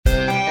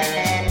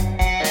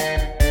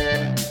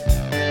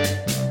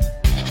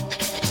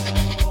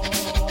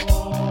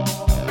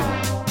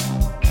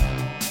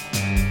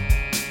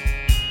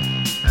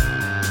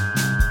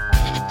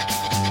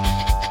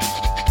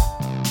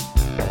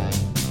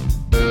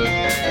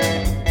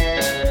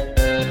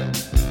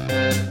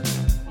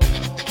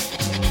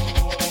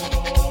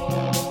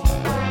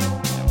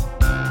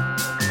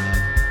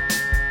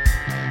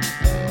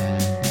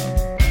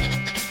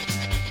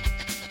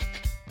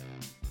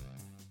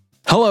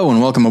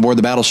aboard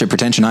the Battleship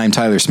Pretension. I am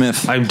Tyler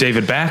Smith. I'm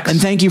David Bax.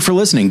 And thank you for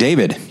listening,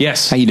 David.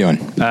 Yes. How you doing?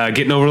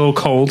 Getting over a little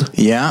cold.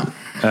 Yeah.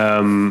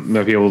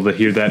 Might be able to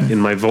hear that in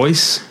my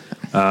voice.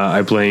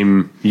 I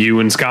blame you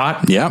and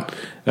Scott. Yep.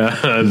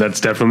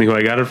 That's definitely who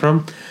I got it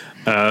from.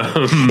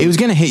 It was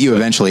going to hit you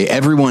eventually.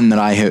 Everyone that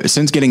I have,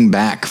 since getting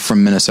back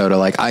from Minnesota,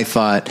 like I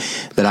thought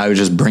that I was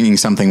just bringing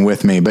something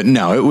with me, but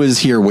no, it was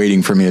here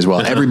waiting for me as well.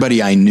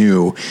 Everybody I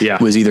knew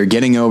was either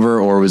getting over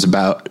or was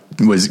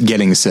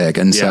getting sick.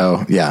 And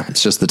so,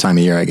 it's just the time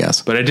of year, I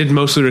guess. But I did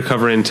mostly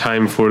recover in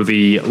time for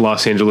the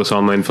Los Angeles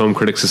Online Film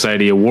Critics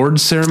Society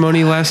Awards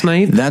ceremony last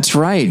night. That's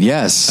right.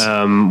 Yes.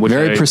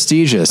 Very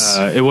prestigious.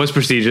 It was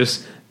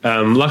prestigious.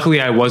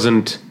 Luckily I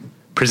wasn't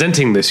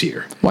presenting this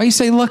year. Why you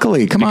say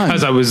luckily? Come on.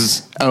 Because I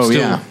was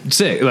still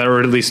sick,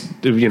 or at least,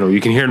 you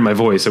can hear it in my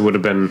voice. It would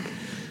have been,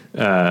 it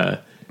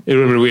would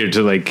have been weird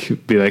to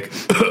be like,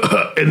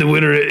 and the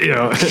winner,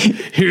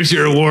 here's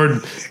your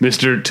award,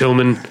 Mr.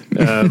 Tillman.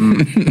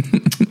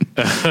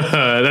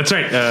 That's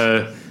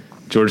right.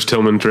 George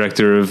Tillman,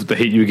 director of The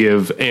Hate U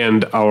Give,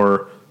 and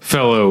our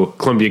fellow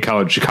Columbia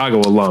College Chicago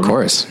alum, of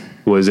course,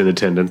 was in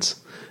attendance.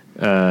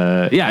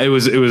 It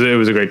was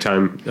a great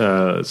time.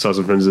 Saw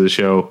some friends of the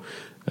show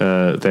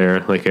there,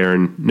 like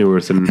Aaron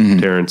Newirth and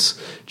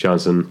Terrence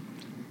Johnson.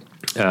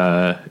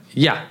 So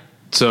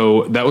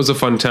that was a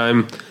fun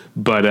time,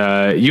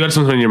 but you had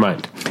something on your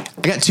mind.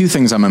 I got two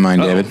things on my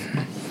mind, David,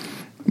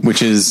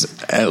 which is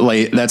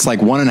that's like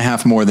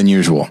 1.5 more than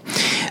usual.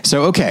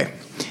 So, okay.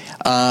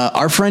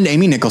 Our friend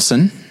Amy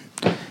Nicholson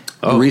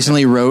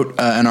recently wrote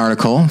an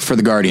article for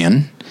The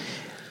Guardian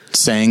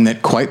saying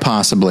that quite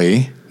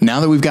possibly, now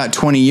that we've got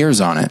 20 years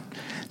on it,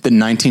 that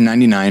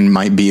 1999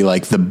 might be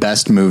like the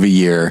best movie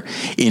year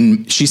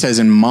she says,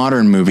 in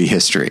modern movie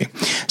history.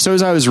 So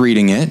as I was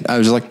reading it, I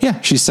was like, yeah,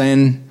 she's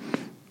saying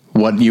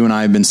what you and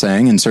I have been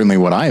saying, and certainly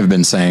what I have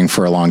been saying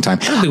for a long time.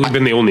 I don't think we've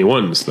been the only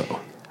ones, though.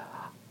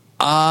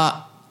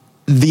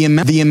 The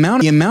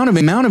amount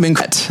of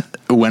increment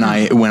when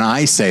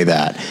I say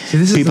that,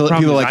 people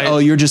are like,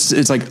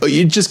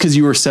 it's because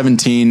you were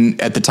 17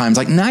 at the time. It's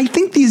like, no, I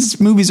think these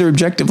movies are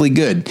objectively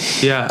good.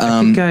 Yeah.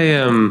 I think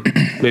I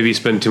maybe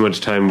spend too much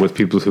time with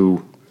people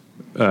who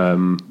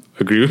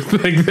agree with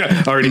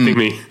that. Already think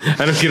me.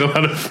 I don't get a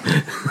lot of,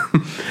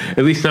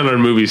 at least not on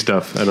movie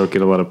stuff, I don't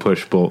get a lot of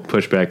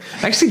pushback.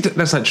 Actually,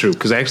 that's not true,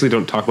 because I actually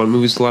don't talk about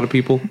movies to a lot of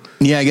people.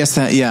 Yeah, I guess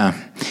that,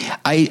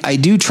 I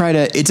do try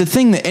to, it's a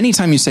thing that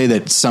anytime you say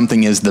that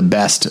something is the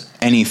best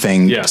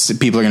anything,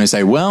 people are going to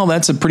say, well,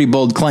 that's a pretty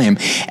bold claim.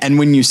 And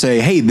when you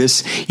say, hey,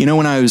 this,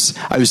 when I was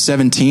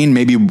 17,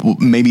 maybe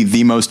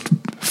the most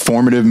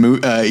formative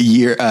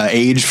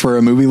age for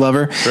a movie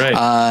lover.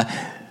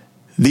 Right.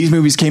 These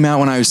movies came out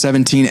when I was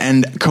 17,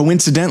 and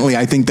coincidentally,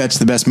 I think that's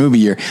the best movie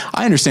year.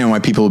 I understand why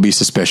people will be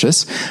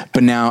suspicious,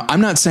 but now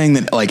I'm not saying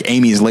that like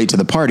Amy is late to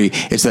the party.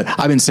 It's that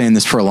I've been saying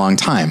this for a long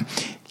time.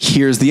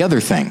 Here's the other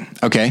thing.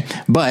 Okay.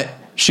 But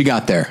she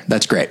got there.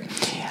 That's great.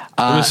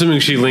 I'm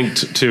assuming she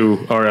linked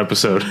to our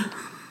episode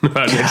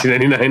about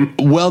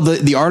 1999. Well,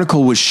 the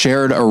article was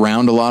shared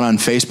around a lot on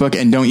Facebook,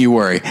 and don't you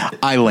worry,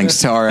 I linked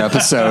to our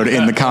episode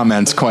in the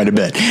comments quite a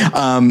bit.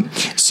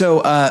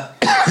 So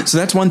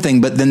that's one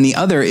thing. But then the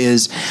other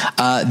is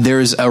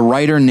there's a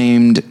writer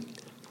named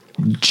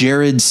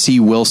Jared C.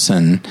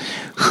 Wilson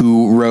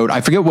who wrote,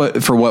 I forget what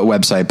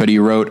website, but he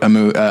wrote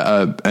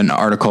an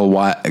article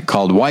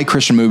called "Why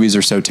Christian Movies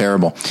Are So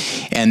Terrible,"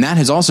 and that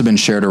has also been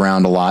shared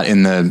around a lot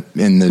in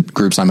the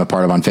groups I'm a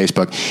part of on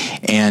Facebook.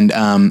 And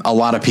a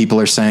lot of people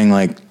are saying,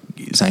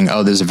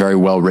 oh, this is a very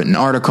well written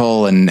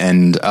article,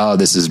 and oh,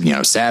 this is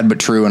sad but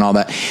true, and all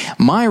that.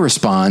 My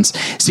response,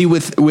 see,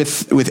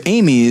 with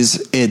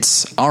Amy's,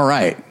 it's all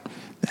right.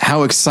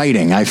 How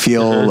exciting. I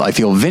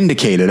feel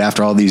vindicated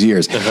after all these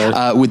years.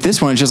 With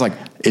this one, it's just like,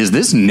 is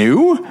this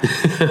new?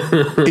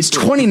 It's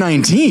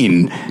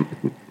 2019.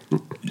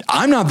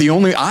 I am not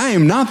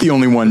the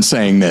only one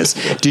saying this.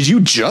 Did you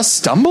just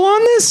stumble on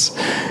this?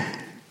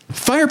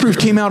 Fireproof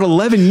came out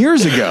 11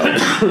 years ago.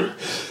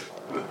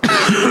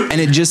 And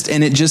it just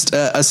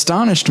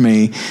astonished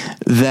me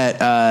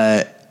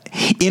that,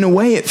 in a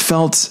way it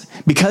felt,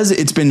 because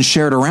it's been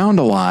shared around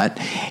a lot,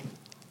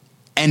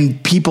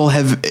 and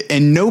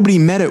nobody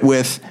met it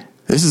with,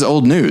 this is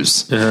old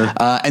news.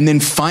 And then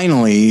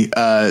finally,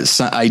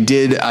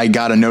 I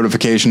got a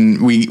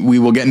notification. We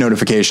will get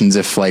notifications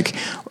if like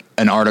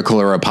an article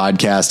or a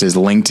podcast is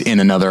linked in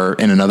another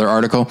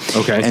article.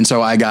 Okay. And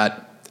so I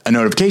got a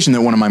notification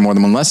that one of my More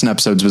Than One Lesson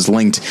episodes was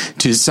linked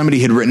to, somebody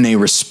had written a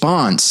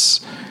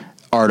response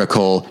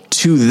article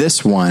to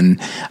this one,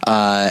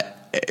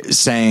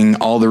 saying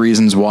all the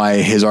reasons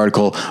why his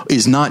article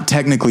is not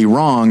technically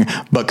wrong,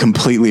 but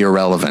completely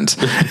irrelevant.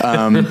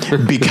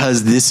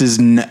 Because this is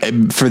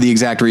for the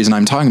exact reason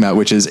I'm talking about,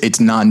 which is it's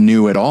not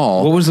new at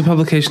all. What was the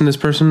publication this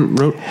person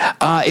wrote?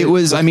 It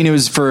was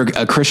for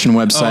a Christian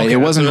website. It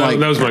wasn't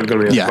that was my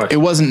going to be it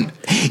wasn't.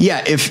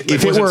 Yeah. If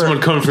it wasn't were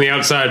someone coming from the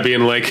outside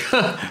being like,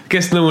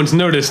 guess no one's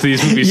noticed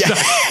these movies.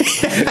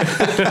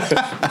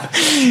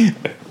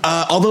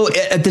 Although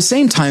at the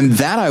same time,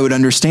 that I would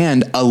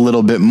understand a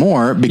little bit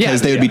more,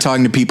 because they would be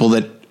talking to people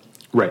that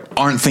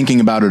aren't thinking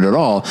about it at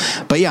all.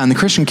 But yeah, in the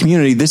Christian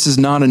community, this is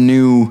not a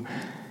new.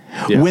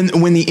 Yeah.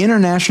 When the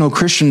International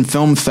Christian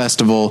Film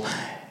Festival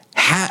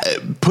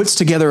puts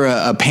together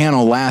a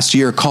panel last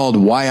year called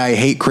Why I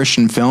Hate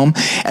Christian Film,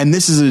 and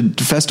this is a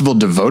festival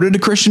devoted to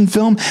Christian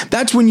film,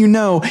 that's when you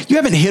know you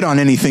haven't hit on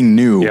anything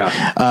new.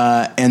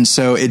 Yeah. And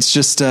so it's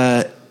just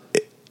so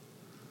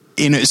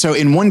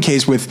in one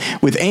case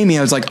with Amy,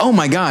 I was like, oh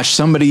my gosh,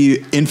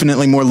 somebody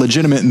infinitely more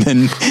legitimate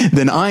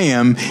than I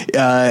am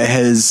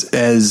has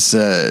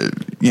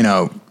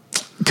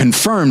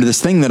confirmed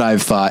this thing that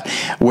I've thought.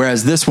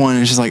 Whereas this one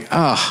is just like,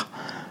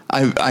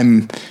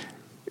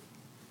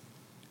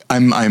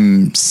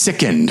 I'm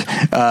sickened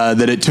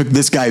that it took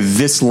this guy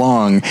this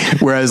long.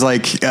 Whereas I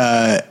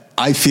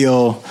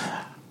feel,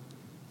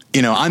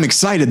 I'm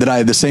excited that I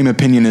have the same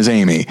opinion as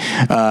Amy.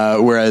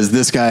 Whereas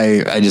this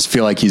guy, I just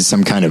feel like he's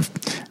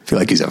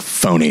he's a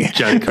phony.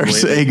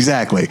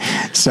 Exactly.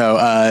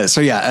 So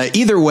yeah,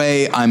 either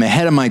way, I'm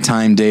ahead of my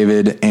time,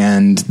 David.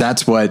 And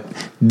that's what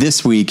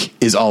this week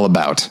is all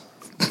about.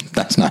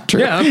 That's not true.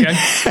 Yeah. Okay.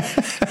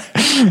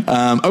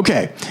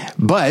 Okay.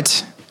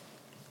 But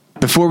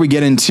before we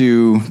get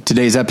into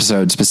today's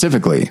episode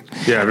specifically.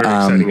 Yeah. Very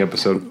exciting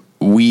episode.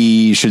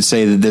 We should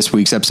say that this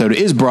week's episode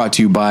is brought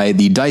to you by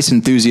the Dice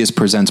Enthusiast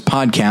Presents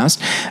podcast,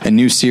 a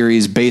new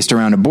series based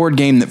around a board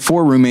game that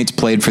 4 roommates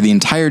played for the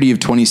entirety of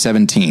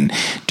 2017.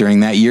 During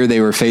that year,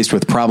 they were faced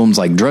with problems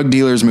like drug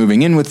dealers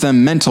moving in with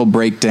them, mental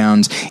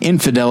breakdowns,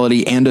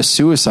 infidelity, and a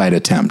suicide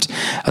attempt.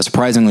 A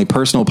surprisingly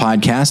personal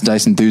podcast,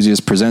 Dice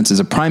Enthusiast Presents is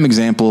a prime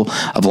example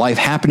of life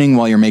happening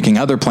while you're making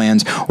other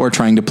plans or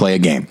trying to play a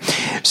game.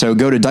 So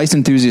go to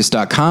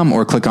diceenthusiast.com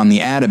or click on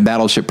the ad at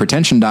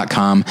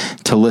battleshippretension.com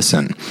to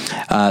listen.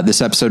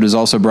 This episode is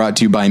also brought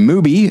to you by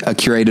Mubi, a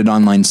curated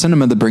online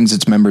cinema that brings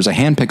its members a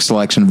hand-picked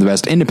selection of the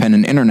best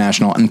independent,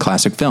 international, and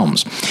classic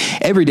films.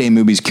 Every day,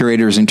 Mubi's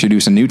curators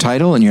introduce a new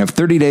title, and you have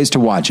 30 days to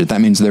watch it.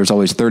 That means there's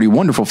always 30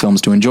 wonderful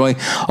films to enjoy,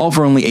 all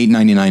for only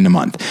 $8.99 a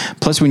month.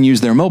 Plus, when you use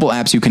their mobile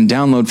apps, you can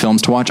download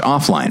films to watch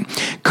offline.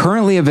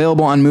 Currently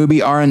available on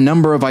Mubi are a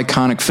number of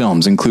iconic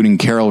films, including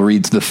Carol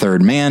Reed's The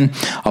Third Man,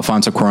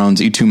 Alfonso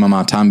Cuarón's Y tu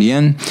mamá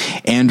también,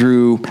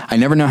 Andrew, I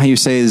never know how you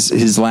say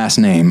his last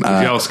name,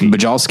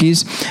 Bujalski's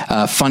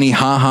Funny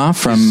Ha Ha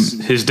from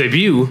his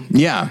debut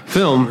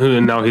film,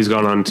 and now he's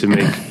gone on to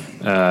make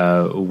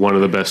one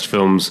of the best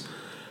films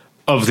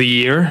of the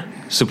year,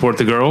 Support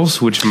the Girls,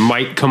 which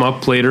might come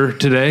up later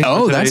today.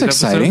 Oh, that's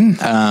exciting.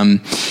 And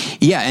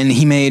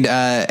he made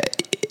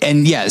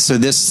so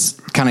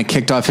this kind of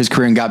kicked off his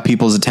career and got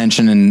people's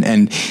attention,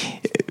 and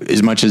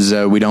as much as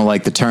we don't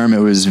like the term, it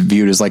was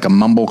viewed as like a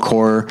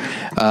mumblecore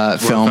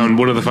film.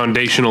 One of the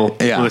foundational,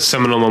 the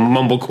seminal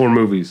mumblecore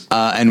movies.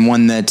 And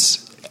one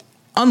that's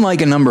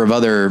unlike a number of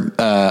other,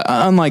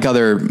 unlike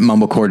other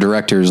mumblecore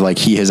directors, like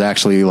he has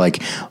actually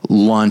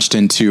launched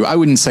into, I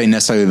wouldn't say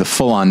necessarily the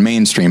full on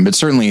mainstream, but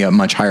certainly a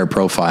much higher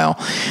profile.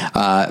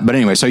 But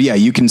anyway, so yeah,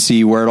 you can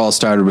see where it all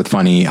started with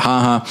Funny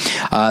Ha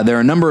Ha. There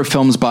are a number of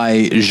films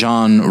by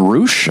Jean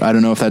Rouch. I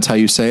don't know if that's how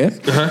you say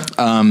it. Uh-huh.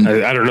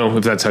 I don't know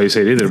if that's how you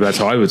say it either, but that's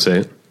how I would say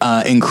it.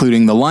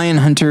 Including The Lion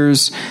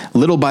Hunters,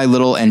 Little by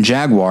Little, and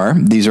Jaguar.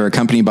 These are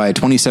accompanied by a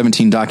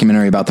 2017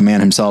 documentary about the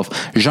man himself,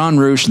 Jean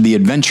Rouch, the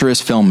adventurous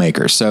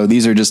filmmaker. So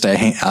these are just a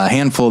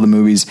handful of the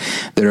movies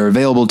that are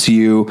available to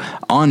you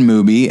on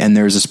Mubi, and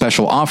there's a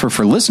special offer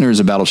for listeners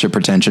of Battleship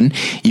Pretension.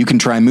 You can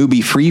try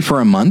Mubi free for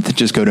a month.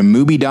 Just go to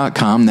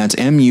Mubi.com, that's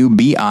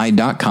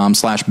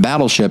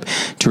MUBI.com/battleship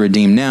to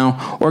redeem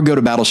now, or go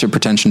to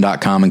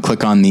battleshippretension.com and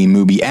click on the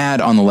Mubi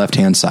ad on the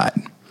left-hand side.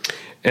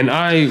 And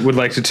I would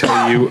like to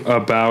tell you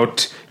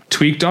about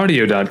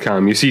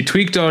tweakedaudio.com. You see,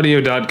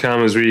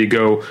 tweakedaudio.com is where you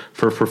go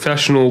for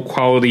professional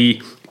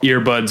quality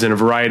earbuds in a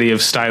variety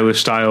of stylish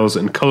styles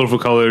and colorful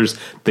colors.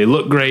 They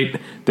look great.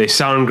 They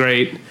sound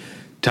great.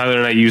 Tyler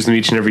and I use them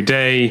each and every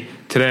day.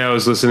 Today I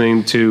was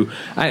listening to,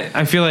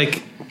 I feel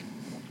like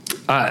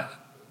I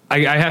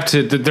have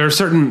to, there are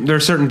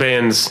certain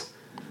bands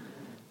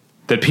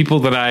that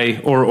people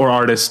that or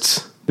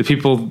artists, the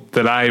people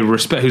that I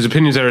respect, whose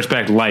opinions I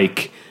respect,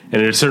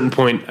 and at a certain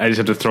point, I just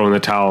have to throw in the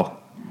towel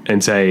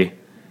and say,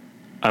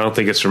 I don't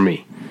think it's for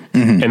me.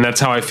 Mm-hmm. And that's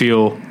how I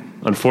feel.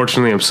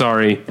 Unfortunately, I'm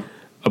sorry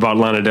about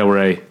Lana Del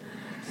Rey.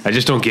 I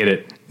just don't get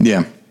it.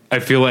 Yeah. I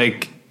feel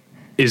like,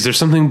 is there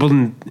something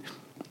beneath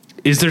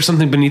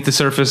the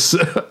surface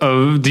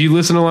of, do you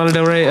listen to Lana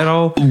Del Rey at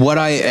all?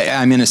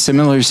 I'm in a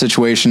similar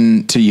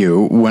situation to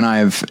you. When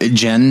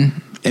Jen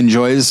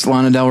enjoys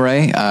Lana Del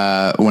Rey.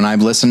 When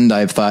I've listened,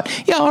 I've thought,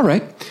 yeah, all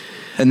right.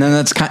 And then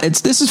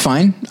this is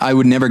fine. I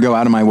would never go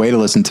out of my way to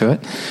listen to it,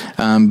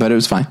 but it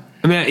was fine.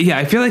 I mean, yeah,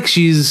 I feel like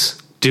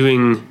she's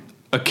doing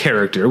a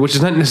character, which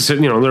is not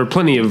necessarily, there are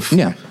plenty of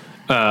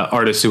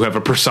artists who have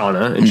a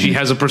persona, and she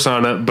has a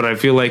persona, but I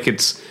feel like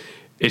it's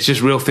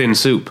just real thin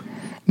soup.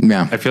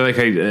 Yeah, I feel like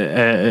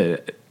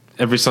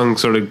every song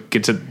sort of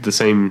gets at the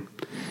same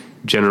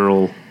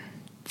general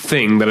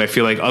thing that I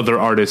feel like other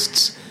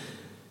artists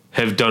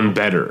have done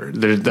better.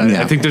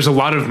 I think there's a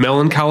lot of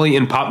melancholy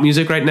in pop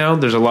music right now.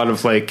 There's a lot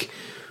of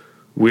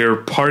we're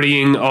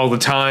partying all the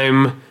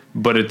time,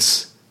 but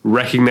it's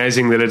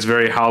recognizing that it's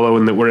very hollow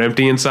and that we're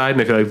empty inside.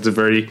 And I feel like it's a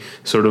very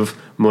sort of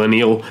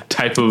millennial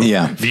type of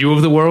view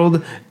of the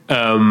world.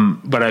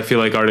 But I feel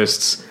like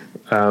artists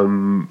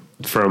from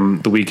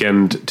The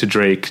Weeknd to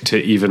Drake to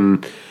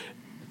even,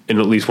 in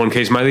at least one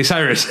case, Miley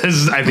Cyrus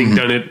has, I think,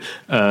 done it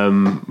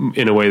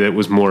in a way that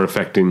was more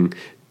affecting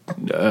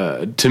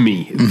to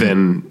me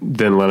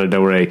than Lana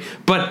Del Rey.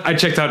 But I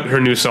checked out her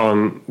new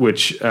song,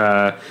 which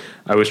I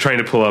was trying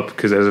to pull up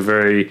because it has a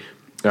very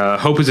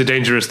hope is a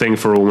dangerous thing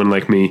for a woman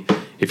like me.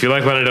 If you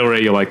like Lana Del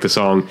Rey, you'll like the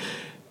song.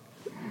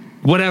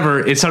 Whatever,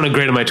 it sounded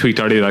great on my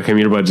tweakedaudio.com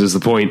earbuds is the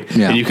point.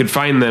 Yeah. And you can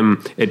find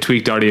them at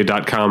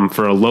tweakedaudio.com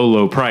for a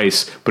low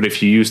price. But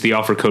if you use the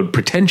offer code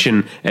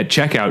pretension at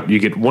checkout, you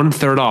get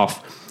 1/3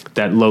 off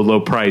that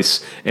low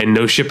price and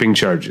no shipping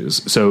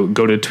charges. So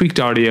go to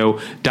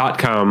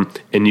tweakedaudio.com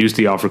and use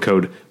the offer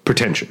code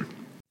pretension.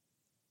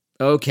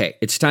 Okay,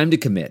 it's time to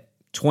commit.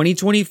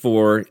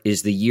 2024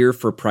 is the year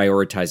for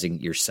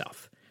prioritizing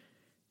yourself.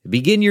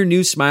 Begin your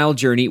new smile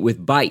journey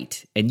with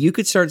Byte, and you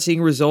could start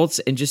seeing results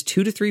in just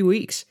 2 to 3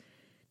 weeks.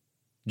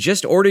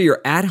 Just order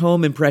your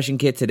at-home impression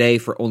kit today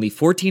for only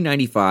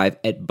 $14.95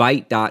 at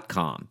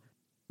Byte.com.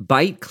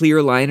 Byte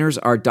clear liners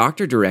are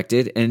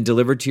doctor-directed and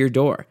delivered to your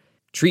door.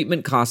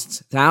 Treatment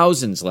costs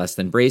thousands less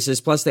than braces,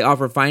 plus they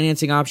offer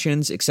financing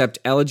options, accept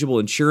eligible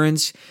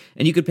insurance,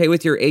 and you could pay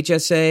with your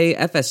HSA,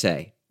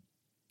 FSA.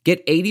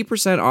 Get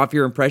 80% off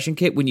your impression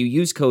kit when you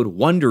use code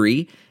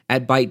WONDERY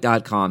at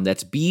Byte.com.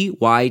 That's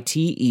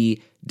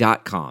BYTE.com.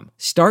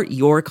 Start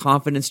your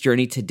confidence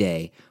journey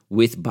today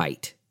with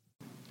Byte.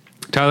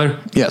 Tyler?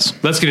 Yes.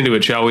 Let's get into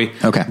it, shall we?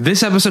 Okay.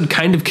 This episode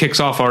kind of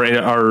kicks off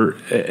our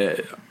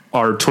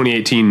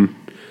 2018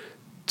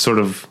 sort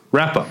of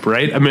wrap up,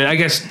 right? I mean, I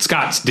guess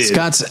Scott's did.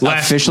 Scott's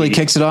officially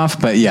kicks it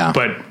off, but yeah.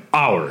 But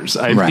ours,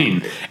 I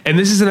mean. And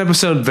this is an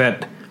episode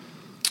that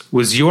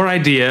was your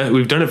idea.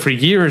 We've done it for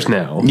years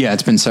now. Yeah,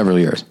 it's been several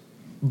years.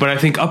 But I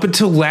think up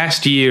until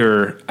last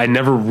year, I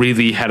never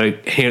really had a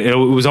hand. It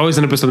was always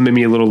an episode that made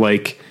me a little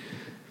like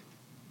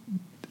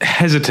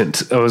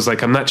hesitant. I was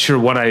like, I'm not sure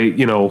what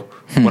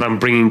what I'm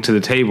bringing to the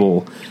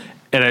table.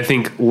 And I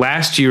think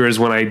last year is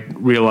when I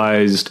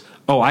realized,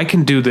 I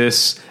can do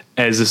this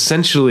as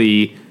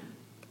essentially,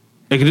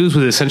 I can do this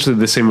with essentially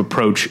the same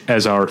approach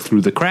as our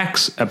Through the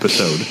Cracks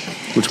episode,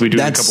 which we do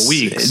in a couple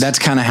weeks. That's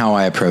kind of how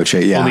I approach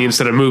it. Yeah. Only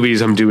instead of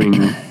movies, I'm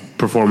doing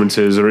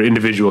performances or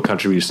individual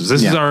contributions.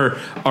 This is our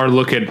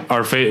look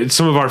at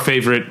some of our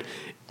favorite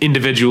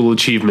individual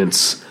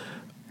achievements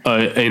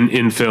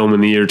in film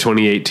in the year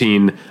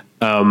 2018.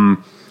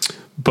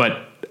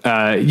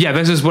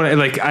 This is what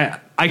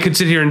I could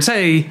sit here and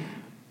say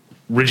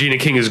Regina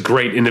King is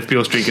great in If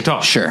Beale Street Could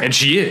Talk. Sure. And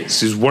she is.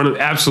 She's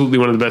absolutely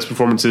one of the best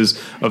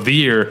performances of the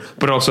year,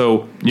 but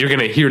also you're going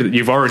to hear that.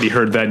 You've already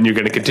heard that and you're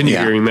going to continue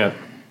hearing that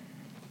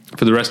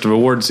for the rest of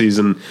award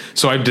season.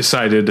 So I've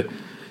decided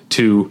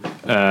to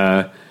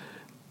the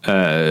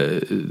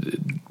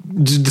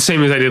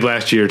same as I did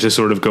last year, to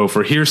sort of go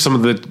for here's some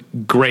of the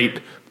great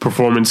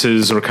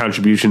performances or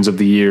contributions of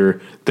the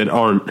year that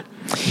aren't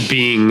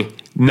being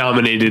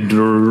nominated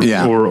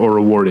or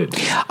awarded.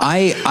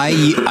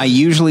 I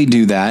usually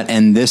do that,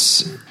 and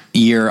this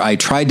year I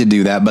tried to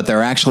do that, but there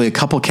are actually a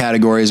couple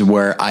categories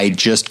where I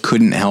just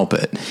couldn't help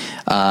it.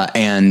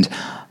 And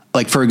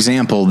like, for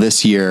example,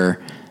 this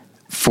year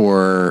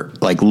for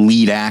like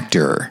lead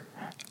actor,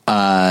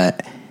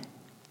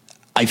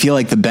 I feel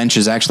like the bench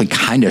is actually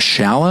kind of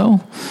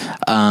shallow.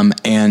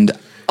 And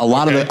a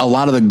lot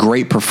of the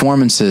great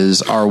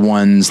performances are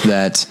ones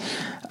that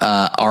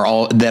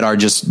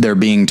they're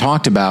being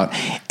talked about.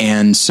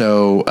 And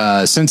so,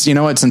 since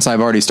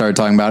I've already started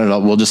talking about it,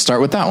 we'll just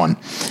start with that one.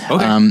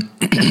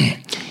 Okay.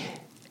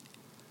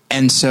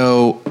 And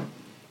so,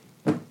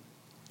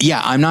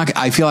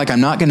 I feel like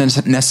I'm not going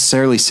to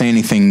necessarily say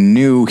anything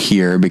new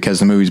here because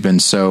the movie's been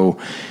so,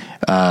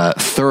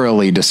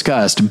 thoroughly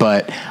discussed,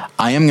 but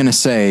I am going to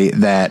say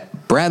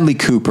that Bradley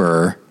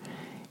Cooper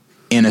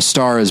in A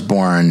Star Is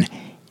Born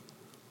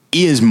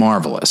is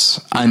marvelous.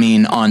 I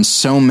mean, on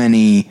so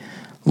many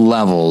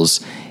levels.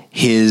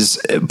 His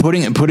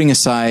putting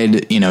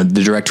aside,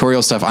 the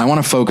directorial stuff, I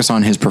want to focus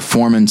on his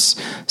performance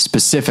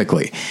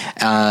specifically.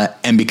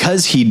 And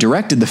because he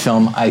directed the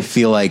film, I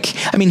feel like,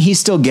 he's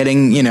still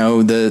getting,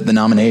 the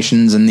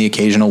nominations and the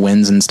occasional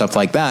wins and stuff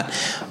like that.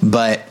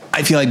 But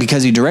I feel like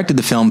because he directed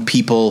the film,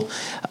 people,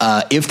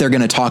 if they're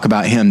going to talk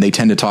about him, they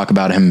tend to talk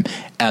about him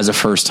as a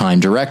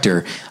first-time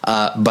director.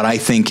 But I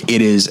think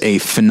it is a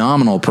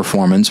phenomenal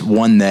performance,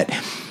 one that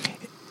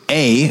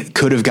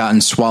could have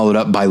gotten swallowed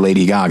up by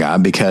Lady Gaga,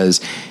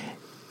 because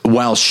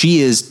while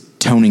she is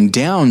toning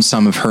down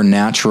some of her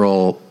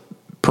natural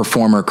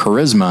performer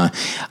charisma,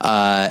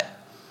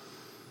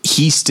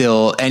 he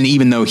still, and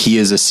even though he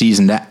is a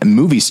seasoned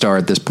movie star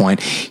at this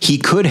point, he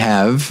could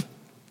have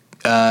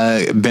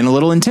been a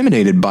little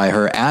intimidated by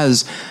her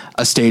as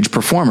a stage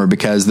performer,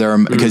 because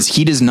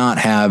he does not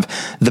have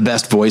the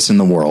best voice in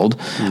the world.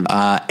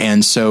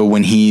 And so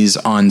when he's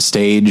on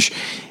stage,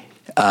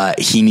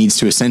 he needs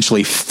to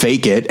essentially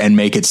fake it and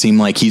make it seem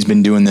like he's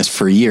been doing this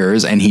for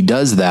years, and he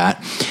does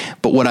that.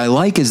 But what I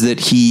like is that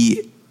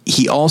he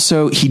he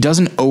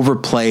doesn't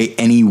overplay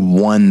any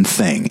one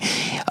thing.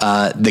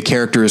 The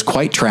character is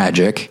quite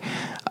tragic,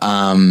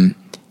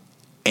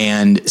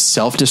 and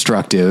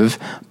self-destructive,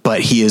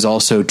 but he is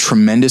also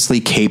tremendously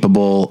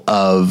capable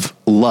of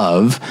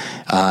love,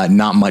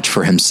 not much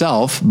for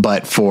himself,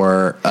 but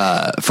for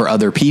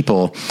other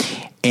people.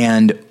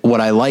 And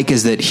what I like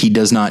is that he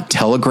does not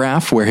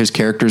telegraph where his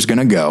character is going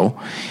to go,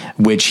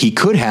 which he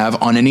could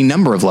have on any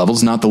number of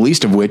levels, not the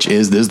least of which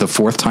is this is the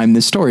fourth time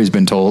this story has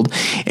been told,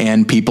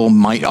 and people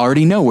might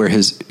already know where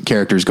his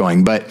character is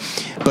going. But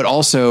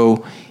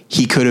also,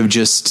 he could have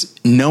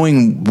just,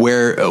 knowing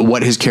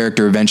what his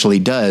character eventually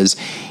does,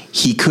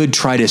 he could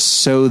try to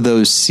sow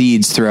those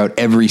seeds throughout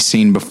every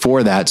scene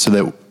before that, so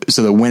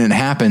that when it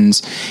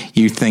happens,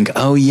 you think,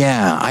 oh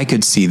yeah, I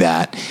could see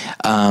that.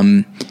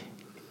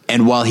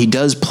 And while he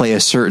does play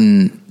a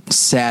certain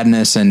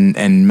sadness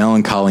and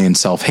melancholy and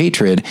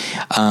self-hatred,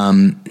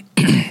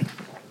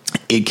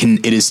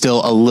 it is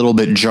still a little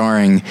bit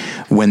jarring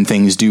when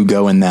things do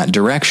go in that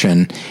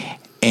direction.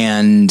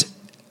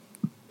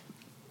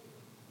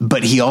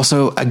 But he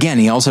also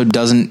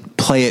doesn't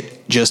play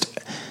it just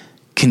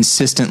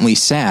consistently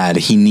sad.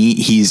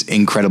 He's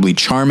incredibly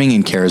charming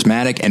and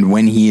charismatic. And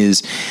when he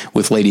is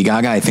with Lady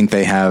Gaga, I think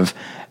they have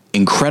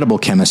incredible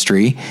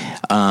chemistry.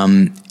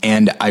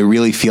 And I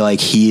really feel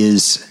like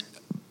he's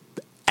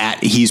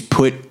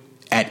put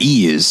at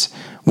ease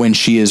when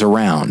she is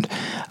around.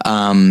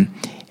 And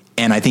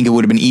I think it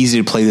would have been easy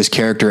to play this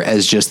character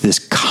as just this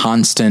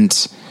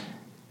constant,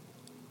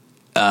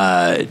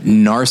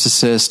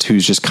 narcissist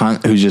who's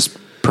just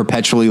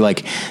perpetually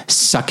like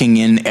sucking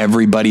in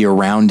everybody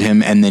around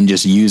him and then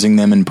just using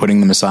them and putting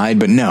them aside.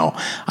 But no,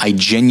 I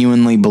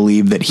genuinely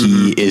believe that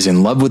he is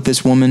in love with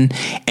this woman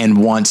and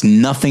wants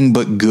nothing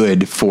but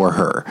good for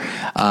her.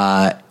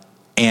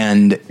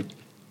 And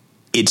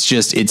it's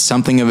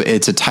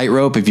a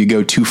tightrope. If you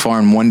go too far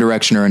in one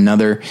direction or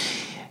another,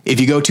 if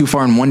you go too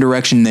far in one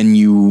direction,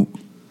 then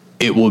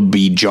it would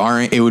be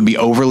jarring. It would be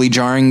overly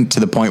jarring to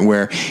the point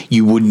where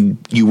you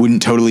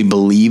wouldn't totally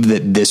believe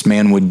that this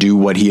man would do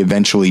what he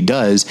eventually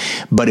does.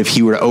 But if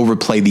he were to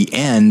overplay the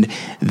end,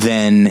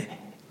 then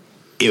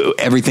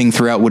everything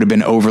throughout would have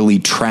been overly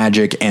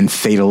tragic and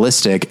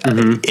fatalistic.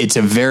 It's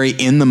a very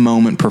in the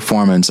moment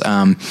performance.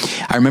 I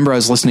remember I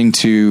was listening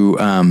to,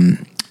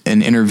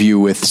 an interview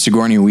with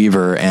Sigourney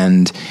Weaver,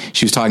 and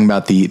she was talking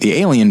about the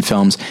Alien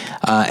films.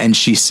 And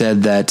she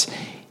said that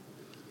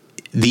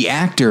the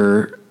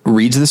actor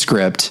reads the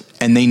script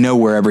and they know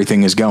where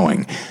everything is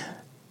going,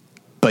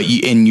 but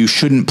you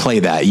shouldn't play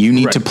that. You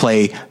need to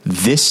play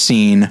this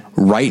scene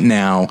right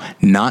now,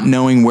 not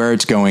knowing where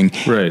it's going,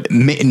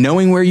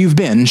 knowing where you've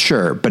been,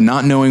 sure, but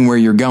not knowing where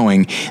you're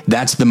going.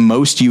 That's the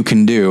most you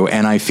can do.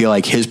 And I feel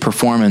like his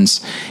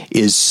performance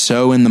is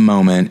so in the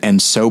moment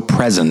and so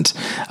present,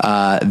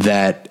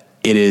 that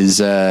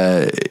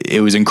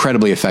it was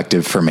incredibly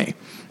effective for me.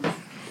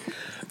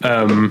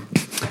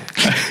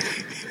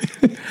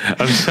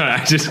 I'm sorry,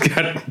 I just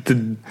got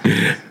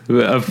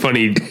a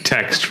funny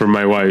text from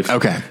my wife.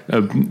 Okay.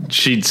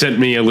 She'd sent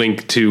me a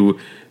link to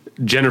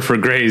Jennifer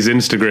Grey's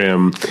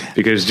Instagram,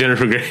 because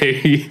Jennifer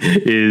Grey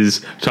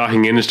is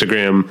talking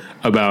Instagram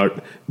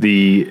about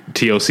the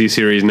TLC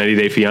series 90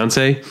 Day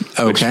Fiance,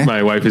 which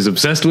my wife is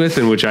obsessed with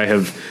and which I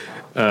have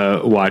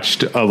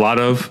watched a lot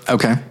of.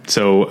 Okay.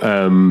 So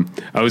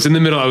I was in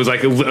the middle. I was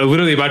like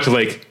literally about to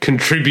like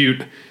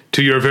contribute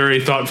to your very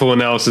thoughtful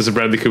analysis of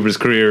Bradley Cooper's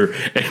career,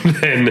 and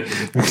then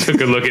took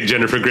a look at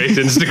Jennifer Grey's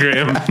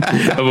Instagram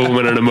of a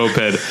woman on a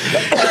moped.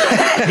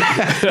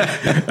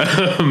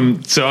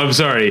 So I'm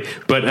sorry,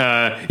 but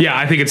yeah,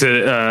 I think it's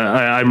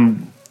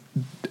I'm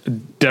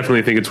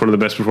definitely think it's one of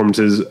the best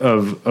performances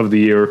of the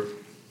year.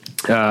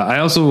 I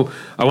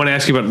want to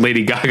ask you about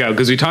Lady Gaga,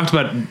 because we talked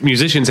about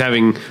musicians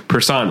having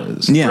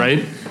personas,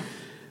 right?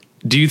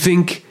 Do you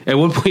think, at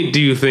what point do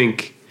you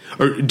think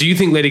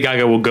Lady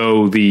Gaga will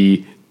go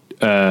the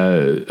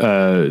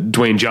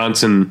Dwayne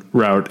Johnson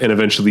route and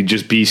eventually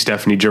just be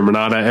Stephanie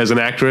Germanotta as an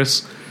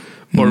actress,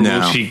 or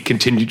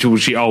will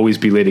she always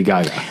be Lady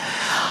Gaga?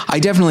 I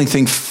definitely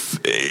think,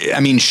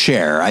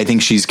 Cher. I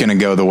think she's going to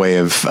go the way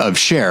of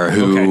Cher,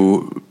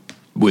 who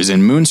was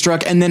in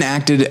Moonstruck and then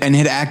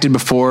had acted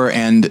before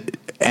and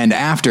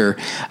after.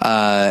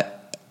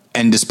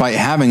 And despite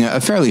having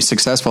a fairly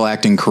successful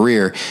acting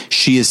career,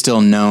 she is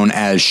still known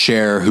as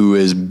Cher, who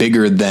is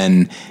bigger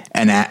than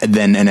an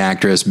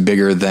actress,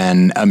 bigger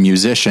than a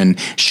musician.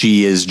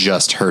 She is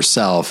just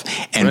herself.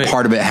 And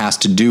part of it has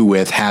to do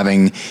with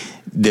having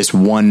this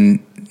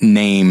one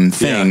name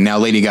thing. Yeah. Now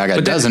Lady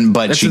Gaga doesn't,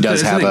 but she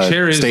does have a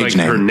Cher stage is like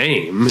name. Her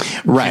name.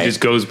 Right. She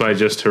just goes by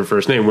just her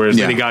first name. Whereas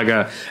Lady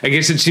Gaga, I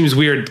guess it seems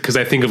weird because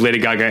I think of Lady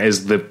Gaga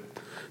as the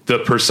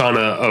persona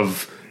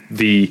of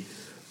the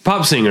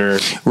pop singer.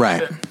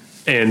 Right.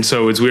 And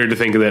so it's weird to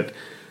think that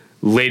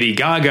Lady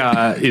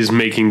Gaga is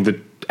making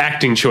the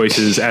acting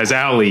choices as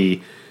Ally,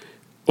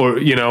 or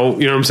you know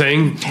what I'm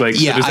saying? Like,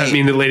 does that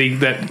mean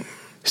that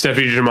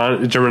Stephanie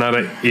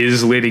Germanotta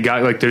is Lady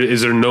Gaga? Like,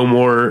 is there no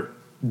more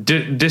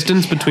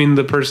distance between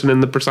the person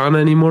and the persona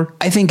anymore?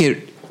 I think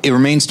it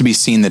remains to be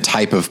seen the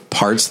type of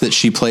parts that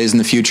she plays in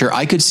the future.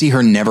 I could see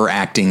her never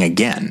acting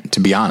again, to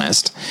be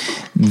honest.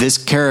 This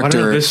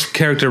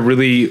character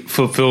really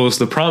fulfills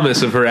the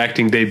promise of her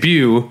acting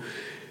debut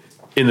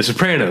in The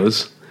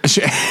Sopranos.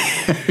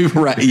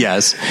 Right,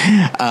 yes.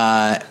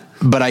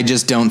 But I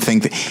just don't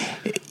think that,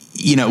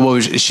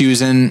 was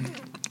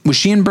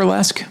she in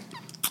Burlesque?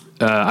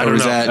 I don't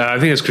know. I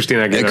think it's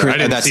Christina Aguilera. I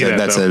didn't see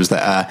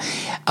that.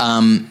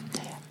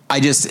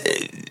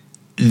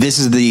 This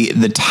is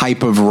the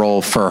type of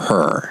role for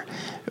her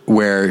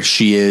where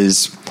she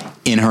is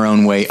in her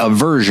own way a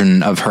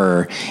version of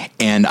her,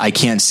 and I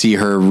can't see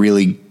her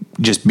really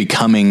just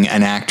becoming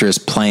an actress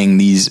playing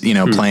these,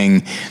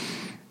 playing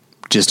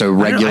just a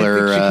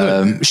regular.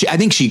 I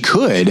think she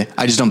could.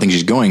 I just don't think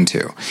she's going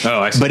to.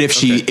 Oh, I see. But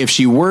if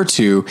she were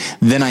to,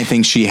 then I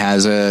think she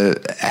has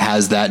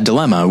that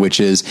dilemma, which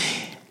is,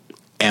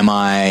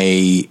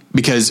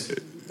 because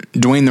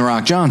Dwayne "The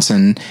Rock"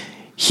 Johnson,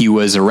 he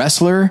was a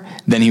wrestler,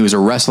 then he was a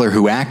wrestler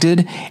who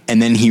acted,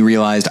 and then he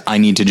realized, I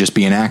need to just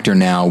be an actor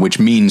now, which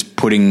means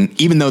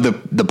even though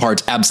the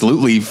parts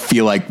absolutely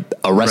feel like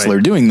a wrestler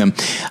doing them,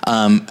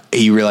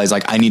 he realized,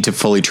 I need to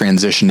fully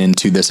transition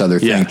into this other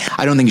thing. Yeah.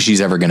 I don't think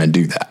she's ever going to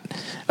do that.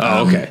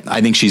 Oh, okay.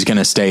 I think she's going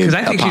to stay. Because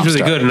I think she's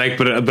really good, and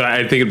but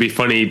I think it'd be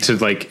funny to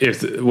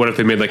what if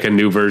they made a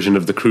new version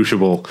of The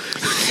Crucible,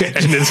 and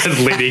it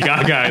says Lady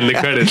Gaga in the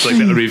credits? That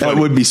would be funny.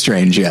 That would be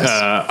strange. Yes.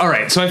 All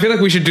right. So I feel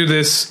like we should do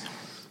this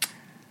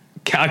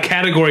a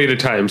category at a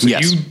time. So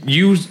yes.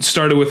 You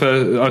started with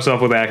us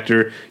off with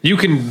actor. You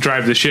can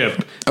drive the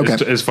ship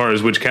as far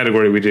as which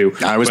category we do.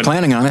 I was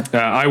planning on it.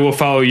 I will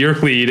follow your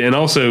lead and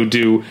also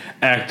do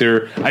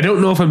actor. I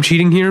don't know if I'm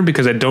cheating here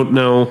because I don't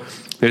know.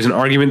 There's an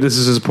argument this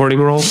is a supporting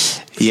role.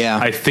 Yeah.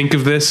 I think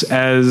of this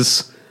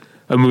as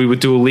a movie with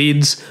dual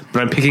leads,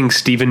 but I'm picking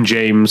Stephen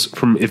James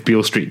from If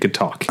Beale Street Could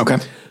Talk. Okay.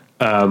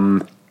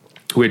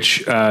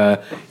 Which,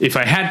 if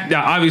I had,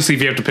 obviously,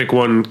 if you have to pick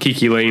one,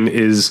 Kiki Lane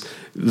is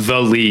the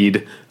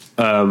lead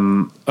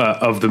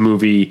of the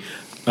movie,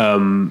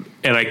 and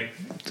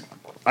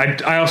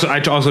I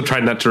also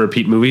tried not to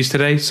repeat movies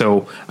today,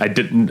 so I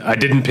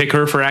didn't pick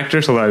her for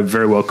actor, so I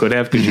very well could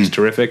have because she's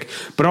terrific,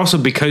 but also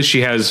because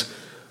she has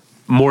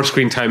more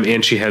screen time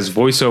and she has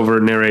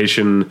voiceover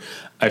narration.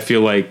 I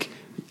feel like,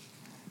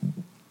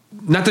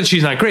 not that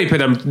she's not great,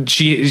 but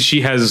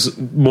she has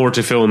more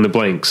to fill in the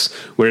blanks,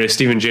 whereas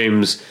Stephen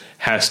James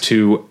has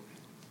to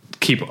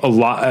keep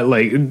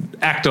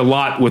act a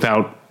lot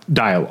without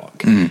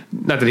dialogue.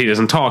 Not that he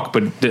doesn't talk,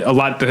 but there's a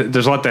lot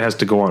that has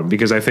to go on,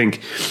 because I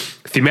think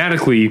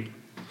thematically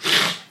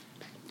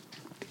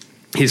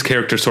his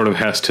character sort of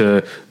has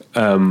to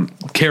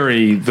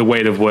carry the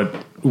weight of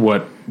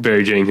what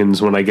Barry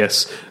Jenkins, when I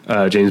guess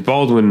James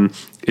Baldwin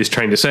is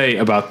trying to say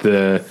about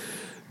the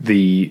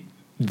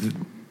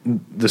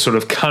sort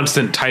of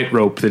constant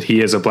tightrope that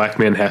he as a black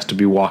man has to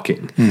be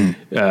walking.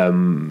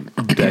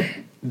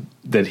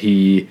 That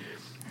he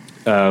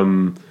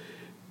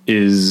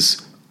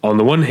is, on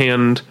the one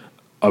hand,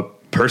 a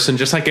person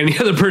just like any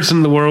other person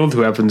in the world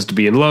who happens to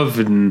be in love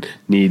and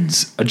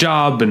needs a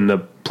job and a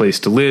place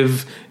to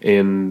live,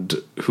 and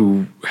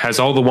who has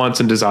all the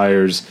wants and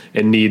desires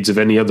and needs of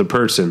any other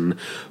person,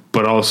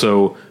 but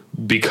also,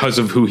 because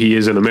of who he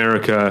is in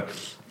America,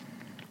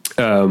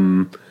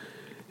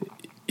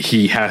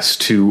 he has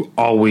to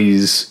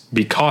always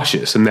be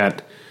cautious, and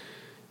that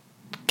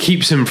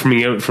keeps him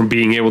from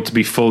being able to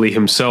be fully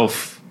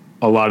himself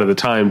a lot of the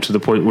time, to the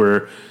point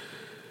where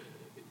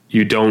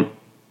you don't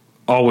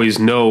always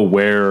know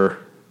where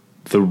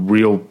the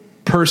real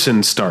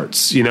person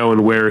starts,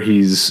 and where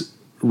he's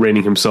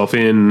reining himself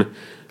in,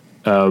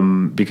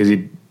 because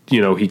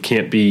he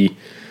can't be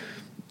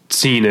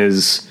seen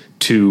as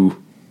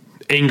too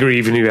angry,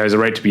 even if he has a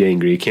right to be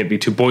angry. He can't be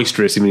too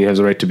boisterous, even if he has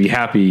a right to be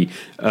happy.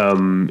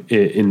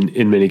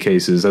 In many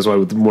cases, that's why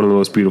one of the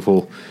most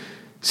beautiful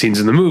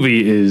scenes in the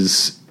movie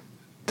is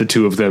the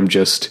two of them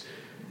just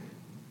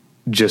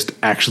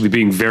actually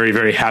being very,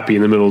 very happy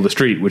in the middle of the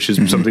street, which is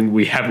something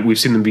we've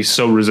seen them be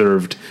so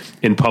reserved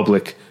in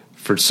public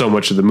for so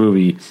much of the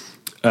movie.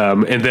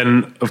 And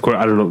then, of course,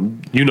 I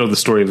don't know, the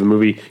story of the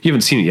movie. You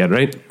haven't seen it yet,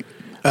 right?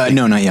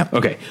 No, not yet.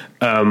 Okay.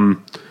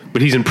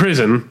 But he's in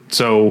prison,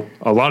 so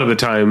a lot of the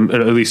time,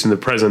 at least in the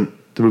present,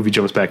 the movie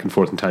jumps back and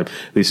forth in time.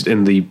 At least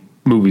in the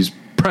movie's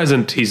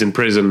present, he's in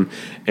prison,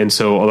 and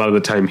so a lot of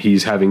the time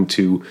he's having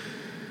to...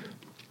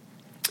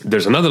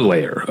 There's another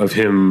layer of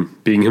him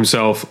being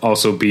himself,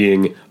 also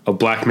being a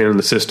black man in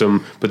the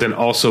system, but then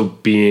also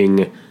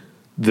being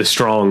the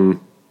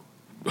strong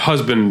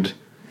husband,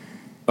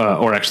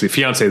 or actually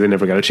fiance. They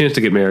never got a chance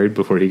to get married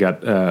before he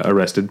got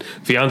arrested.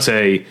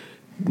 Fiance,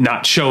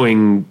 not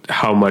showing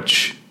how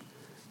much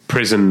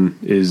prison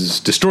is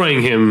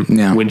destroying him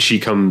when she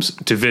comes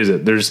to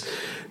visit.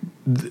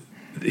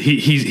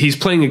 He's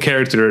playing a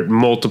character at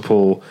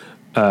multiple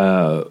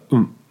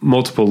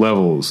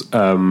levels.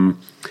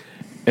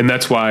 And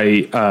that's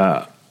why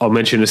I'll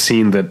mention a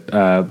scene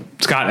that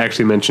Scott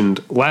actually mentioned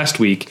last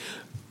week,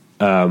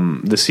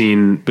 the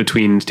scene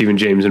between Stephen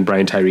James and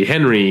Brian Tyree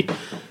Henry,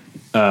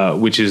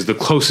 which is the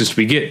closest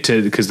we get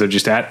to, because they're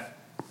just at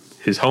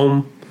his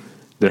home.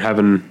 They're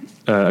having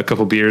a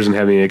couple beers and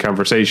having a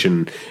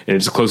conversation, and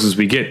it's as close as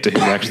we get to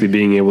him actually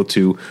being able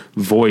to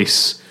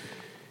voice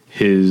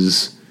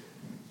his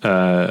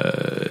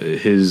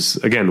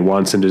again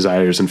wants and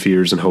desires and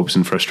fears and hopes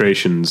and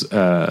frustrations.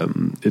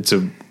 It's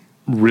a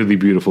really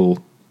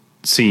beautiful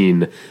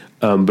scene,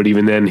 but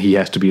even then he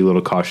has to be a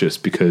little cautious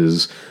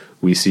because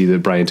we see that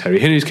Brian Tyree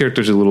Henry's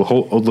character is a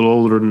little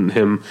older than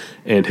him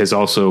and has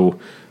also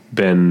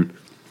been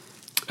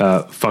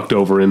fucked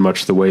over in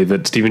much the way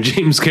that Stephen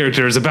James'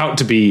 character is about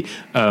to be,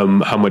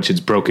 how much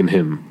it's broken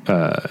him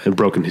and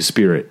broken his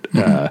spirit.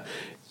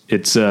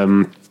 It's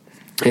a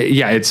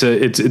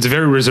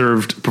very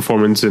reserved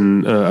performance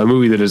in a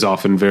movie that is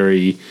often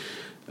very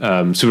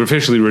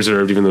superficially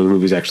reserved, even though the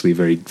movie is actually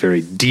very,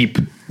 very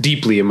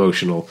deeply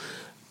emotional.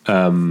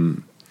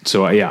 I'm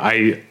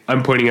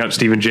pointing out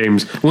Stephen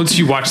James. Once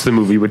you watch the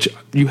movie, which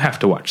you have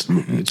to watch the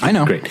movie, it's really I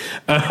know. great.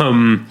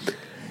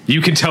 You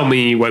can tell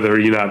me whether or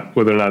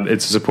not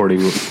it's a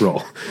supporting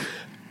role.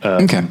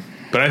 Okay.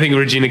 But I think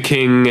Regina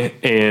King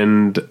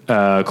and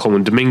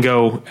Coleman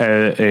Domingo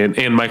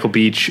and Michael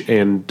Beach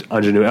and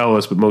Ingenue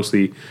Ellis, but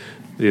mostly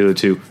the other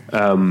two,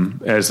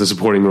 as the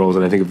supporting roles,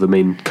 and I think of the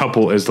main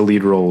couple as the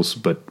lead roles.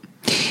 But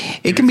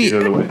it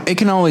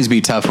can always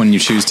be tough when you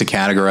choose to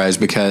categorize,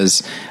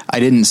 because I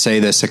didn't say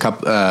this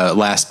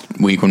last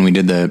week when we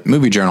did the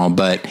movie journal,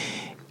 but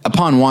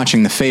upon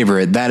watching The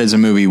Favorite, that is a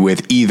movie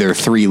with either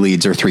 3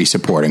 leads or 3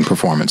 supporting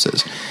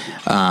performances.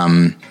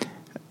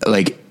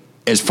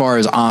 As far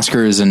as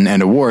Oscars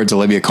and awards,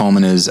 Olivia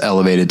Colman is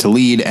elevated to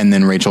lead, and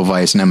then Rachel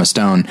Weisz and Emma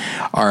Stone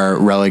are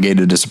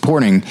relegated to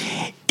supporting.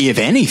 If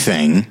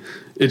anything,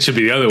 it should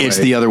be the other way. It's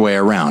the other way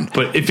around.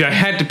 But if I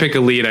had to pick a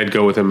lead, I'd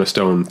go with Emma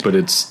Stone, but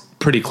it's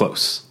pretty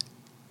close.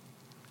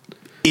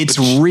 It's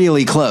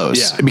really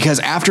close, because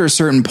after a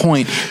certain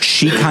point,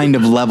 she kind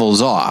of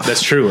levels off.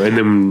 That's true.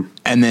 And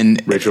then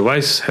Rachel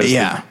Weisz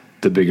has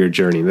the bigger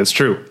journey. That's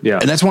true. Yeah.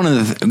 And that's one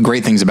of the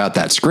great things about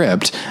that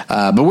script.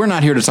 But we're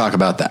not here to talk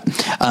about that.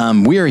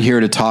 We are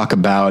here to talk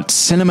about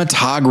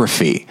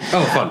cinematography.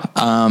 Oh,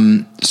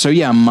 fun.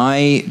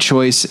 My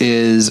choice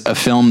is a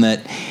film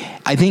that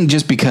I think,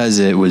 just because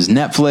it was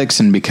Netflix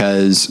and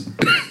because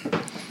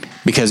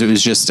it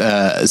was just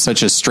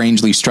such a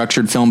strangely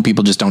structured film,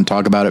 people just don't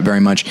talk about it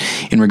very much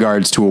in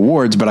regards to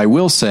awards. But I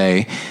will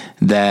say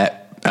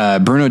that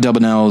Bruno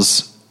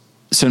Delbonnel's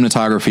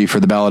cinematography for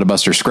The Ballad of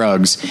Buster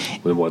Scruggs,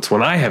 what's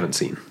one I haven't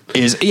seen,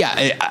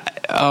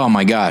 oh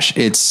my gosh,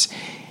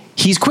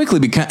 he's quickly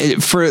become,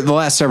 for the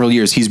last several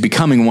years, he's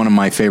becoming one of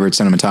my favorite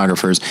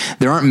cinematographers.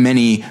 There aren't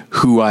many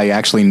who I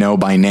actually know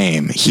by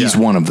name. He's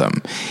one of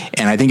them.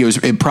 And I think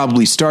it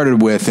probably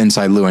started with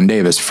Inside Llewyn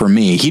Davis for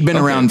me. He'd been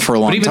around for a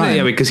long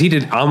time. Because he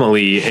did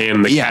Amelie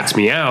and The Cat's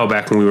Meow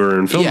back when we were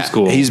in film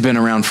school. He's been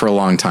around for a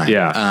long time.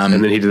 Yeah.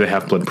 And then he did The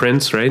Half-Blood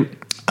Prince, right? Yes.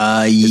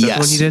 That the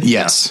one he did?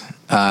 Yes.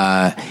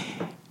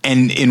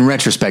 And in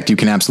retrospect, you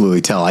can absolutely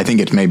tell. I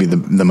think it's maybe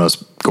the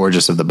most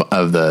gorgeous of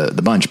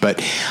the bunch. But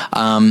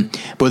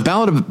with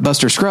Ballad of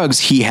Buster Scruggs,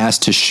 he has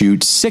to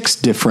shoot 6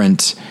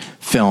 different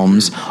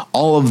films,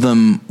 all of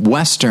them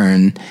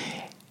Western,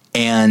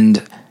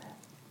 and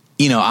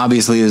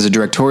obviously there's a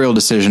directorial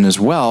decision as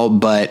well.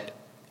 But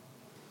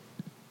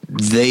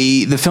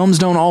the films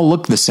don't all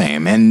look the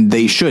same, and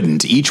they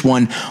shouldn't. Each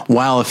one,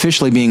 while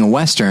officially being a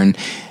Western,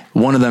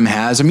 one of them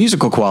has a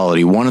musical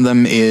quality. One of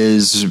them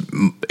is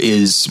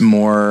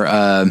more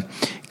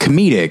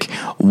comedic.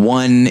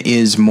 One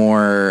is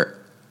more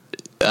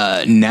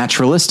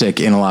naturalistic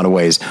in a lot of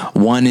ways.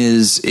 One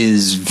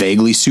is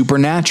vaguely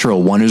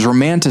supernatural. One is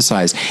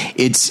romanticized.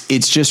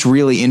 It's just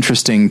really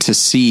interesting to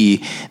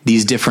see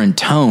these different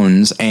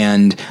tones,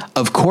 and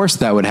of course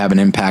that would have an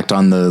impact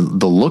on the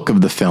look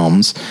of the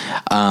films.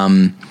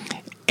 And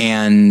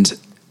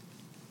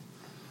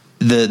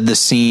the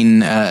scene,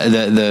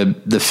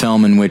 the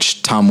film in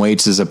which Tom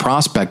Waits is a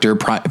prospector,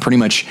 pretty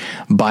much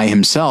by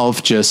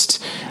himself,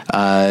 just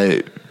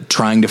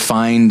trying to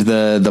find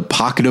the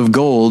pocket of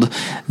gold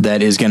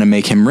that is going to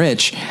make him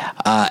rich,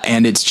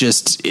 and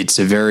there's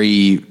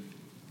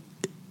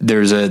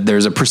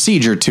a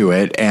procedure to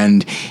it,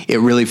 and it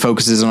really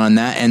focuses on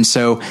that, and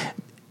so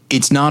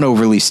it's not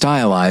overly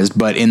stylized.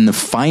 But in the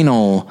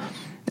final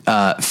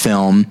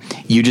film,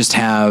 you just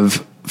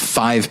have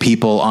 5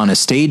 people on a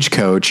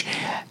stagecoach.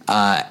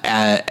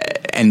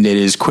 And it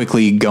is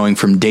quickly going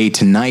from day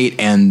to night,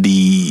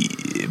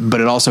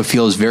 but it also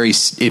feels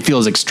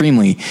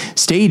extremely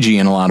stagey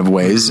in a lot of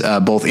ways,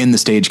 both in the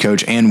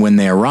stagecoach and when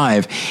they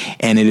arrive.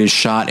 And it is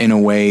shot in a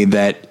way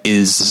that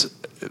is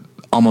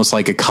almost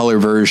like a color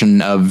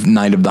version of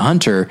Night of the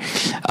Hunter,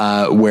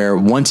 where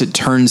once it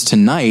turns to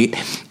night,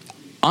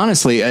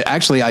 honestly,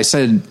 actually, I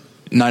said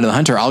Night of the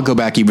Hunter, I'll go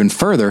back even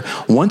further.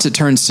 Once it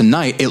turns to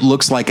night, it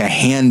looks like a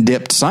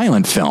hand-dipped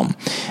silent film,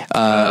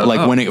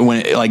 when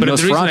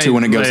Nosferatu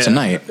when it goes to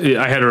night.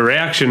 I had a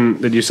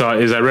reaction that you saw.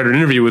 Is I read an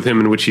interview with him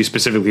in which he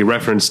specifically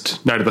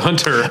referenced Night of the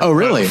Hunter. Oh,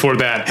 really? For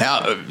that,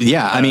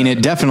 I mean,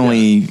 it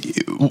definitely.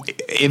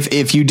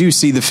 if you do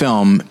see the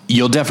film,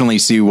 you'll definitely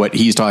see what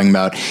he's talking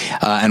about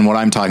and what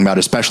I'm talking about,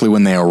 especially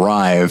when they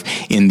arrive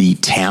in the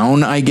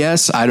town, I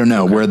guess. I don't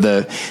know, where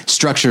the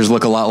structures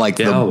look a lot like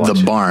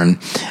the barn.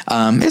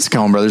 It's a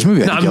Coen Brothers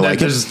movie. I think you'll like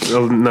there's it.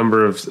 a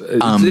number of...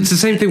 it's the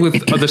same thing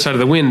with Other Side of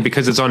the Wind,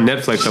 because it's on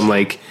Netflix. I'm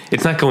like,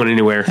 it's not going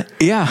anywhere.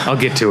 Yeah. I'll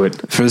get to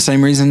it. For the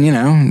same reason,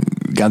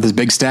 got this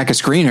big stack of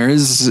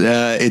screeners.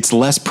 It's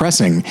less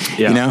pressing.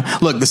 Yeah.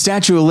 Look, the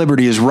Statue of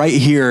Liberty is right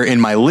here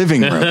in my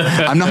living room.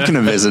 I'm not going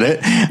to visit it.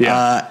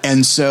 Yeah.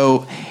 And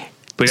so...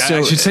 But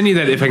I should send you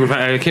that if I can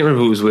find... I can't remember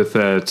who it was with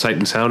Sight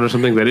and Sound or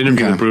something. That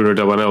interview with Bruno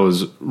Delano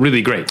was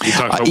really great. He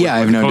talks about I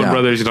have no doubt.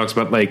 Brothers. He talks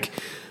about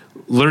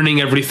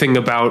learning everything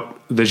about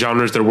the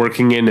genres they're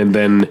working in and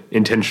then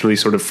intentionally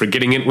sort of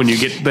forgetting it when you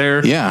get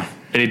there. Yeah.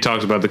 And he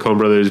talks about the Coen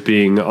Brothers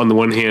being, on the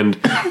one hand,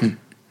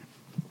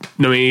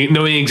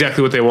 knowing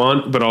exactly what they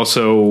want, but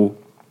also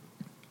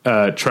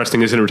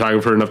trusting a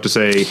cinematographer enough to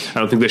say, I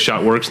don't think this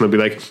shot works. And they'll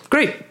be like,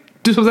 great,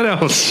 do something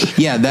else.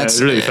 Yeah, that's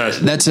really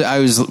fascinating. I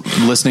was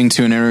listening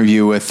to an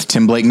interview with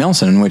Tim Blake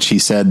Nelson in which he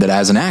said that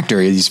as an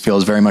actor, he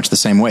feels very much the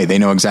same way. They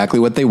know exactly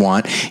what they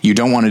want. You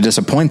don't want to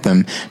disappoint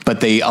them,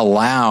 but they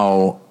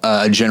allow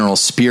a general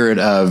spirit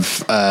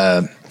of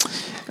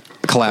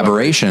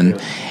collaboration.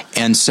 Yeah.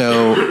 And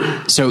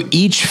so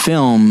each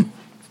film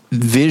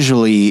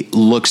visually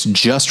looks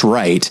just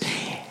right,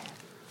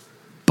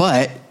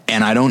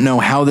 and I don't know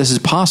how this is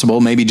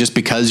possible, maybe just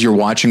because you're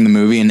watching the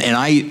movie.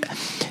 And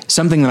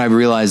something that I've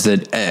realized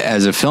that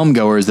as a film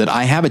goer is that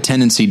I have a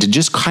tendency to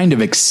just kind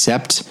of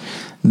accept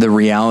the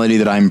reality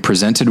that I'm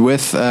presented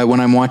with when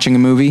I'm watching a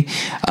movie.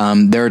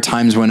 There are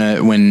times when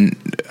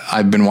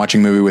I've been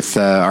watching a movie with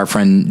our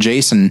friend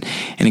Jason,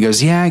 and he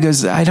goes,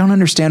 I don't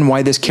understand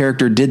why this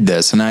character did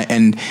this.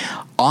 And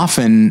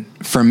often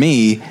for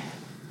me,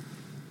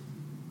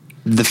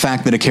 the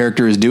fact that a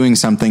character is doing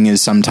something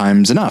is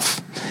sometimes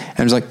enough. And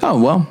I was like,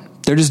 oh, well,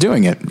 they're just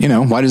doing it.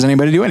 Why does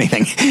anybody do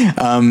anything?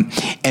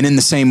 And in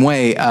the same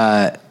way,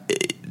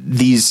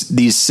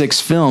 these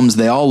 6 films,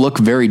 they all look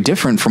very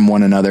different from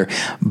one another,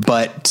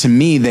 but to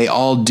me, they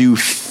all do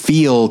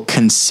feel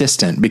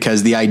consistent,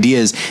 because the idea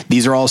is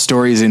these are all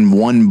stories in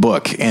one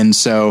book. And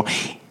so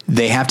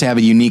they have to have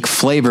a unique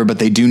flavor, but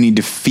they do need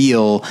to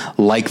feel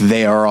like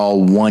they are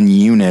all one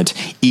unit,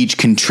 each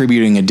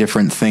contributing a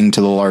different thing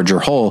to the larger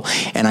whole.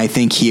 And I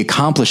think he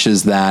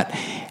accomplishes that.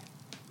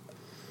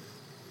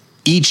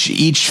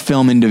 Each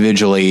film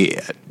individually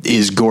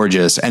is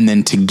gorgeous, and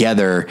then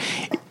together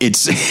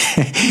it's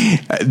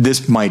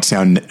this might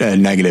sound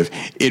negative.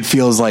 It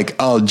feels like,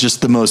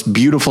 just the most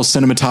beautiful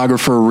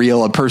cinematographer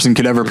reel a person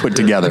could ever put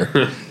together.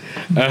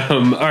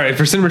 All right,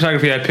 for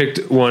cinematography, I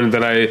picked one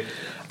that I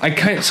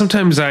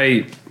sometimes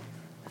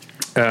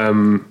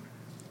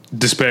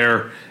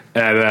despair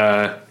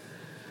at.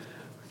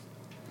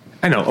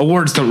 I know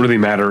awards don't really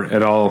matter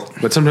at all,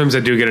 but sometimes I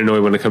do get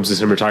annoyed when it comes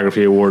to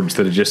cinematography awards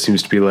that it just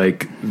seems to be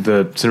like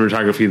the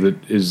cinematography that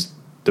is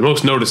the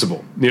most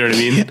noticeable. You know what I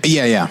mean?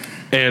 Yeah.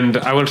 And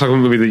I want to talk about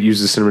a movie that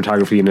uses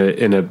cinematography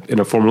in a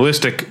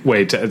formalistic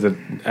way that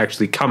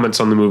actually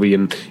comments on the movie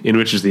and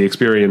enriches the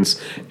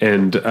experience.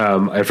 And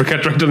I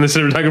forgot to write down the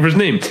cinematographer's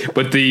name,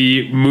 but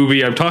the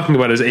movie I'm talking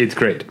about is 8th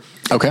Grade.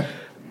 Okay.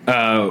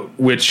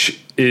 Which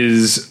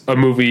is a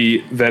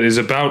movie that is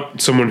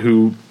about someone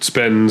who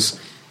spends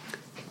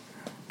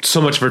so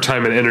much of her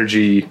time and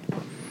energy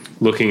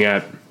looking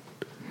at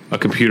a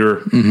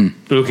computer,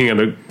 looking at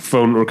a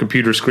phone or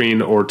computer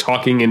screen, or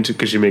talking into,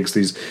 because she makes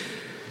these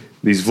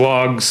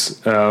vlogs.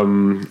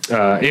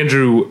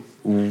 Andrew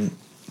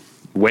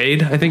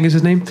Wade, I think is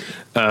his name.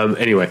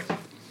 Anyway,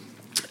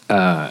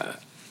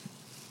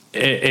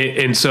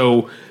 and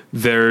so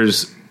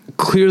there's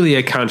clearly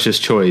a conscious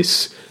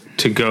choice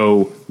to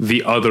go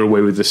the other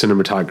way with the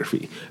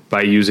cinematography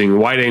by using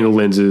wide-angle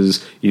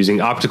lenses, using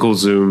optical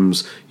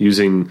zooms,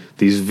 using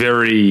these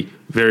very,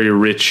 very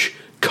rich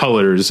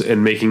colors,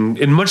 and making,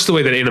 in much the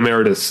way that Anna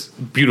Meredith's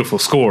beautiful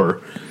score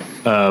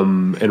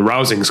and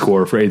rousing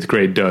score for 8th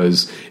Grade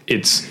does.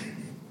 It's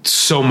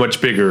so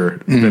much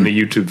bigger than the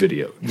YouTube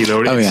video.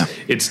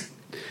 It's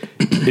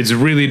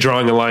really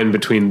drawing a line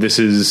between this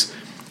is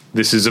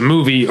a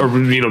movie, or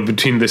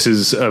between this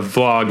is a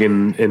vlog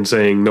and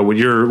saying, no, what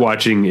you're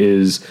watching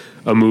is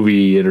a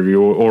movie interview,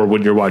 or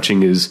what you're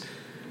watching has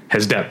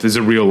depth, is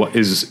real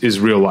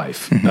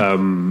life.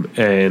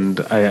 And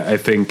I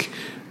think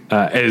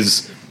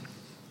as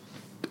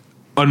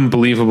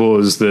unbelievable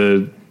as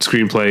the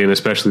screenplay and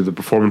especially the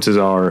performances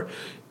are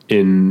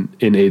in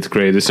 8th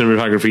Grade, the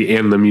cinematography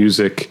and the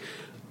music,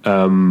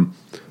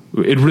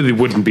 it really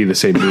wouldn't be the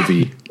same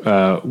movie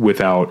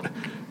without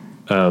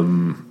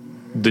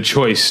the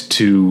choice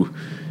to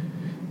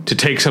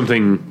take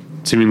something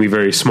seemingly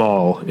very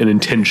small and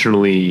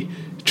intentionally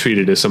treat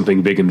it as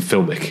something big and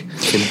filmic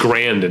and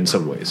grand in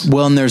some ways.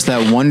 Well, and there's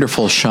that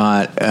wonderful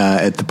shot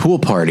at the pool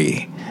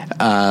party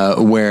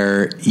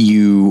where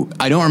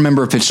I don't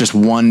remember if it's just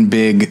one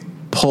big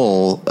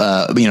pull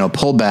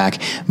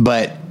back,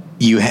 but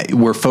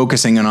we're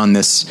focusing on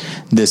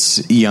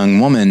this young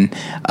woman,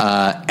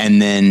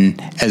 and then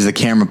as the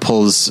camera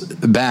pulls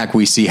back,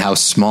 we see how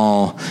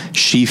small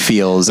she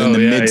feels in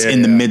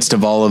the midst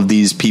of all of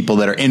these people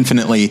that are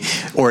infinitely,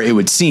 or it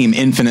would seem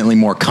infinitely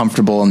more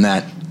comfortable in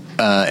that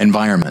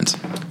environment.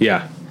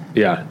 Yeah.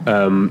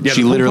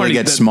 She literally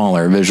gets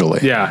smaller visually.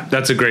 Yeah,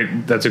 that's a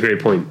great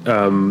point.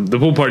 The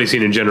pool party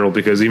scene in general,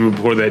 because even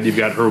before that, you've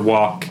got her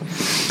walk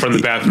from the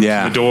bathroom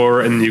to the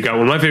door, and you've got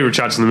one of my favorite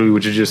shots in the movie,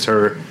 which is just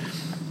her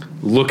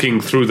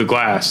looking through the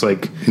glass,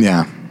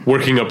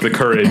 working up the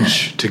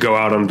courage to go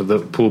out onto the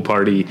pool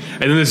party.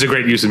 And then there's a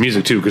great use of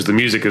music too, because the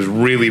music is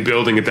really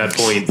building at that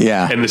point.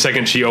 Yeah. And the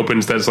second she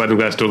opens that sliding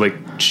glass door,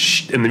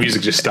 shh, and the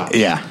music just stops.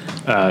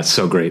 Yeah.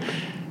 So great.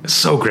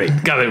 So great.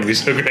 God, that would be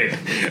so great.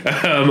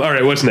 All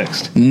right, what's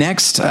next?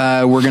 Next,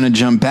 we're going to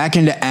jump back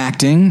into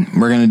acting.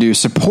 We're going to do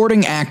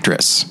supporting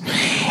actress.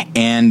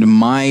 And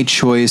my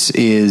choice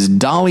is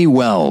Dolly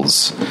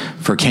Wells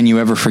for Can You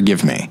Ever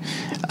Forgive Me?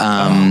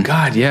 Oh,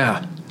 God,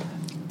 yeah.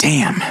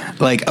 Damn.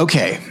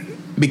 Okay.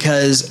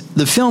 Because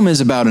the film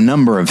is about a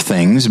number of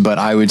things, but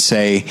I would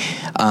say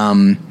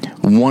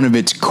one of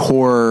its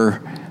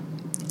core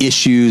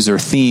issues or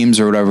themes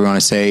or whatever we want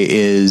to say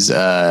is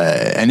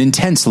an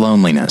intense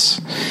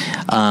loneliness.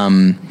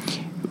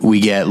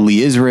 We get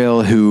Lee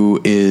Israel,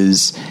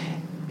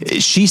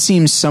 she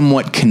seems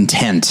somewhat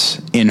content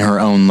in her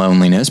own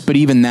loneliness, but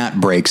even that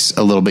breaks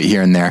a little bit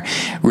here and there.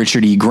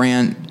 Richard E.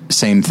 Grant,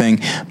 same thing,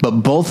 but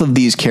both of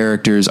these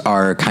characters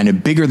are kind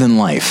of bigger than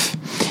life,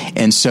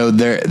 and so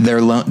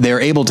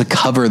they're able to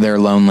cover their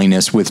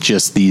loneliness with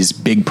just these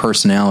big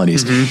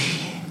personalities.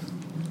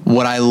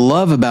 What I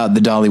love about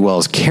the Dolly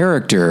Wells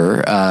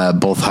character,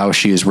 both how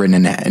she is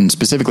written and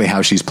specifically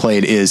how she's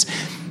played, is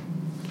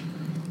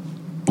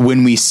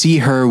when we see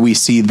her, we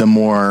see the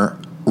more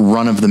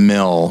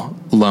run-of-the-mill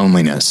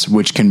loneliness,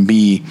 which can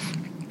be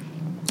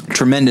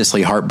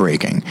tremendously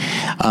heartbreaking,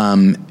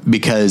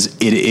 because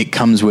it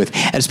comes with,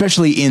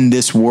 especially in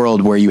this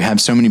world where you have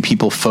so many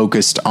people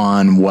focused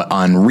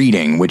on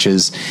reading, which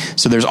is,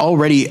 so there's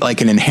already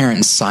an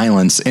inherent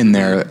silence in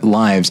their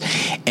lives,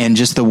 and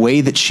just the way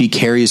that she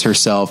carries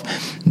herself,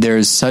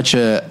 there's such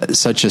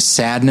a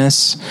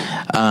sadness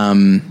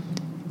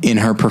in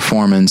her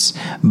performance,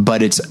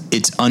 but it's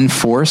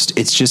unforced.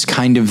 It's just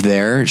kind of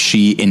there.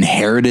 She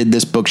inherited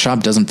this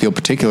bookshop, doesn't feel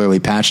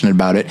particularly passionate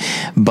about it,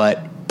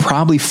 but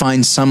probably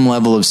finds some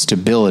level of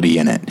stability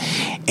in it.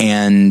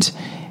 And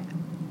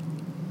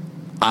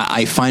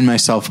I find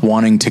myself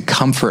wanting to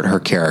comfort her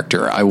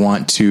character. I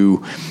want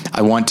to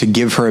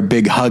give her a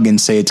big hug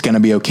and say it's going to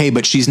be okay,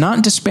 but she's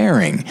not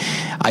despairing.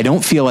 I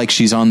don't feel like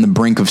she's on the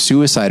brink of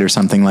suicide or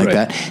something like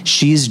that.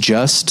 She's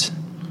just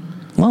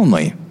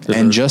lonely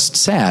and just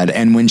sad.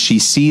 And when she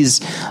sees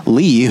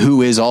Lee,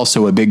 who is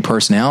also a big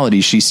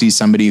personality, she sees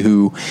somebody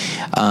who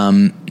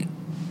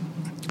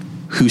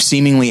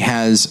seemingly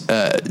has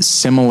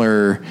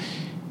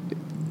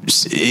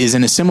is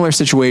in a similar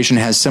situation,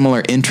 has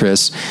similar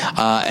interests,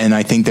 and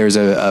I think there's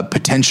a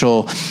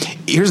potential.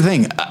 Here's the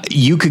thing: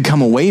 you could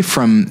come away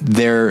from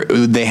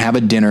they have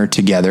a dinner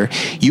together.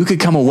 You could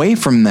come away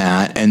from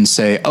that and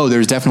say, "Oh,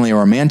 there's definitely a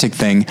romantic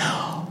thing,"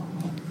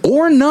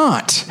 or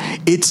not.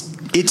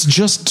 It's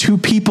just two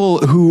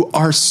people who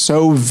are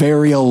so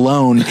very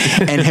alone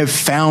and have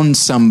found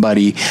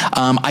somebody.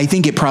 I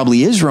think it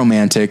probably is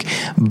romantic,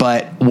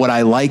 but what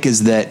I like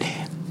is that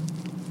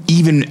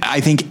I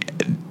think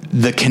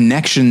the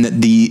connection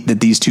that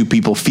these two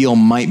people feel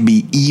might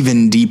be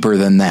even deeper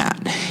than that.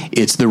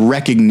 It's the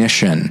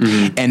recognition.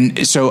 Mm-hmm.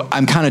 And so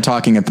I'm kind of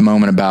talking at the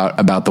moment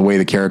about the way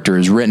the character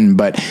is written,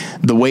 but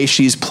the way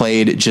she's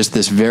played, just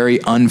this very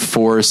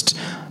unforced,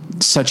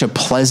 such a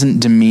pleasant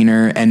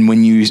demeanor, and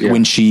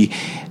when she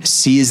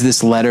sees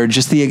this letter,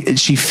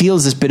 she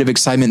feels this bit of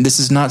excitement. This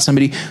is not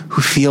somebody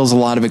who feels a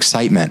lot of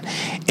excitement,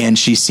 and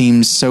she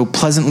seems so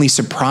pleasantly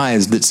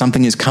surprised that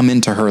something has come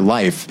into her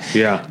life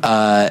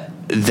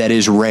that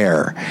is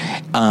rare.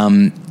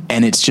 And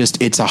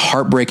it's a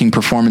heartbreaking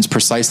performance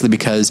precisely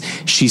because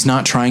she's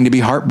not trying to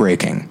be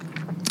heartbreaking.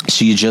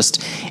 She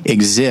just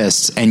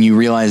exists, and you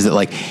realize that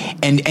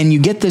and you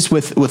get this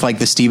with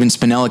the Steven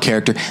Spinella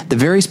character, the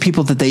various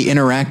people that they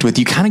interact with,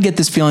 you kind of get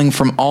this feeling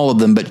from all of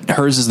them, but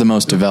hers is the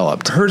most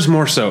developed. Hers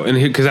more so,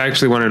 and because I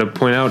actually wanted to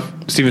point out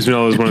Steven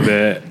Spinella is one of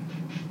the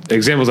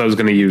examples I was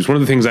going to use. One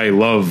of the things I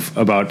love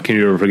about Can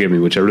You Ever Forgive Me,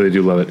 which I really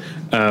do love it,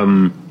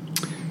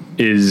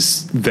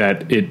 is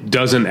that it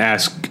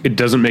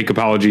doesn't make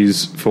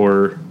apologies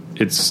for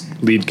its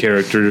lead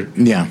character,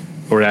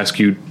 or ask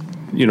you.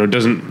 I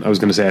was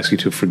going to say ask you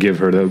to forgive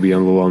her. That would be a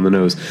little on the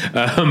nose.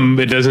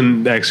 It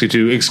doesn't ask you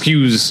to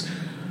excuse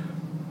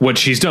what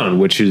she's done,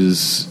 which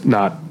is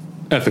not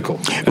ethical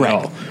at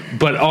all.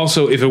 But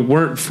also, if it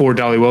weren't for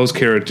Dolly Wells'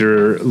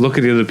 character, look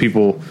at the other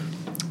people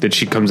that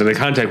she comes into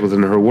contact with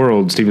in her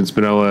world. Steven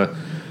Spinella,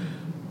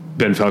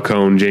 Ben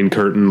Falcone, Jane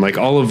Curtin,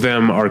 all of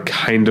them are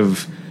kind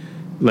of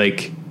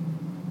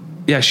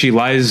she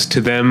lies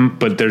to them,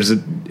 but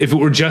if it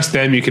were just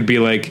them, you could be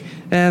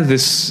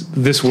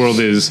this world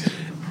is...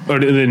 Or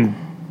then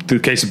the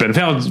case of Ben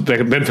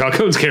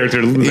Falcone's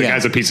character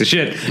guy's a piece of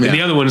shit, and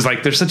the other one's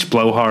like they're such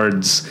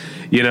blowhards.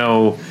 You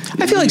know,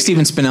 I feel like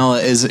Steven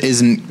Spinella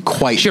isn't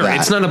quite sure. that.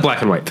 It's not a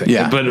black and white thing.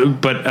 Yeah.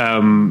 But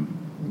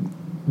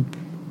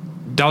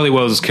Dolly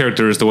Wells'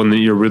 character is the one that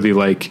you're really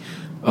like,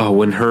 oh,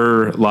 when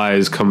her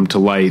lies come to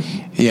light,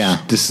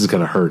 yeah, this is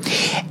gonna hurt.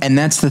 And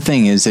that's the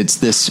thing, is it's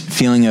this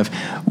feeling of,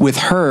 with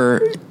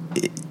her,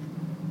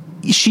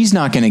 she's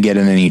not going to get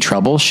in any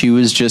trouble.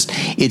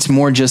 It's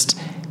more just,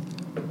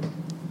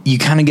 you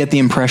kind of get the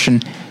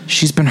impression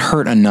she's been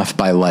hurt enough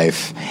by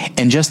life,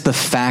 and just the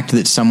fact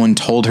that someone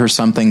told her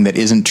something that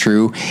isn't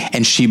true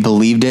and she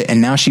believed it, and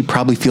now she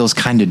probably feels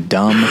kind of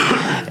dumb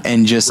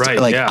and just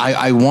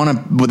I want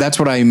to, well, that's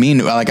what I mean.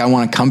 Like, I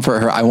want to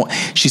comfort her.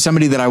 She's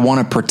somebody that I want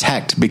to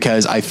protect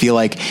because I feel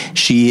like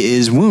she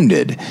is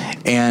wounded,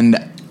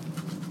 and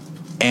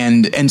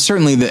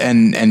certainly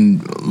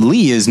and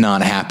Lee is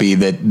not happy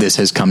that this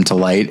has come to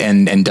light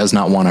and does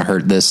not want to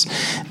hurt this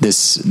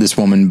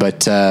woman.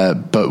 But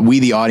we,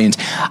 the audience,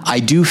 I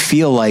do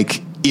feel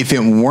like if it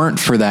weren't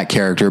for that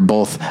character,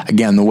 both,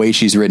 again, the way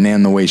she's written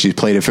and the way she's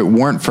played, if it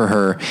weren't for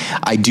her,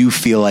 I do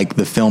feel like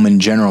the film in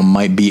general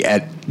might be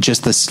at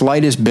just the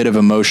slightest bit of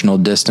emotional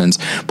distance,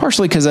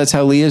 partially because that's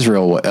how Lee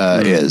Israel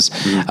is.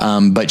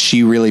 But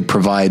she really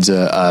provides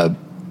a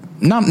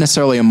not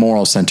necessarily a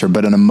moral center,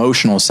 but an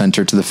emotional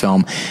center to the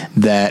film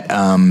that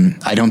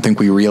I don't think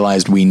we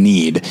realized we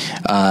need.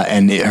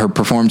 Her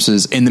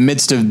performances in the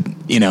midst of,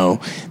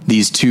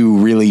 these two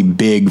really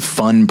big,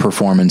 fun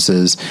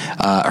performances,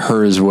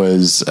 hers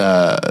was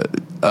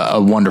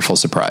a wonderful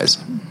surprise.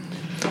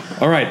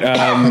 All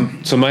right.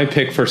 So my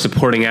pick for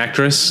supporting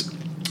actress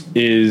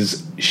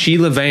is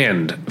Sheila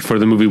Vand for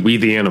the movie We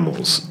the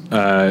Animals.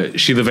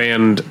 Sheila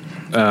Vand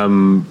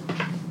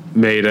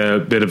made a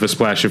bit of a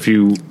splash a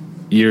few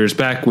years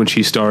back when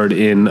she starred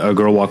in A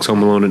Girl Walks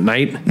Home Alone at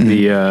Night,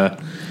 the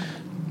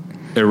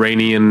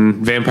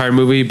Iranian vampire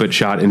movie, but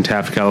shot in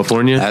Taft,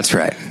 California. That's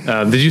right.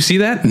 Did you see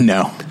that?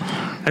 No.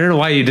 I don't know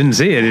why you didn't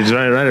see it. It's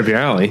right up your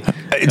alley.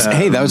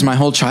 Hey, that was my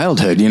whole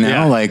childhood,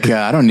 Yeah.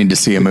 I don't need to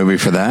see a movie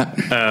for that.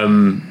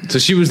 So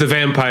she was the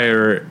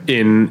vampire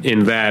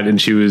in that,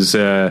 and she was,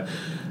 I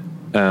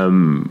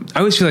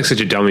always feel like such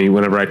a dummy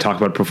whenever I talk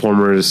about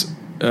performers,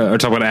 or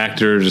talk about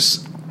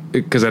actors,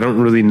 because I don't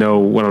really know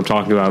what I'm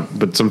talking about,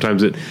 but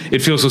sometimes it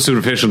feels so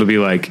superficial to be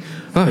like,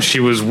 oh,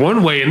 she was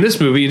one way in this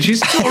movie and she's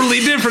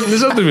totally different in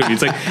this other movie.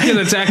 It's like, yeah,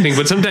 that's acting,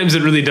 but sometimes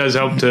it really does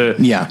help to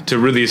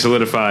really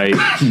solidify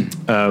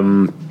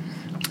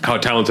how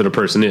talented a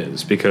person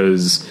is,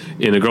 because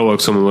in A Girl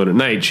Walks Home Alone at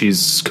Night,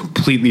 she's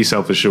completely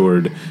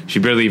self-assured. She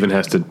barely even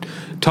has to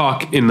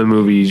talk in the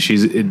movie.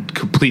 She's in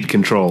complete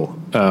control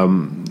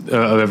of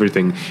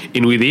everything.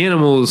 In We the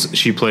Animals,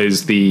 she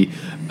plays the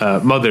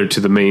mother to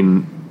the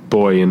main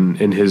boy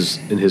and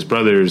his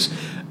brothers,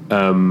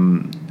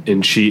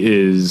 and she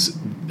is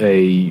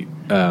a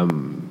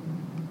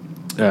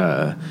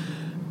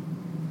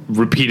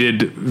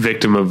repeated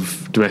victim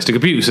of domestic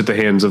abuse at the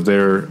hands of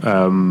their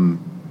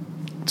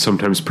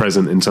sometimes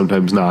present and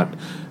sometimes not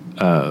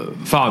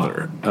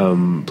father,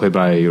 played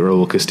by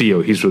Raul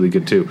Castillo. He's really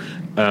good too.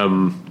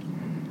 I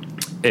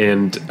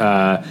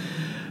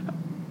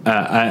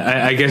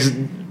guess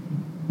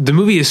the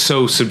movie is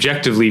so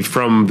subjectively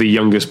from the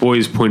youngest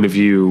boy's point of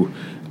view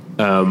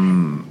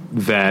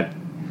that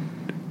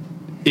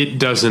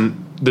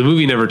the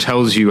movie never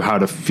tells you how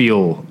to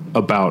feel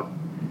about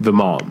the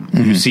mom.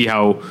 Mm-hmm. You see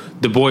how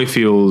the boy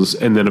feels,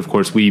 and then of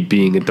course we,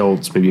 being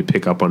adults, maybe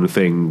pick up on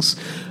things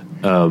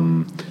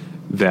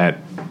that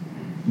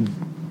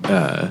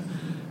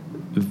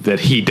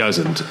he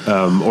doesn't,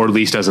 or at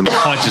least doesn't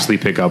consciously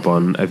pick up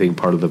on. I think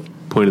part of the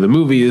point of the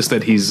movie is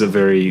that he's a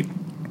very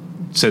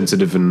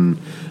sensitive and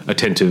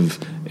attentive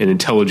and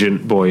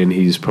intelligent boy, and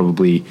he's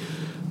probably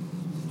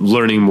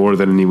learning more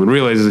than anyone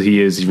realizes he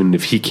is, even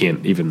if he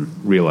can't even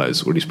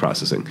realize what he's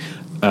processing.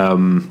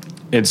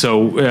 And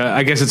so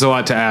I guess it's a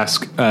lot to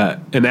ask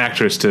an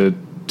actress to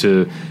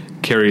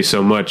carry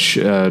so much,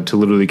 to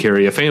literally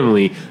carry a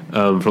family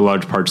for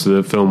large parts of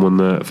the film when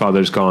the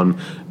father's gone,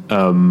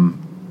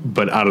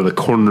 but out of the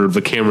corner of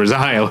the camera's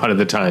eye a lot of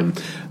the time.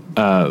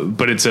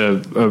 But it's a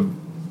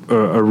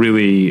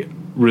really,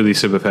 really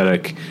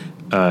sympathetic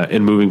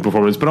and moving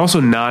performance, but also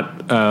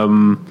not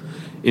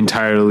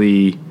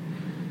entirely...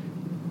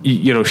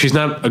 she's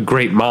not a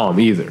great mom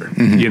either,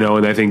 mm-hmm.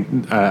 And I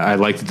think I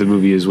like that the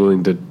movie is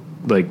willing to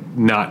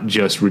not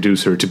just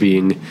reduce her to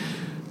being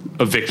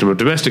a victim of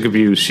domestic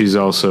abuse. She's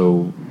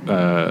also,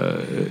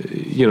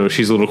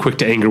 she's a little quick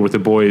to anger with the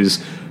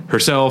boys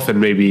herself,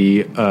 and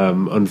maybe,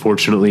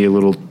 unfortunately, a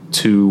little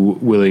too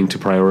willing to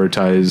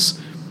prioritize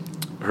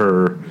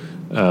her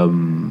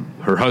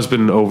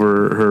husband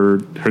over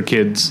her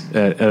kids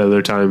at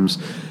other times.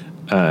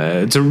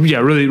 It's a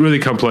really, really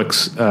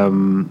complex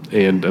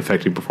and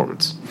affecting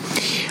performance.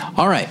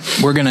 All right,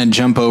 we're going to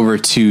jump over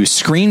to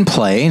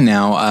screenplay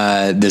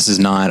now. This is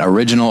not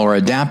original or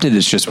adapted;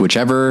 it's just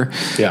whichever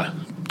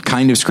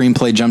kind of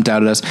screenplay jumped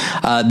out at us.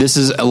 This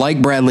is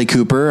like Bradley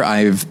Cooper.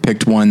 I've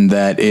picked one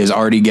that is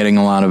already getting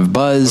a lot of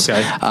buzz,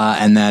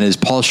 and that is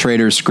Paul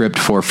Schrader's script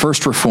for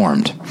First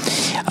Reformed.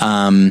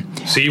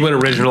 So you went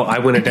original, I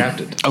went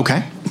adapted.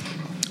 Okay.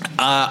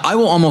 I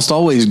will almost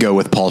always go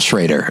with Paul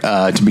Schrader,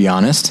 to be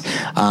honest.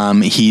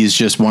 He's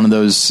just one of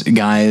those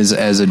guys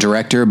as a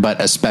director,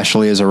 but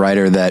especially as a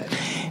writer, that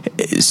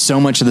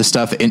so much of the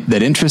stuff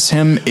that interests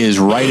him is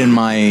right in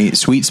my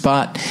sweet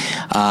spot.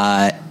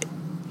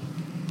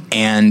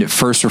 And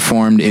First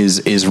Reformed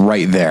is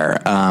right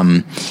there.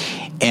 And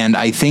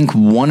I think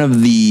one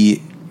of the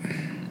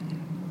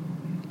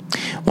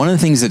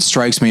things that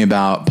strikes me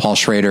about Paul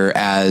Schrader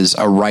as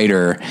a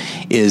writer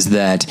is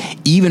that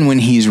even when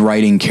he's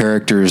writing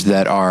characters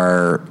that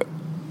are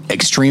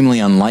extremely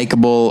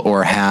unlikable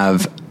or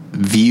have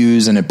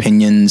views and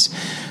opinions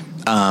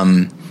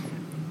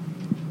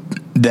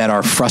that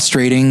are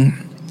frustrating,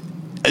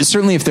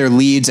 certainly if they're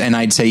leads, and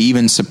I'd say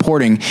even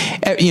supporting,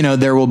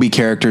 there will be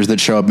characters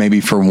that show up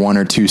maybe for one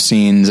or two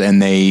scenes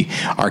and they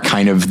are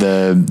kind of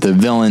the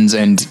villains,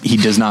 and he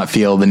does not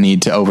feel the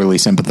need to overly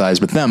sympathize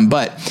with them.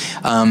 But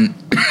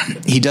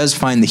he does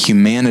find the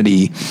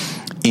humanity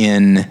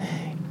in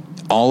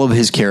all of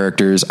his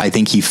characters. I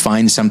think he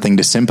finds something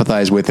to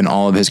sympathize with in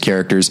all of his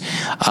characters.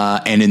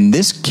 And in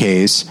this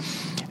case,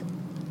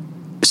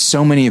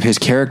 so many of his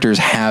characters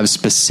have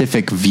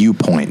specific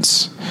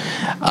viewpoints.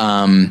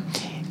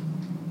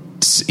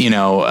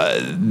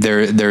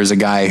 There's a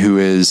guy who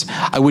is,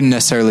 I wouldn't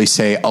necessarily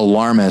say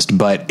alarmist,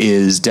 but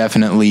is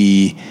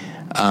definitely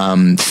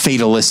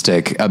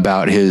fatalistic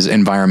about his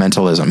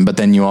environmentalism. But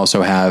then you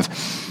also have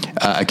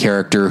a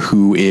character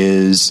who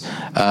is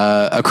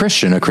a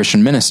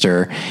Christian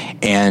minister,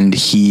 and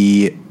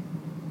he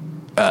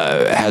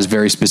has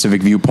very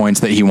specific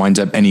viewpoints that he winds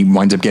up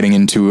getting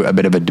into a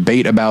bit of a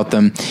debate about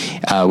them,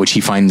 which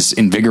he finds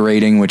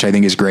invigorating, which I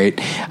think is great.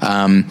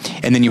 And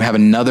then you have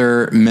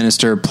another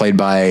minister played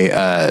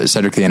by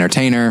Cedric the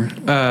Entertainer,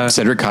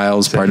 Cedric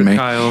Kyles, pardon me.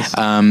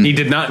 He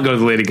did not go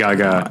to Lady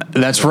Gaga.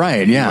 That's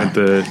right. Yeah. He went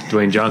the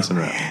Dwayne Johnson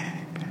route.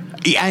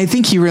 I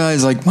think he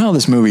realized,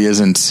 this movie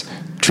isn't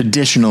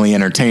traditionally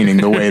entertaining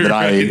the way that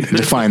I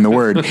define the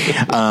word.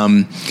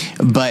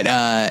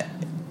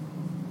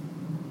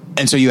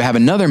 And so you have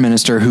another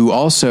minister who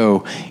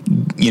also,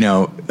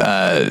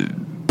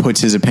 puts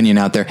his opinion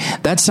out there.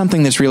 That's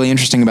something that's really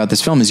interesting about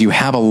this film, is you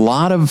have a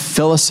lot of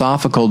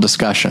philosophical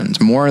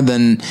discussions, more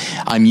than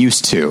I'm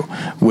used to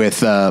with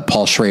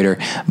Paul Schrader,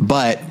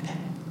 but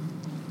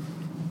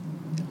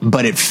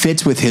it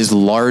fits with his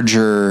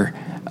larger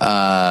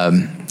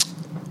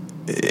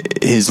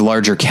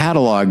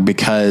catalog,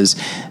 because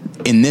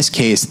in this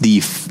case,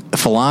 the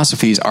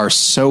philosophies are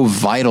so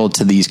vital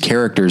to these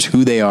characters,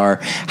 who they are,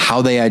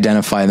 how they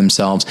identify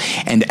themselves.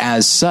 And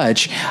as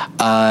such,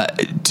 to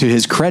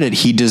his credit,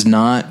 he does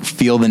not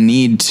feel the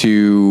need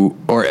to,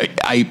 or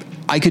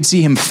I could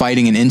see him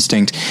fighting an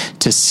instinct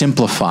to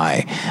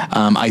simplify.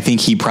 I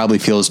think he probably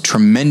feels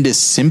tremendous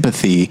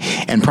sympathy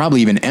and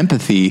probably even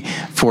empathy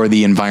for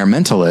the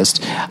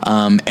environmentalist.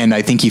 And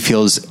I think he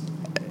feels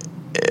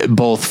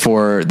both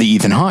for the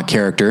Ethan Hawke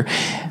character.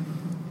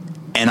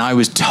 And I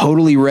was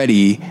totally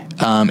ready.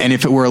 And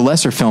if it were a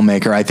lesser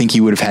filmmaker, I think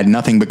he would have had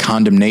nothing but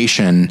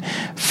condemnation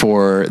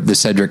for the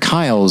Cedric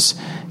Kyles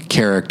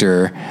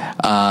character.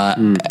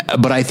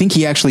 But I think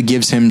he actually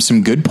gives him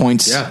some good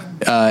points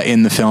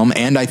in the film.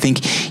 And I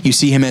think you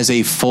see him as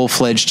a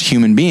full-fledged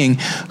human being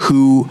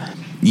who,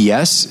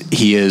 yes,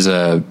 he is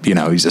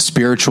he's a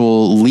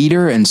spiritual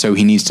leader. And so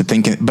he needs to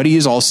think, but he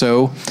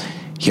also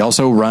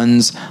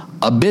runs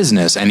a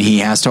business, and he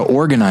has to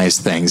organize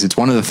things. It's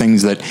one of the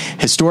things that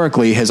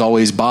historically has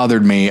always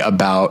bothered me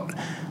about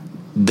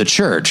the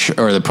church,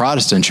 or the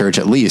Protestant church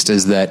at least,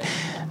 is that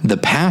the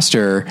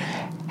pastor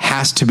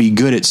has to be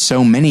good at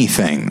so many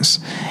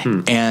things.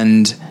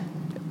 And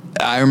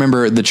I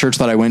remember the church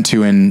that I went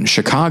to in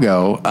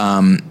Chicago,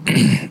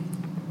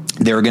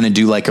 they were going to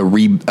do like a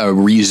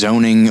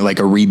rezoning, like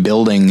a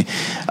rebuilding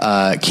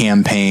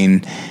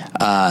campaign,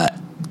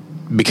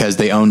 because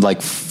they owned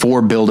like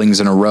 4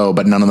 buildings in a row,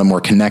 but none of them were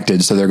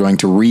connected. So they're going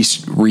to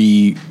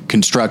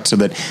reconstruct so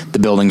that the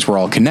buildings were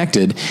all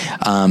connected,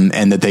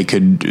 and that they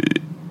could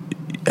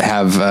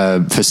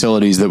have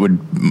facilities that would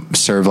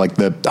serve like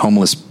the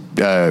homeless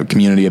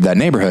community of that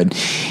neighborhood.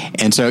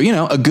 And so,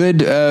 a good,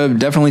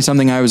 definitely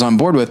something I was on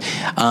board with.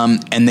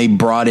 And they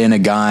brought in a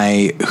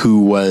guy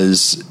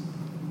whose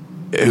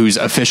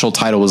official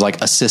title was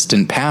like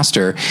assistant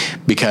pastor,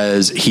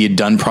 because he had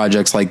done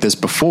projects like this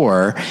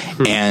before,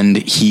 and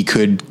he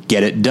could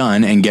get it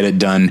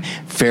done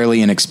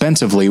fairly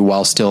inexpensively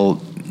while still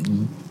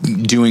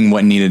doing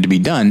what needed to be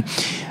done.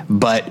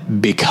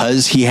 But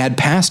because he had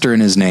pastor in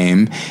his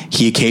name,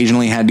 he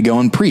occasionally had to go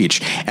and preach.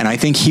 And I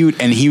think he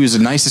was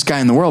the nicest guy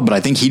in the world, but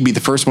I think he'd be the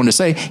first one to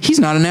say he's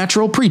not a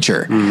natural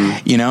preacher,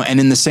 and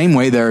in the same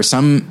way, there are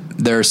some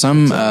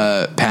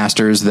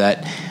pastors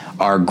that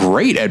are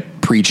great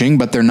at preaching,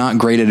 but they're not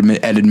great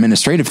at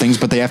administrative things,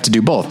 but they have to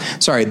do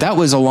both. Sorry, that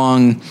was a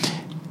long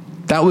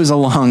that was a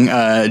long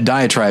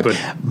diatribe,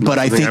 but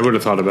I think I would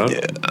have thought about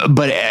it.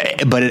 But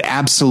it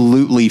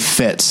absolutely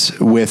fits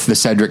with the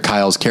Cedric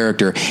Kyle's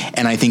character,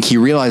 and I think he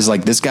realized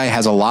like this guy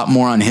has a lot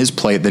more on his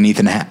plate than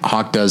Ethan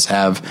Hawke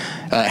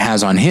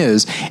has on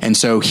his, and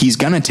so he's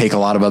going to take a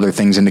lot of other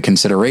things into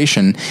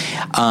consideration.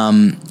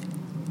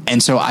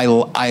 And so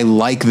I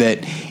like that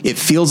it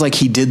feels like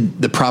he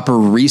did the proper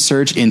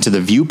research into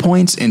the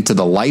viewpoints, into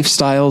the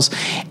lifestyles,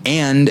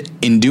 and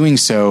in doing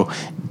so,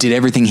 did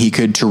everything he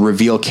could to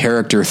reveal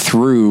character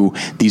through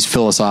these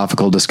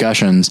philosophical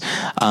discussions.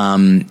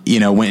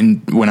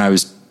 When I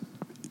was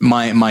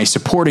my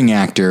supporting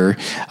actor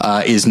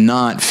is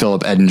not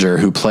Philip Edinger,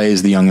 who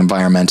plays the young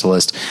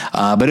environmentalist,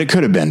 but it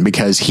could have been,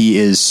 because he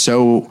is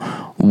so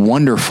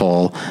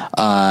wonderful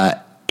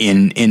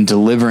in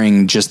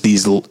delivering just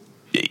these.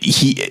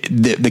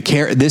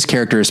 This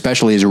character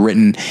especially is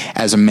written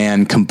as a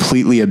man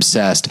completely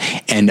obsessed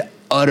and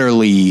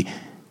utterly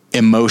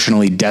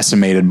emotionally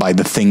decimated by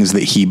the things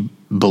that he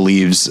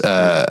believes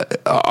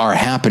are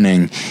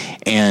happening,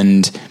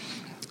 and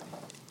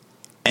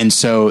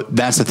so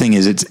that's the thing,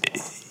 is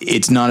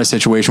it's not a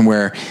situation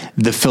where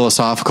the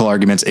philosophical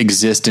arguments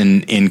exist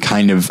in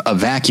kind of a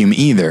vacuum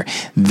either.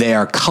 They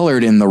are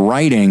colored in the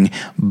writing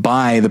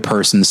by the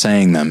person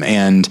saying them.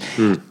 And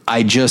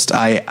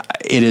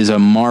it is a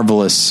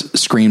marvelous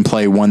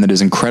screenplay, one that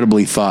is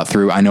incredibly thought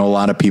through. I know a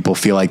lot of people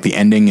feel like the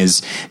ending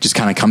is just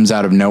kind of comes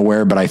out of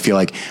nowhere, but I feel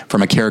like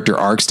from a character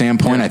arc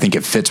standpoint, I think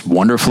it fits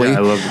wonderfully. Yeah,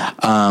 I love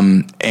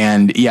it.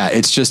 And yeah,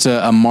 it's just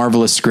a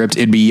marvelous script.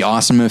 It'd be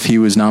awesome if he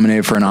was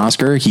nominated for an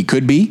Oscar. He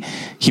could be,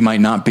 he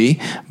might not be,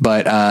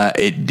 but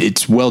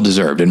it's well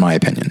deserved in my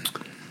opinion.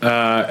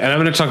 And I'm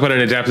going to talk about an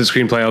adapted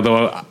screenplay,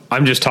 although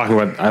I'm just talking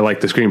about I like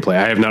the screenplay.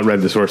 I have not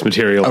read the source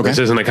material. Okay. This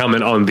isn't a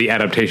comment on the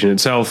adaptation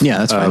itself, yeah,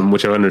 that's fine.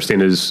 Which I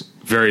understand is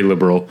very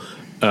liberal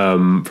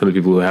from the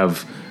people who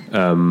have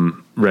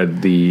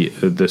read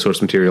the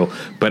source material.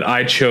 But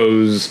I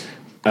chose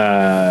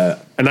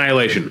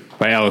Annihilation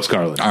by Alex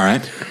Garland. All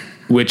right.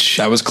 Which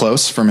that was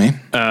close for me.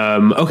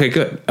 Okay,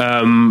 good.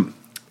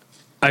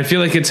 I feel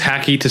like it's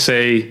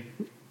hacky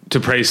to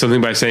praise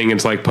something by saying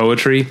it's like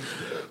poetry.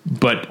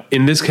 But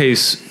in this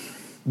case,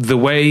 the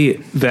way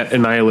that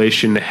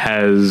Annihilation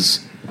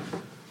has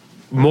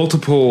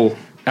multiple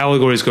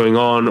allegories going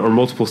on, or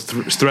multiple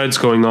threads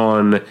going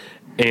on,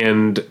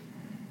 and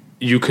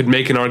you could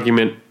make an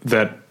argument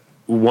that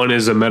one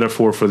is a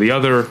metaphor for the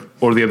other,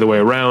 or the other way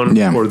around,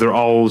 or they're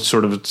all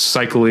sort of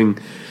cycling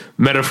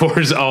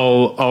metaphors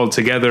all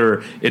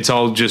together. It's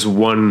all just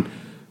one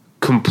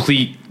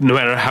complete, no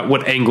matter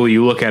what angle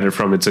you look at it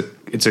from,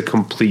 it's a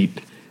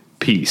complete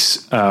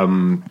piece.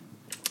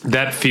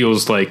 That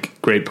feels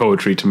like great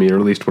poetry to me, or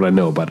at least what I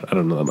know about it. I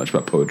don't know that much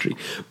about poetry,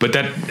 but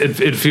that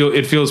it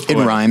feels poetic.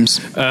 It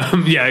rhymes.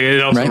 Yeah,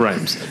 it also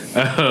rhymes.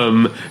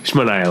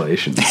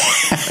 Annihilation.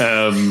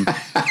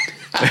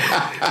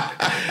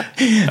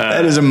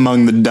 That is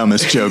among the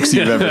dumbest jokes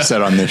you've ever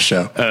said on this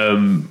show.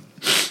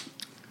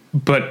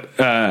 But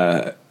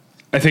I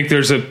think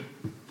there's a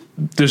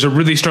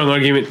really strong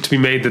argument to be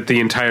made that the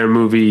entire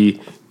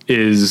movie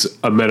is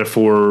a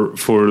metaphor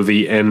for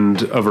the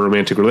end of a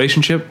romantic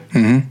relationship,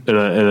 and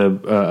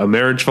a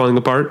marriage falling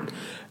apart.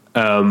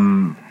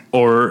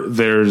 Or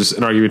there's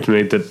an argument to be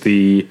made that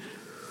the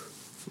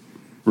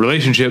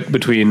relationship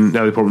between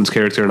Natalie Portman's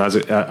character and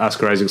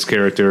Oscar Isaac's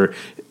character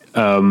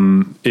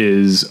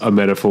is a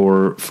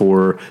metaphor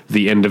for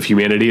the end of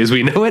humanity as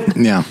we know it.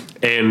 Yeah.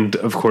 And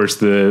of course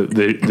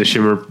the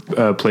shimmer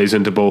plays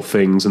into both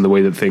things, and the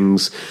way that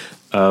things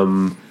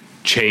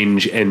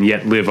change and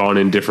yet live on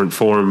in different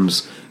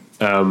forms.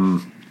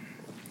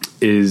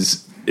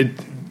 Is it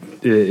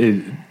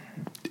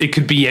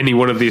could be any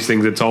one of these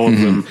things. It's all of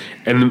them.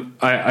 And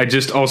I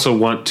just also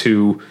want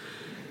to,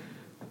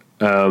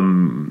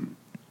 in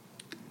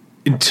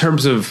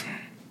terms of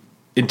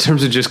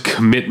just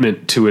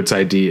commitment to its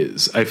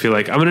ideas, I feel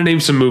like I'm going to name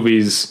some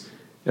movies,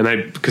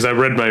 because I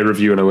read my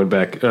review and I went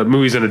back,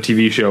 movies on a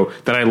TV show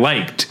that I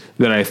liked,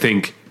 that I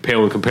think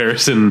pale in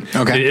comparison,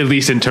 at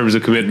least in terms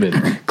of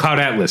commitment. Cloud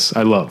Atlas,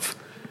 I love.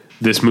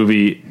 This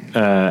movie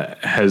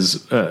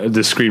has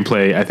the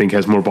screenplay, I think,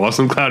 has more balls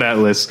than Cloud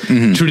Atlas.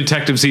 True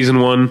Detective season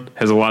 1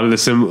 has a lot of the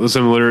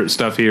similar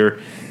stuff here.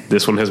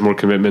 This one has more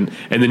commitment.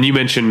 And then you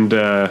mentioned,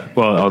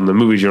 on the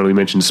Movie Journal, you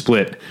mentioned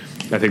Split.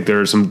 I think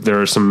there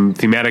are some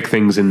thematic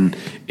things in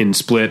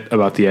Split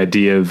about the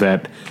idea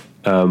that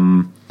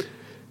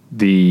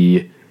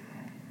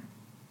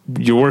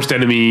your worst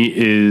enemy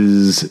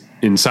is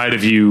inside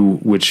of you,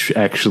 which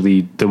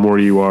actually, the more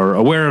you are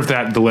aware of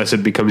that, the less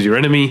it becomes your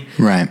enemy.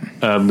 Right.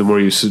 The more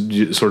you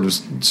sort of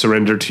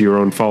surrender to your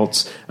own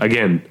faults.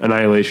 Again,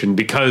 Annihilation,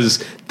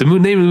 because the name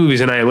of the movie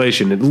is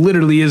Annihilation. It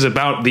literally is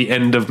about the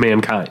end of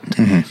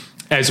mankind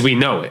as we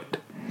know it.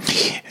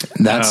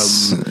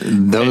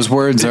 Those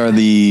words are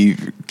the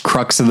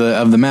crux of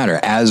the matter,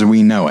 as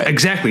we know it.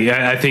 Exactly.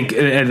 I think,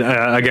 and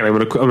again, I'm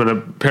going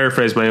to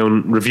paraphrase my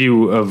own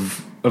review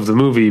of the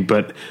movie,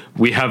 but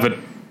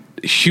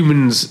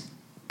humans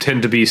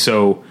tend to be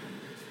so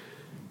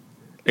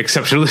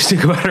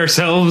exceptionalistic about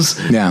ourselves.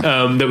 Yeah.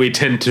 That we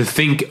tend to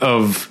think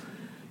of,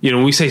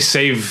 when we say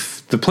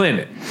save the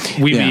planet,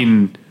 we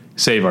mean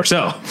save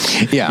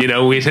ourselves.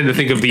 Yeah. We tend to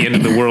think of the end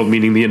of the world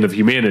meaning the end of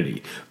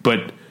humanity,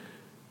 but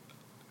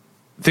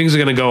things are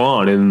going to go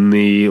on, and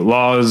the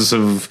laws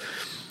of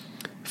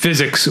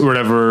physics or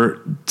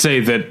whatever say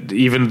that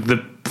even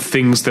the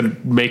things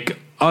that make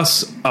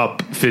us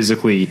up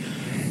physically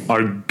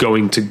are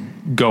going to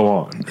go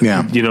on.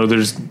 Yeah.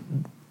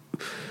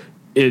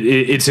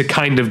 It's a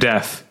kind of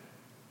death.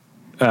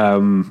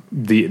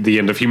 The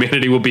end of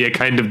humanity will be a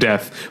kind of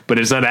death, but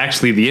it's not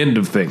actually the end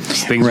of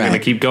things. Things are going to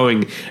keep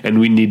going, and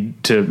we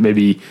need to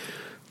maybe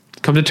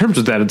come to terms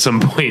with that at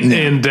some point. Yeah.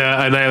 And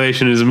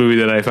Annihilation is a movie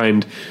that I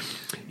find,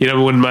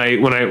 when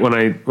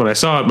I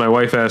saw it, my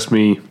wife asked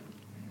me,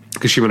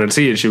 because she wanted to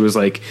see it, she was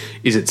like,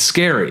 "Is it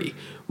scary?"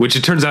 Which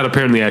it turns out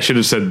apparently I should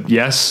have said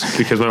yes,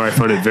 because my wife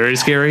found it very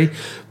scary.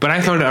 But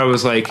I found I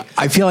was like,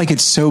 I feel like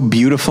it's so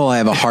beautiful. I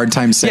have a hard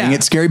time saying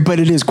it's scary, but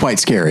it is quite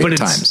scary at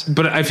times.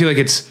 But I feel like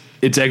it's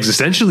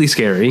existentially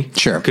scary.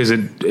 Sure. Because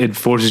it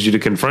forces you to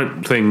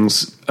confront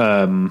things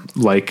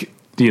like,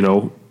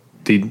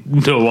 the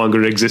no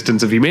longer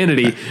existence of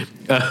humanity.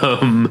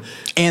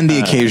 And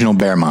the occasional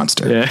bear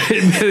monster. Yeah,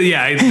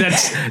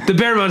 the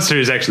bear monster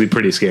is actually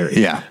pretty scary.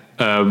 Yeah.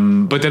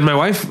 But then my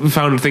wife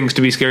found things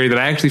to be scary that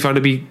I actually found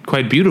to be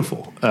quite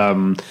beautiful. I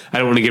don't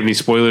want to give any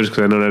spoilers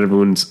because I know not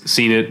everyone's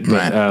seen it.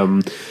 But,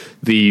 right.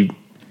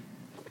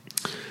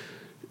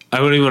 I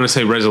wouldn't even want to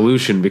say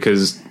resolution,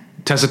 because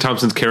Tessa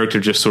Thompson's character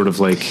just sort of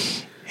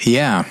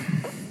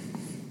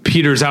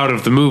peters out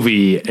of the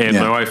movie, and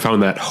my wife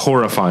found that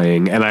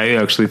horrifying, and I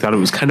actually thought it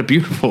was kind of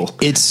beautiful.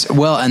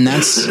 And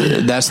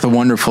that's the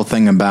wonderful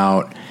thing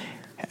about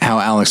how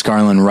Alex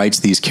Garland writes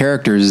these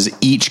characters.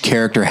 Each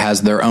character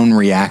has their own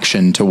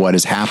reaction to what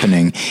is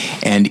happening,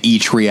 and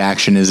each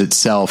reaction is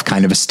itself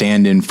kind of a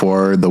stand-in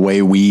for the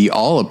way we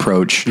all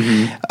approach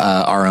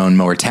our own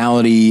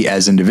mortality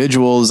as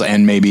individuals,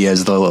 and maybe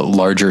as the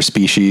larger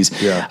species.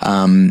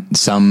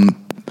 Some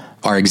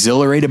are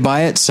exhilarated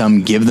by it,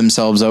 some give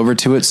themselves over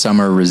to it,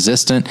 some are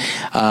resistant.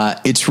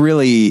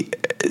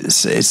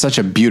 It's such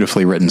a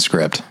beautifully written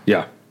script.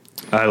 Yeah.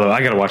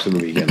 I gotta watch the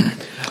movie again.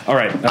 All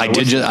right.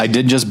 I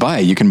did just buy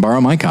it. You can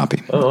borrow my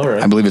copy. Oh, all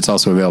right. I believe it's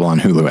also available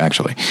on Hulu,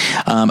 actually.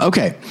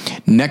 Okay.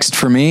 Next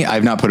for me,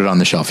 I've not put it on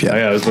the shelf yet. Oh,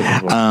 yeah, I was looking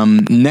for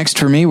next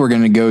for me, we're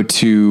going to go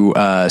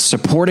to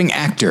supporting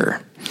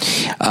actor.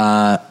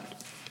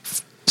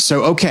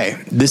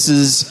 This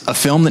is a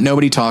film that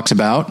nobody talks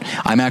about.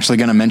 I'm actually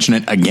going to mention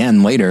it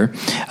again later.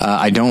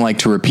 I don't like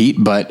to repeat,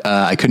 but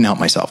I couldn't help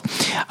myself.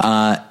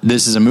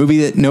 This is a movie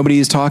that nobody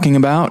is talking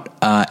about,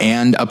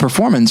 and a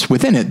performance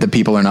within it that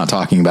people are not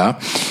talking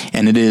about.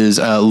 And it is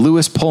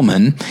Lewis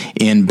Pullman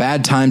in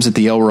Bad Times at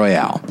the El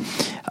Royale.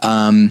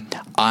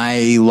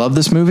 I love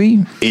this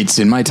movie. It's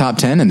in my top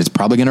 10, and it's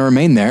probably going to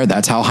remain there.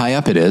 That's how high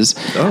up it is.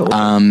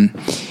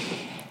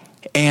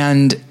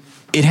 And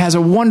it has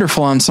a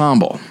wonderful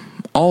ensemble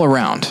all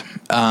around.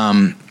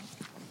 And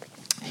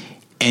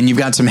you've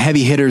got some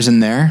heavy hitters in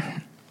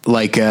there,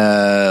 like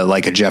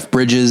a Jeff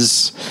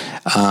Bridges,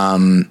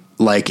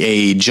 like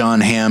a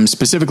John Hamm,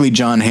 specifically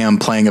John Hamm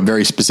playing a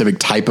very specific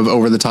type of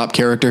over-the-top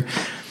character.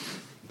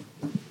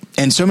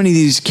 And so many of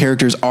these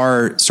characters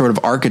are sort of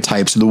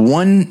archetypes. The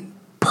one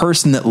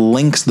person that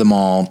links them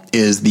all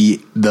is the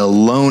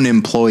lone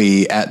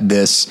employee at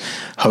this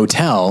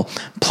hotel,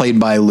 played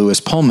by Lewis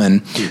Pullman,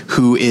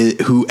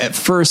 who at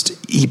first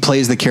he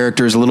plays the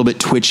character as a little bit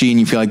twitchy, and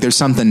you feel like there's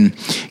something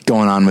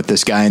going on with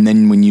this guy. And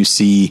then when you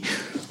see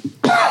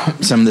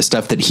some of the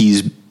stuff that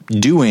he's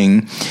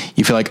doing,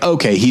 you feel like,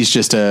 okay, he's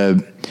just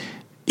a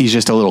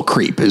little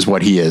creep is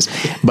what he is.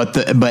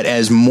 But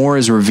as more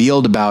is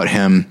revealed about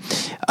him,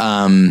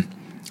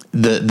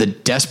 the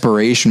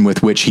desperation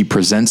with which he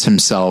presents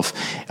himself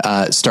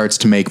starts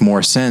to make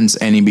more sense,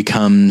 and he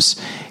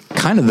becomes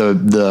kind of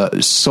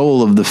the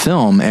soul of the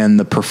film. And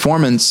the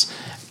performance,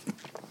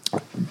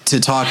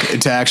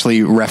 to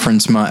actually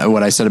reference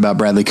what I said about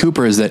Bradley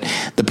Cooper, is that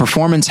the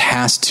performance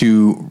has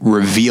to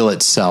reveal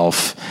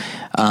itself.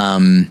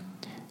 That's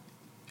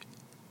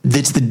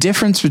the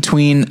difference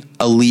between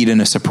a lead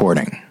and a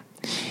supporting.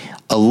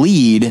 A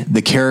lead,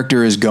 the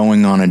character is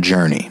going on a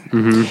journey.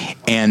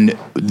 And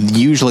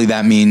usually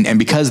and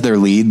because they're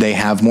lead, they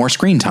have more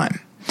screen time.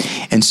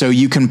 And so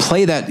you can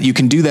play that, you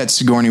can do that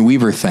Sigourney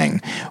Weaver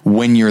thing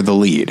when you're the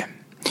lead.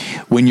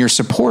 When you're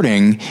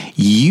supporting,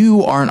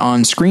 you aren't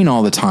on screen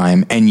all the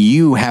time, and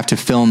you have to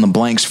fill in the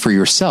blanks for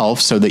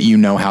yourself so that you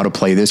know how to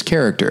play this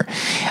character.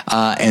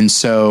 And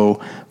so,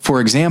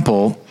 for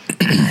example,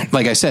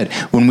 like I said,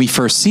 when we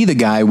first see the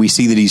guy, we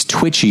see that he's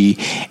twitchy,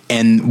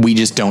 and we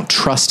just don't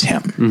trust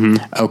him.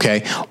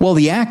 Okay. Well,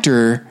 the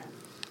actor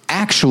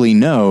actually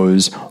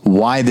knows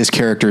why this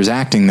character is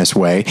acting this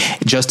way,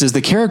 just as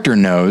the character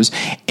knows,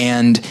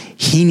 and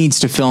he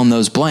needs to fill in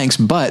those blanks.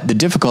 But the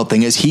difficult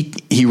thing is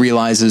he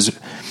realizes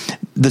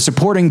the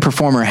supporting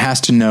performer has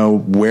to know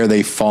where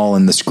they fall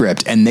in the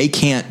script, and they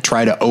can't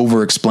try to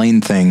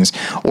over-explain things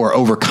or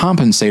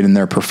overcompensate in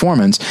their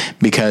performance,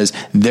 because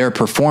their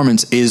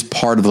performance is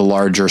part of the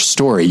larger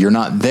story. You're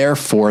not there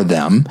for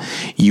them.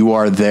 You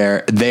are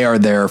there. They are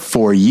there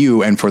for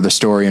you and for the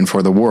story and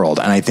for the world.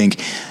 And I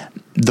think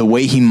the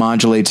way he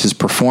modulates his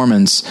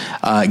performance,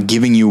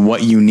 giving you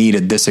what you need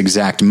at this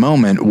exact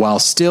moment, while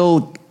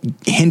still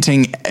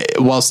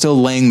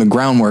laying the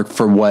groundwork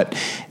for what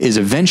is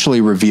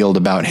eventually revealed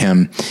about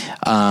him.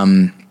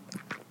 I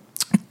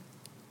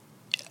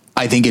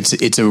think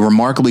it's a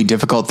remarkably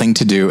difficult thing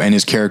to do, and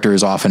his character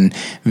is often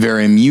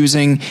very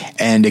amusing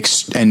and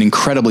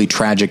incredibly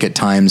tragic at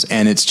times.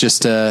 And it's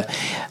just the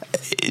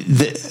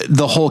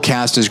whole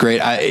cast is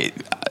great.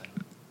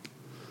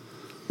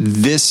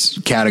 This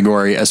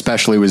category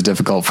especially was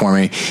difficult for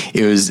me.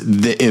 It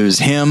was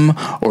him,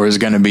 or it was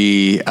going to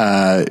be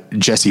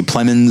Jesse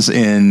Plemons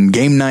in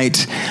Game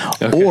Night,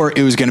 or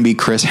it was going to be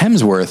Chris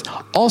Hemsworth,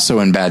 also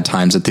in Bad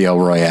Times at the El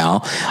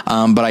Royale.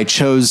 But I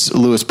chose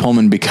Lewis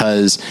Pullman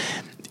because,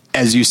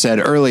 as you said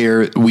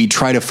earlier, we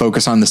try to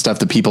focus on the stuff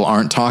that people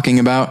aren't talking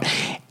about,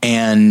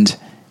 and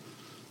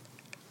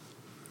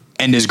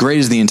as great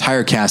as the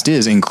entire cast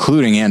is,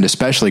 including and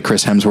especially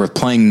Chris Hemsworth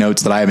playing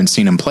notes that I haven't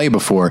seen him play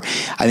before,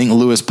 I think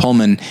Lewis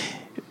Pullman,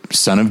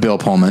 son of Bill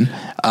Pullman,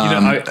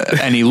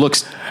 and he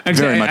looks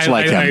very much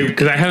like him.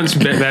 Because I haven't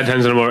spent Bad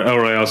Times in El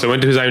Royale, so I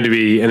went to his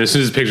IMDb, and as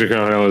soon as the picture came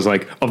out, I was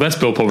like, "Oh, that's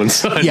Bill Pullman's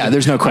son." Yeah,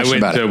 there's no question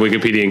about it. I went to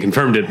Wikipedia and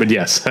confirmed it, but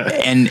yes,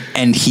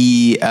 and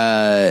he.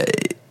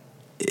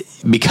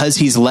 Because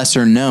he's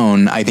lesser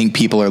known, I think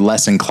people are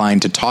less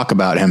inclined to talk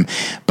about him.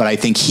 But I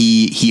think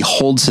he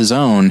holds his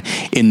own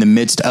in the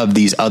midst of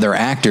these other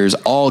actors,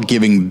 all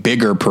giving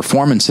bigger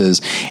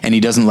performances, and he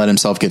doesn't let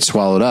himself get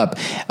swallowed up,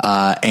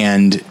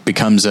 and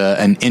becomes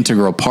an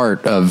integral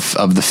part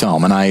of the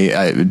film. And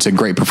it's a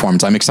great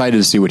performance. I'm excited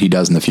to see what he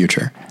does in the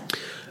future.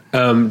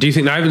 Do you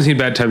think? Now, I haven't seen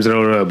Bad Times at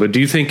El Royale, but do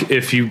you think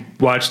if you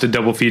watched a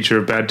double feature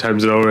of Bad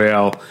Times at El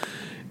Royale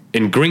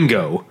and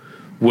Gringo,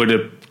 would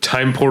a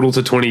time portal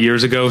to 20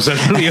 years ago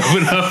suddenly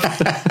open up?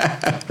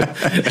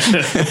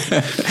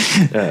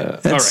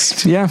 All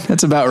right. Yeah,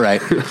 that's about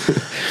right.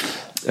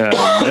 And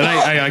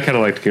I kind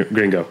of liked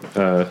Gringo,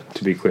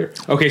 to be clear.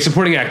 Okay,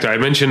 supporting actor. I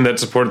mentioned that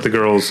Support the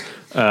Girls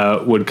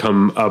would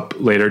come up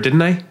later,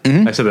 didn't I?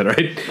 Mm-hmm. I said that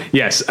right?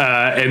 Yes.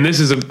 And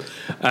this is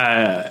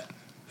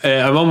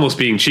I'm almost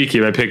being cheeky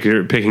by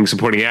picking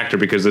supporting actor,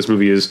 because this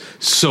movie is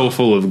so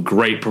full of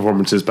great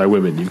performances by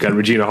women. You've got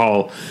Regina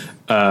Hall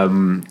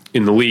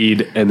in the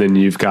lead, and then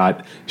you've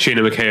got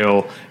Shayna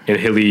McHale and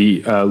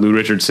Haley Lou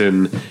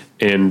Richardson,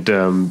 and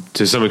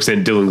to some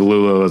extent Dylan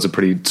Galullo as a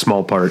pretty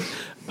small part,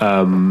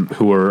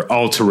 who are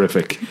all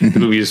terrific. Mm-hmm. The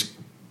movie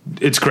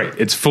it's great.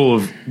 It's full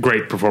of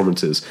great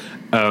performances.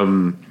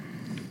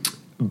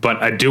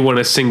 But I do want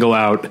to single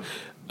out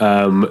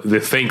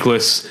the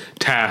thankless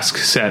task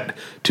set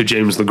to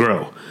James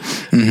LeGros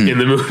in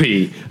the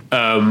movie,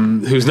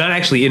 who's not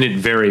actually in it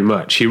very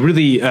much. He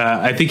really,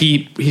 I think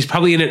he's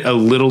probably in it a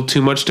little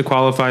too much to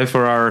qualify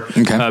for our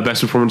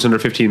best performance under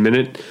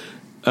 15-minute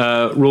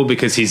rule,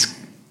 because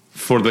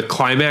for the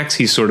climax,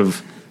 he's sort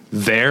of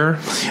there,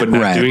 but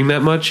not doing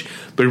that much.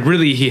 But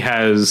really, he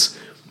has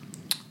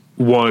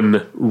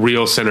one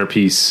real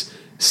centerpiece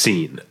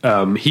scene.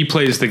 He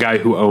plays the guy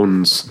who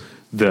owns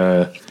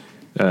the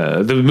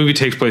movie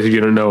takes place, if you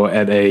don't know,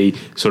 at a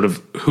sort of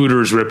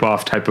Hooters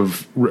ripoff type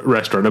of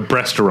restaurant, a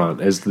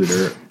breastaurant, as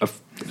they're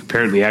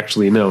apparently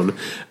actually known,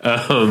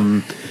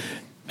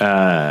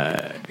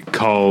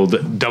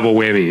 called Double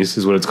Whammies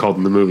is what it's called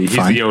in the movie.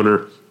 He's the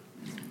owner.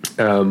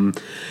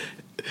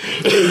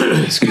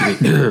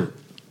 Excuse me.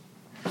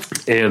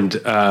 And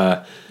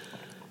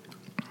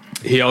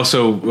he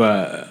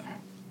also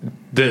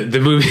the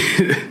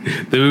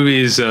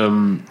movie's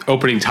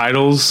opening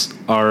titles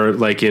are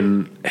like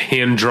in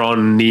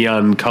hand-drawn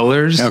neon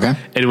colors. Okay.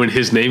 And when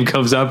his name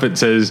comes up, it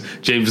says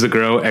James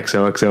LeGros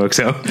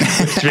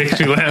XOXOXO, which makes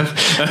me laugh.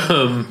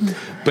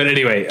 But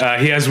anyway,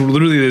 he has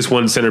literally this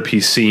one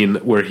centerpiece scene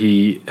where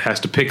he has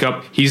to pick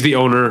up, he's the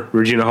owner,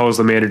 Regina Hall is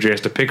the manager, he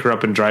has to pick her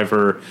up and drive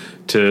her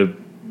to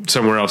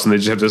somewhere else, and they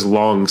just have this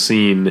long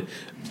scene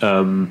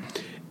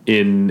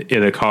in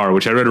a car,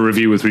 which I read a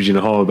review with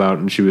Regina Hall about,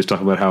 and she was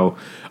talking about how,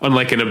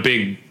 unlike in a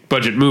big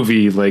budget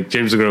movie, like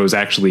James LeGros is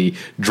actually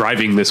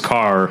driving this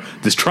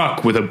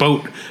truck with a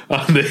boat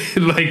on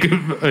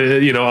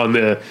the on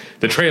the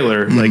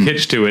trailer, like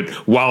hitched to it,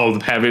 while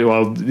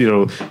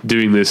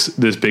doing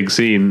this big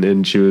scene.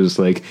 And she was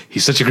like,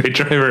 he's such a great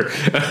driver.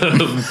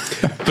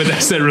 But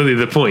that's not really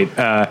the point.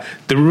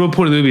 The real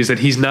point of the movie is that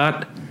he's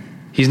not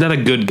a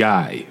good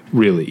guy,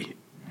 really.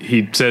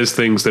 He says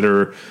things that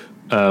are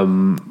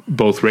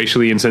both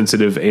racially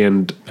insensitive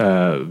and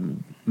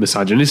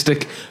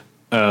misogynistic.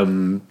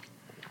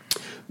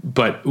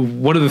 But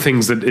one of the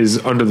things that is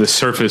under the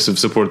surface of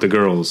Support the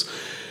Girls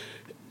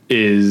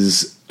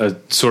is a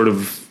sort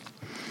of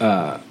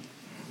a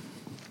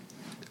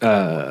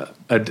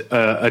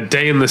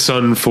day in the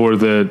sun for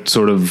the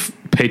sort of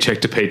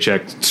paycheck to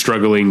paycheck,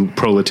 struggling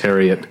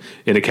proletariat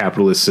in a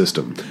capitalist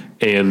system.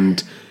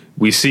 And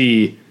we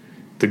see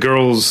the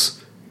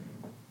girls,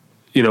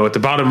 at the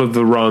bottom of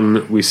the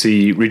rung, we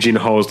see Regina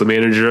Hall as the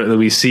manager, and then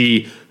we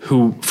see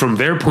who, from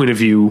their point of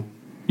view,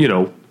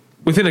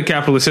 within a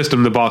capitalist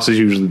system, the boss is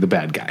usually the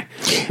bad guy.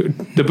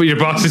 Your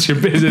boss is your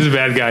business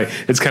bad guy.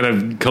 It's kind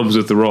of comes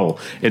with the role.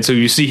 And so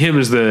you see him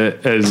as the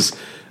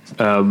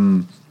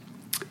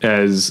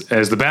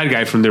bad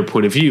guy from their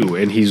point of view,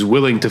 and he's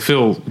willing to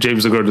fill.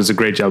 James LeGros does a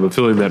great job of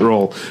filling that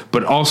role,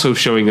 but also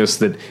showing us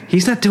that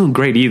he's not doing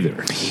great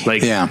either.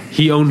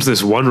 He owns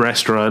this one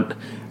restaurant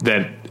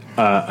that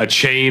a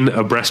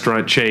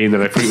restaurant chain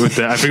that I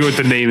forget what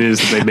the name is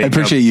that they make. I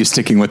appreciate you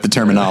sticking with the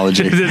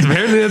terminology.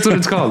 Apparently that's what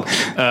it's called.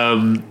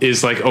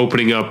 Is like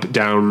opening up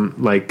down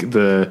like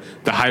the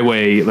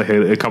highway, like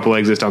a couple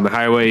exits down the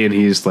highway, and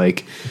he's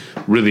like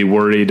really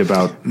worried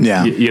about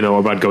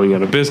about going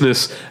out of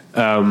business.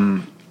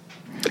 And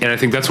I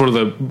think that's one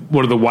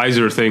of the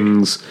wiser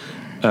things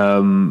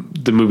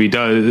the movie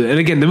does. And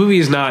again, the movie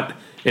is not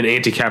an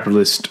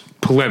anti-capitalist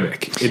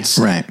polemic. It's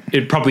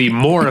probably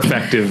more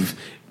effective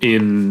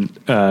in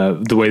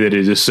the way that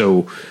it is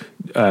so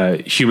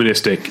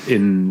humanistic,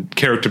 in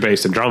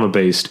character-based and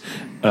drama-based,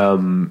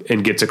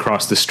 and gets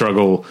across the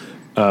struggle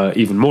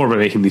even more by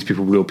making these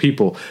people real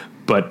people.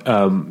 But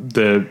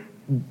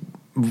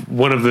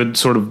one of the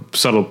sort of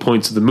subtle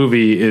points of the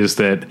movie is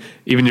that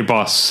even your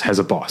boss has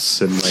a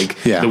boss, and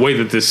the way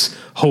that this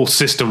whole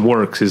system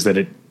works is that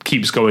it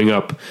keeps going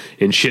up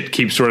and shit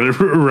keeps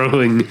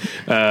rolling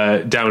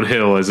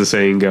downhill, as the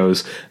saying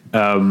goes.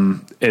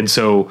 And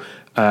so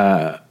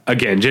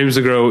again, James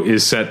LeGros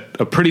is set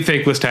a pretty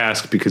thankless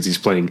task because he's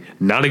playing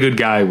not a good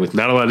guy with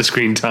not a lot of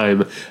screen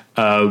time,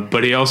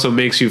 but he also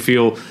makes you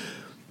feel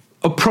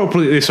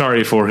appropriately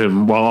sorry for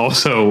him while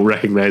also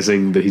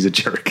recognizing that he's a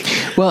jerk.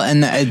 Well,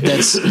 and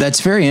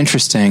that's very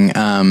interesting.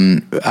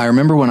 I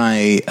remember when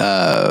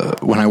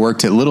I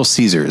worked at Little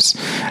Caesars,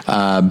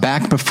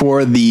 back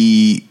before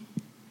the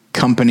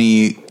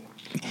company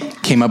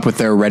came up with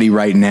their Ready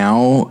Right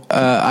Now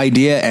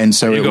idea, and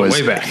so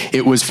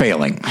it was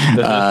failing.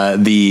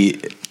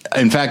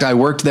 In fact, I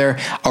worked there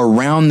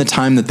around the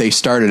time that they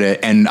started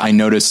it, and I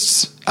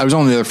noticed I was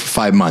only there for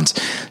 5 months.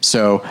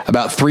 So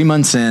about 3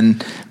 months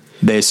in,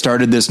 they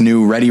started this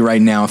new Ready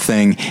Right Now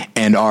thing,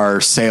 and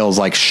our sales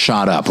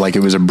shot up. It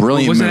was a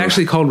brilliant move. Was it move.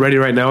 actually called Ready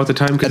Right Now at the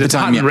time? Because it's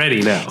hot and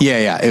ready now.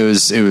 Yeah. It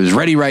was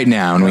Ready Right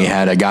Now, and we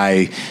had a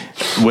guy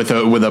with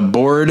a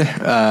board.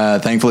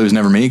 Thankfully, it was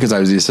never me because I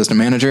was the assistant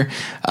manager.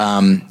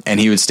 And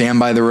he would stand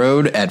by the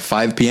road at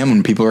 5 p.m.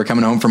 when people were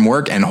coming home from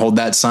work and hold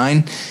that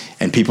sign.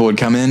 And people would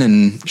come in,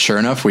 and sure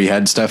enough, we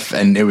had stuff,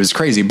 and it was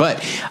crazy.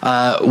 But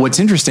what's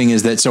interesting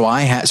is that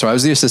I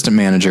was the assistant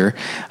manager.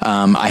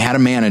 I had a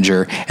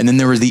manager, and then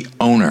there was the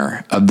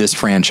owner of this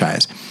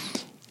franchise.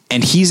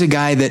 And he's a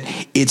guy that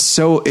it's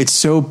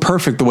so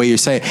perfect the way you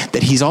say it,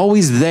 that he's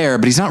always there,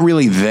 but he's not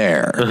really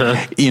there,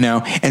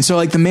 And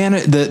so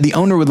the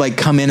owner would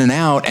come in and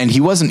out, and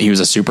he was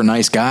a super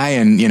nice guy,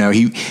 and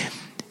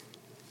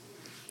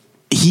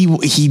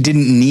he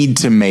didn't need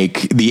to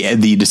make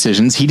the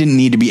decisions. He didn't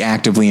need to be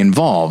actively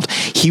involved.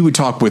 He would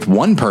talk with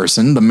one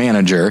person, the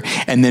manager,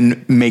 and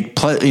then make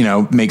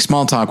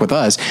small talk with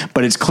us.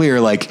 But it's clear,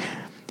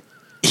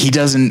 he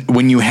doesn't,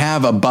 when you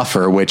have a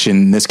buffer, which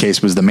in this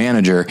case was the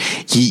manager,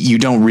 you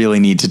don't really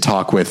need to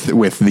talk with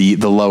the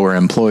lower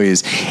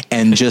employees.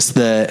 And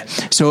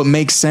so it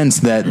makes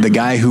sense that the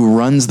guy who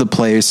runs the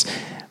place,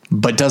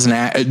 but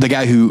the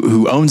guy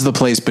who owns the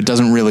place, but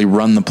doesn't really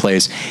run the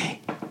place,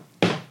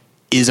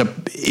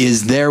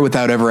 is there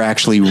without ever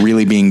actually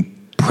really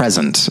being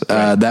present.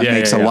 That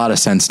makes a lot of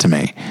sense to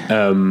me.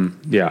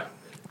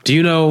 Do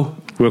you know,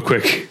 real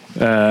quick,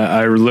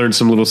 I learned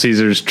some Little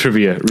Caesars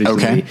trivia recently.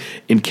 Okay.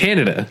 In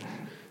Canada,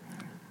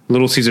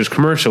 Little Caesars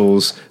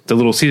commercials, the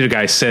Little Caesar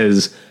guy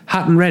says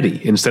hot and ready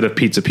instead of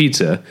pizza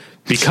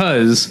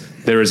because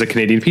there is a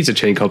Canadian pizza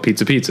chain called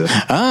Pizza Pizza.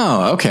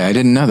 Oh, okay. I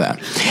didn't know that.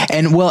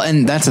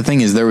 And that's the thing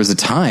is there was a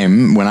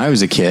time when I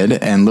was a kid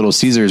and Little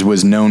Caesars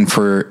was known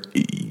for,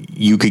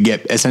 you could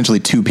get essentially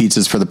 2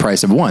 pizzas for the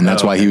price of 1.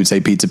 That's why he would say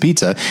Pizza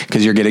Pizza,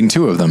 because you're getting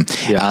 2 of them.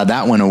 Yeah.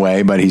 That went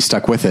away, but he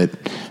stuck with it.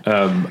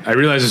 I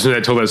realized as soon as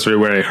I told that story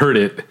where I heard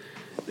it,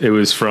 it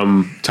was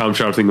from Tom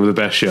Scharpling of The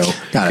Best Show.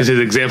 Because his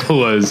example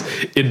was,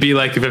 it'd be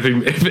like if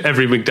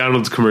every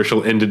McDonald's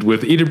commercial ended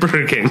with "Eat a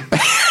Burger King."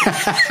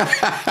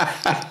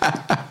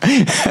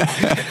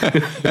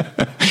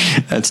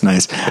 That's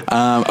nice.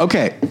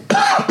 Okay.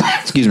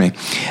 Excuse me.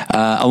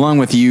 Along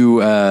with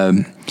you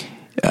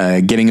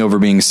getting over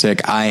being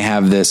sick, I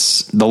have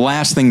the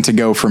last thing to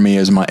go for me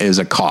is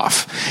a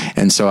cough.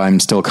 And so I'm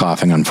still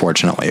coughing,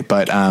 unfortunately.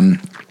 But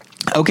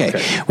Okay,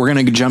 we're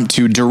going to jump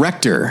to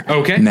director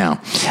now.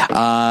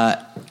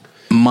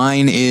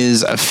 Mine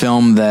is a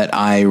film that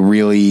I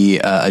really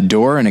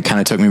adore, and it kind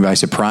of took me by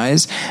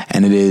surprise,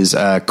 and it is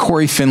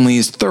Corey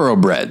Finley's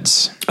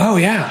Thoroughbreds. Oh,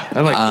 yeah.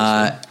 I like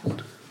this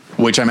one.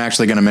 Which I'm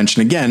actually going to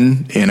mention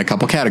again in a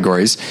couple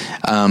categories.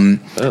 Oh,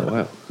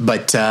 wow.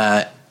 But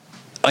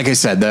like I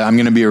said, I'm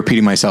going to be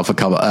repeating myself a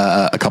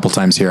couple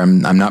times here.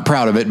 I'm not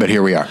proud of it, but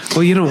here we are.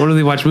 Well, you don't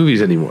really watch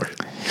movies anymore.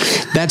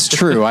 That's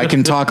true. I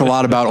can talk a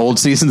lot about old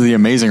seasons of The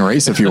Amazing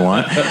Race if you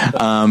want.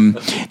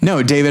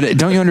 No, David,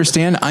 don't you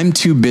understand? I'm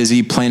too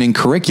busy planning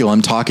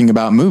curriculum talking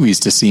about movies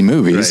to see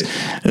movies.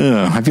 Right.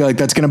 I feel like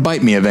that's going to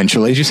bite me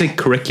eventually. Did you say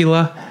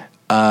curricula?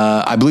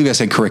 I believe I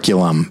said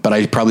curriculum, but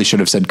I probably should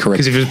have said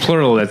curriculum. Because if it's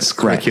plural, that's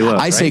curricula.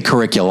 Right. I say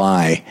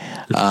curriculi.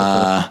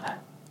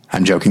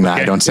 I'm joking that.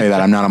 Okay. I don't say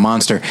that. I'm not a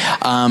monster.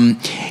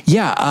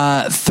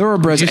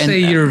 Thoroughbreds. Did you say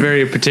you're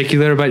very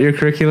particular about your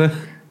curricula?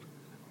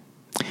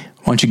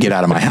 Why don't you get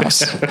out of my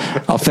house?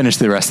 I'll finish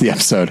the rest of the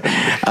episode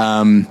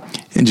and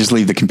just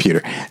leave the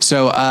computer.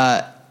 So,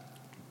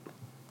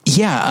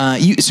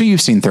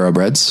 you've seen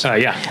Thoroughbreds.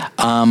 Yeah.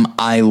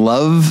 I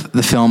love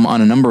the film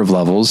on a number of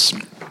levels,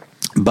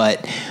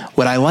 but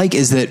what I like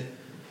is that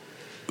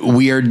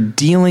we are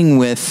dealing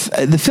with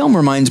the film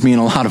reminds me in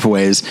a lot of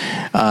ways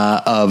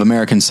of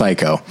American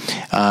Psycho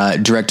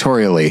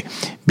directorially,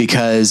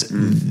 because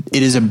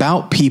it is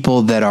about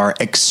people that are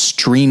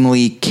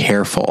extremely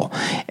careful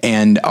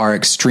and are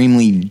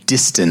extremely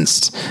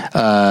distanced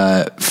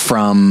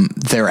from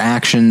their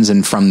actions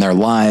and from their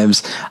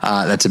lives.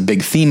 That's a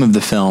big theme of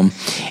the film.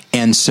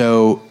 And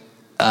so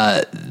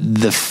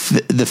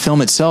the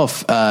film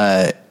itself,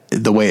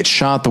 the way it's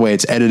shot, the way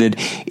it's edited,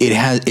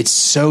 it's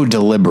so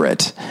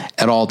deliberate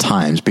at all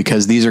times,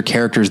 because these are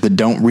characters that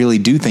don't really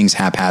do things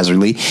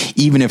haphazardly.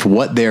 Even if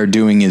what they're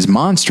doing is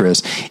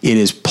monstrous, it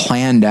is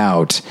planned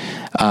out,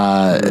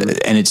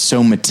 and it's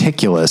so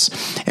meticulous.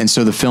 And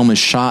so the film is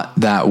shot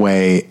that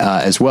way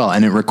as well.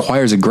 And it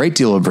requires a great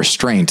deal of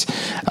restraint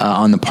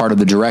on the part of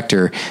the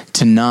director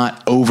to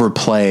not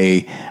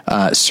overplay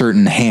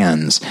certain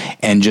hands,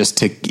 and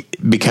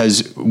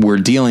because we're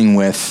dealing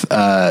with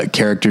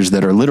characters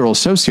that are literal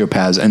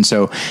sociopaths, and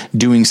so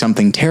doing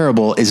something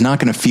terrible is not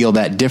going to feel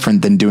that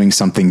different than doing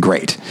something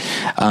great.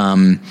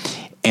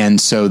 And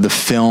so the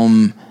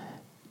film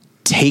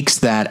takes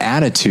that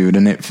attitude,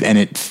 and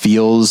it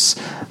feels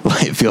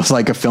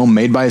like a film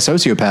made by a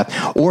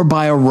sociopath or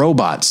by a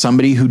robot,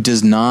 somebody who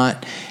does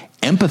not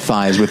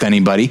empathize with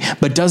anybody,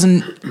 but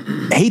doesn't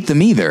hate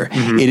them either.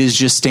 Mm-hmm. It is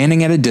just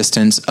standing at a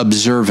distance,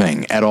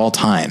 observing at all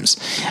times.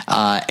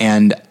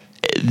 And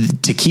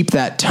to keep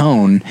that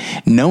tone,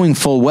 knowing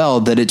full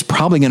well that it's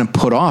probably going to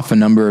put off a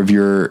number of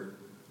your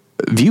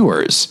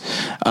viewers,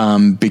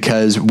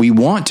 because we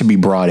want to be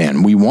brought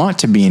in, we want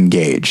to be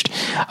engaged,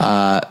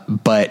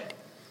 but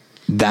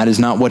that is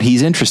not what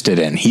he's interested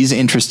in. He's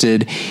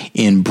interested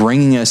in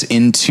bringing us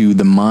into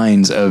the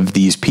minds of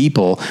these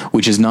people,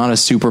 which is not a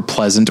super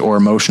pleasant or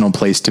emotional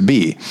place to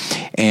be.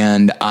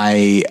 And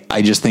I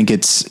just think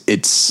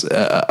it's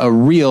a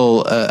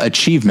real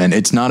achievement.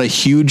 It's not a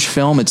huge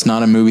film. It's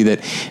not a movie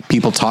that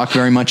people talk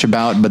very much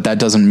about, but that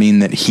doesn't mean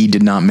that he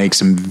did not make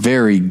some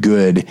very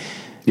good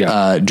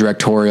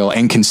directorial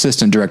and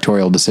consistent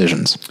directorial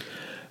decisions.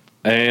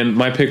 And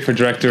my pick for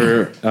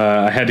director,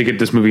 I had to get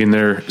this movie in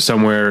there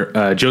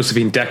somewhere,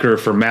 Josephine Decker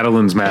for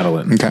Madeline's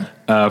Madeline. Okay.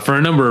 For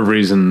a number of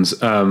reasons.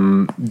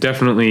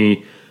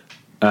 Definitely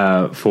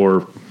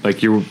for,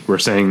 like you were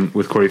saying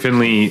with Corey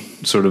Finley,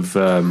 sort of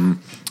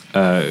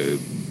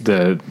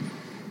the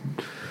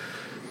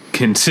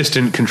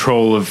consistent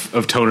control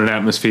of tone and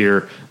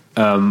atmosphere.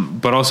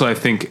 But also I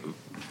think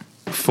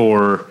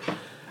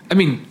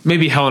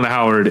maybe Helena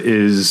Howard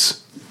is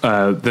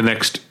the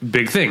next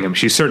big thing. I mean,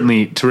 she's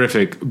certainly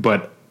terrific,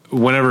 but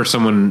whenever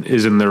someone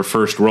is in their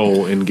first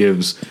role and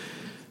gives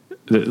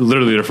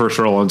literally their first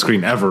role on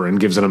screen ever and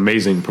gives an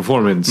amazing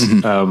performance,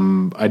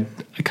 mm-hmm. I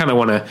kind of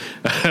want to,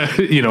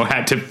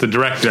 hat tip the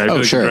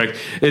director. Sure. It's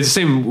the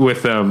same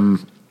with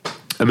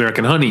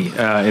American Honey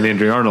and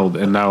Andrea Arnold,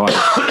 and now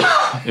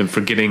I am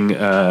forgetting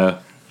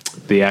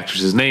the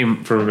actress's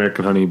name from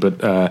American Honey, but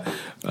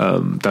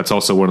that's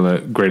also one of the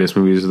greatest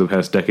movies of the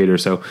past decade or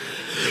so.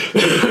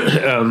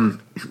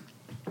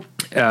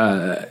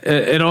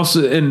 And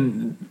also,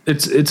 and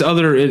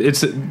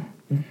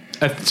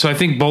so I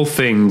think both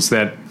things,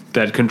 that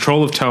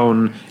control of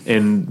tone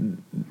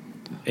and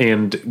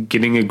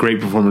getting a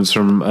great performance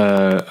from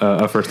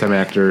a first time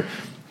actor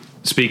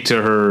speak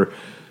to her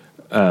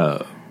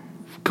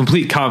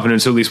complete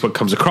confidence, or at least what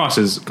comes across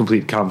as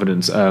complete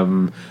confidence.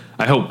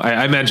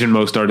 I imagine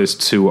most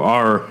artists who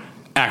are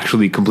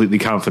actually completely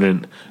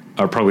confident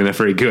are probably not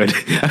very good.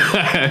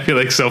 I feel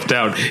like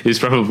self-doubt is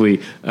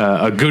probably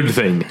a good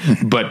thing,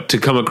 but to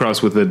come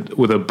across with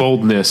a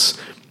boldness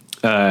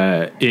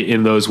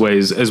in those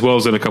ways, as well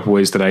as in a couple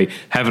ways that I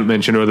haven't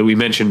mentioned, or that we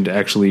mentioned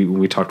actually when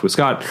we talked with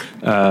Scott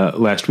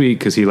last week,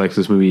 because he likes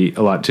this movie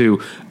a lot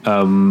too.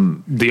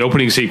 The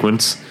opening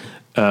sequence,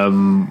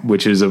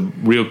 which is a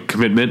real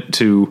commitment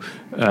to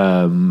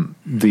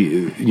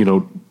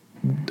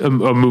a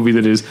movie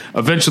that is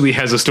eventually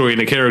has a story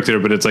and a character,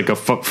 but it's like a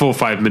full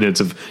 5 minutes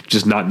of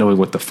just not knowing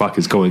what the fuck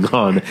is going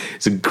on.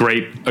 It's a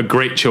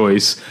great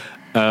choice.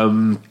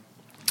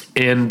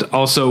 And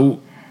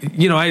also,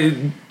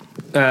 to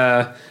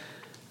go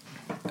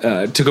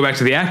back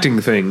to the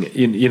acting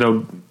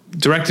thing,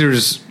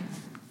 directors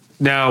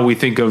now, we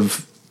think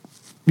of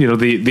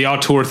the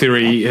auteur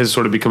theory has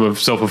sort of become a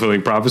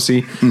self-fulfilling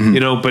prophecy,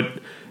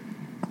 but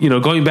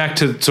going back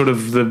to sort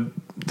of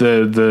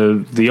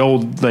the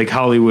old like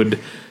Hollywood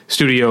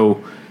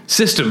studio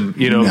system,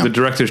 the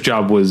director's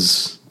job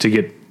was to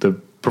get the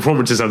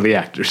performances out of the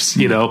actors,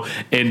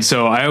 and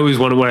so I always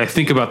when I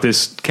think about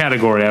this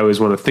category, I always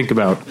want to think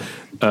about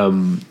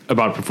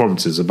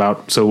performances.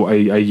 So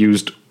I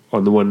used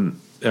on the one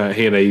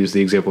hand, I used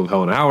the example of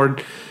Helen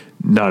Howard,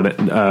 not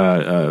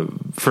a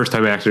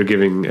first-time actor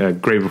giving a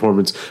great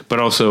performance, but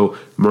also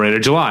Miranda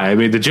July. I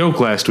made the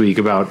joke last week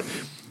about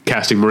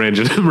casting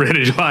Miranda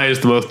July as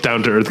the most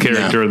down-to-earth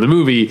character in the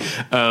movie,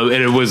 and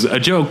it was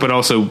a joke, but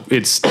also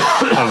it's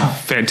a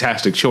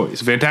fantastic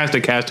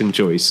casting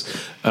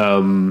choice.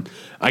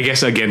 I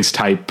guess against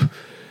type,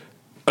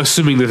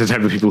 assuming that the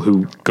type of people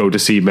who go to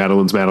see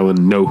Madeline's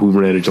Madeline know who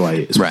Miranda July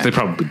is. Right. They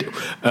probably do.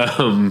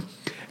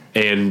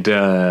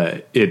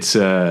 It's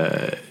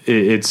an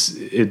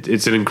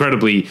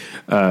incredibly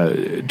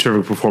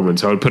terrific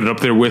performance. I would put it up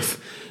there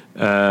with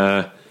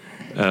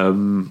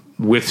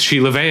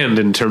Sheila Vand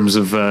in terms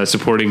of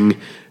supporting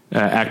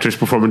actors'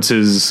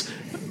 performances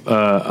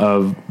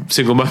of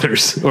single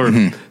mothers, or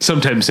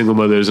sometimes single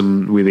mothers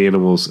in We the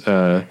Animals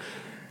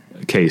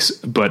case.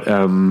 But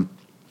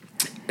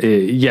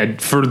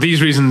for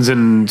these reasons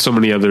and so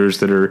many others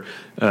that are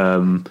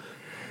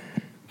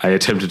I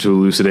attempted to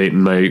elucidate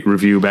in my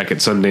review back at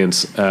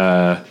Sundance,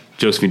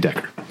 Josephine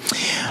Decker.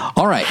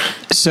 All right.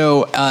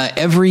 So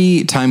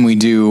every time we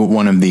do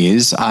one of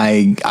these,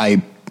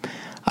 I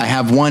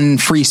have one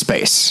free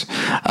space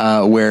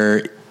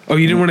where... Oh,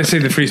 you didn't want to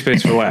save the free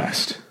space for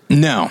last?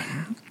 No.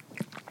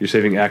 You're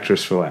saving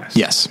actress for last?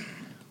 Yes.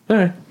 All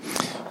right.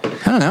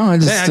 I don't know. I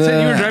just I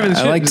said you were driving the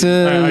ship. I like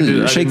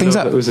to shake things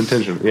up. It was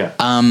intentional. Yeah.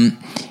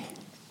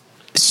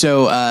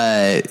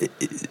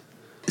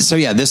 So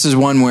yeah, this is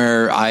one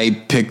where I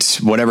picked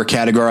whatever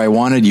category I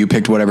wanted. You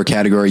picked whatever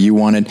category you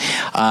wanted.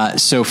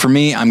 So for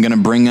me, I'm going to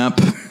bring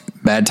up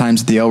Bad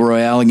Times at the El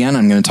Royale again.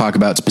 I'm going to talk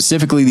about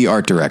specifically the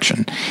art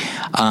direction.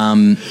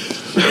 I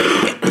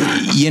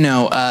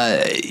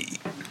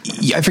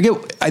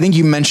forget. I think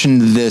you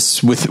mentioned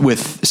this with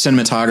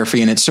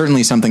cinematography, and it's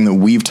certainly something that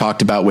we've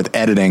talked about with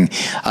editing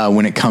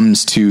when it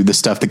comes to the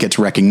stuff that gets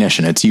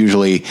recognition. It's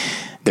usually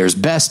there's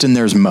best and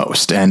there's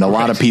most, and a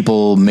lot of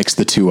people mix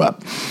the two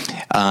up.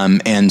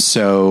 And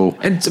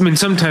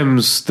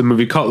sometimes the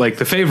movie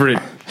The Favorite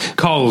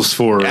calls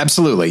for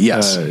absolutely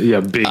yes,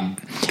 big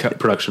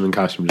production and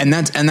costume, and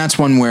that's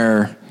one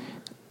where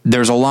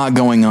there's a lot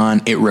going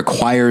on. It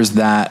requires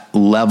that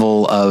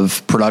level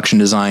of production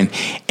design,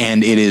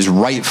 and it is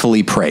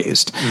rightfully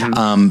praised.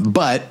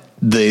 But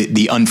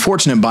the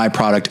unfortunate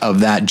byproduct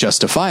of that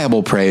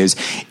justifiable praise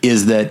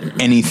is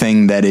that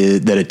anything that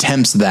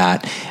attempts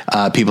that,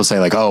 people say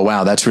like, oh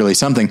wow, that's really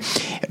something.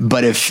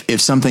 But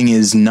if something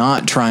is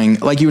not trying,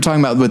 like you were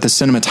talking about with the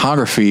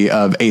cinematography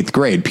of 8th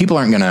Grade, people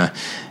aren't going to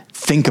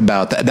think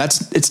about that.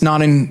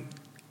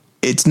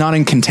 It's not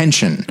in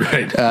contention.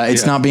 Right.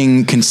 It's not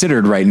being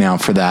considered right now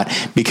for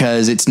that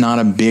because it's not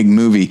a big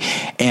movie.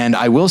 And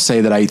I will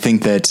say that I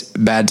think that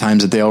Bad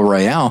Times at the El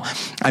Royale,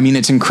 I mean,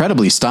 it's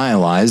incredibly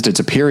stylized.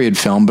 It's a period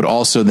film, but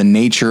also the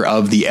nature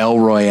of the El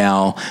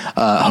Royale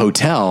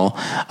hotel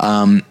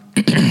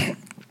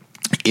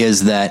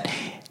is that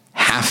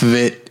half of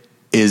it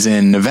is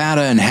in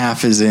Nevada and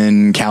half is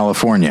in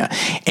California.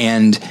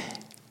 And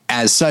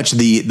as such,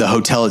 the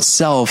hotel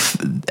itself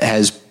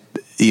has,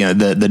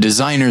 the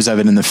designers of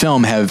it in the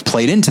film have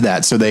played into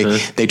that. So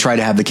they try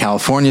to have the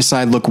California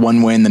side look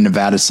one way and the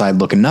Nevada side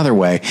look another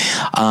way.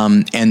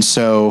 And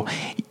the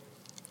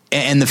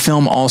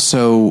film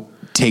also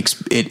takes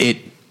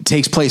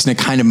place in a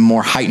kind of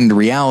more heightened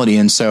reality.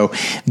 And so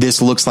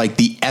this looks like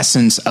the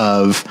essence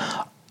of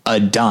a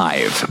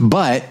dive,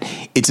 but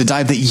it's a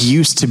dive that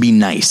used to be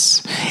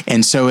nice.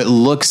 And so it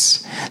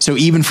looks, so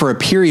even for a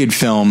period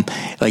film,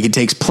 like it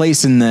takes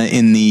place in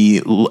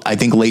the I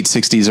think late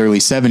 60s, early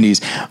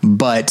 70s,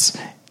 but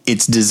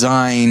it's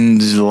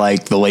designed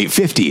like the late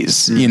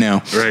 50s,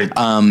 Right.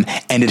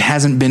 And it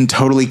hasn't been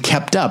totally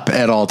kept up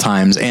at all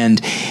times.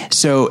 And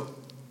so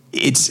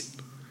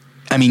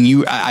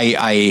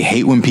I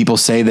hate when people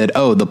say that,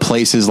 oh, the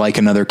place is like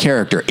another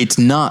character. It's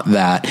not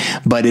that,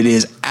 but it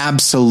is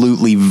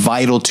absolutely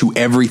vital to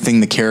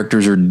everything the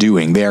characters are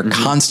doing. They are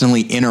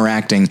constantly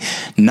interacting,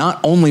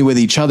 not only with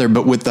each other,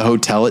 but with the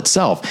hotel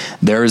itself.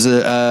 There's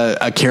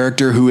a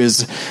character who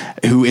is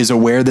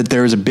aware that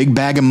there is a big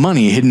bag of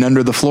money hidden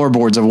under the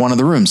floorboards of one of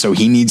the rooms. So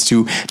he needs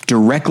to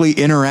directly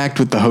interact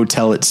with the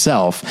hotel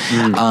itself.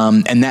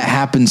 And that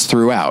happens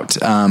throughout.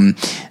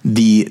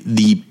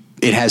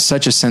 It has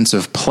such a sense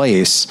of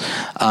place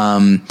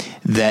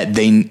that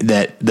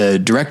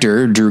the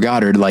director Drew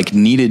Goddard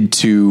needed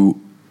to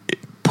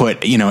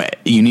put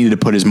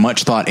as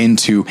much thought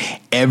into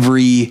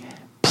every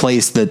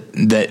place that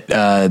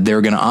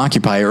they're going to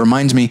occupy. It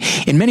reminds me,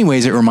 in many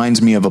ways, it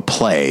reminds me of a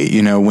play.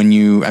 When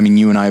you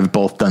and I have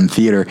both done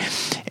theater,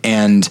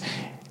 and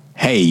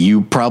hey,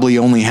 you probably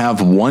only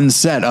have one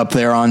set up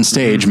there on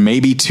stage,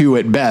 maybe two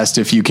at best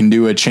if you can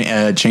do a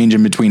change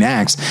in between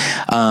acts.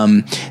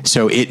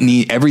 So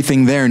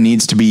everything there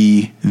needs to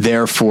be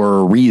there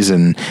for a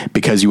reason,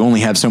 because you only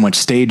have so much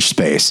stage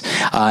space.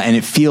 And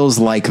it feels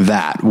like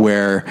that,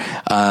 where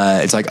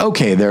it's like,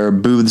 okay, there are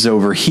booths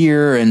over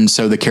here, and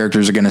so the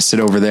characters are going to sit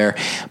over there,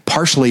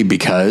 partially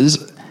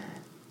because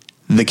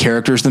the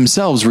characters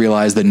themselves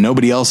realize that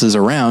nobody else is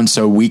around,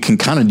 so we can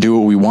kind of do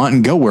what we want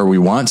and go where we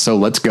want. So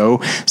let's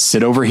go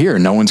sit over here.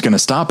 No one's going to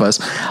stop us.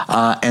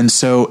 And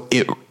so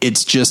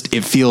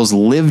it feels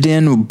lived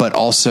in, but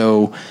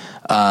also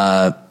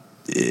a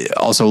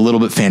little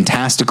bit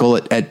fantastical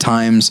at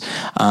times.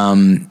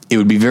 It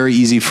would be very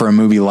easy for a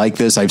movie like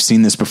this. I've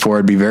seen this before.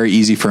 It'd be very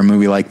easy for a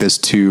movie like this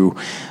to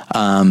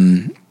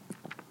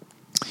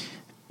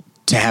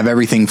have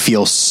everything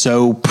feel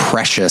so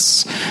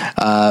precious,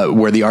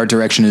 where the art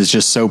direction is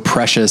just so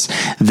precious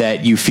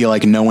that you feel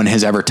like no one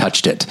has ever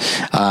touched it.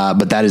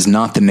 But that is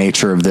not the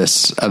nature of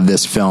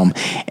this film.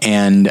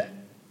 And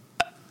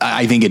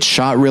I think it's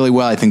shot really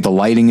well. I think the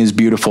lighting is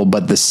beautiful,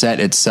 but the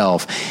set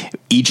itself,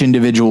 each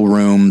individual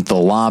room, the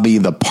lobby,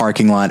 the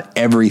parking lot,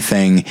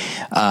 everything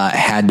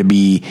had to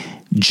be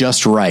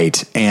just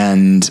right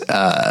and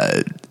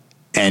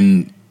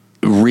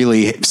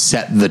really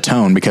set the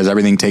tone, because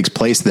everything takes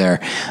place there.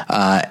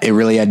 It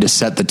really had to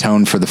set the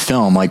tone for the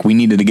film. Like, we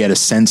needed to get a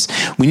sense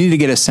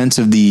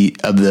of the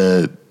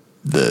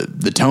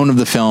tone of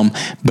the film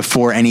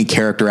before any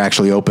character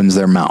actually opens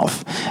their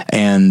mouth.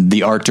 And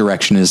the art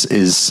direction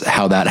is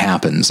how that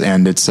happens.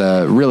 And it's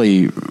a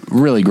really,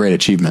 really great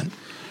achievement.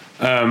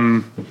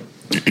 Mine,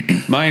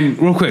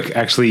 real quick,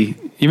 actually,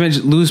 you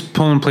mentioned Lewis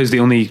Pullman plays the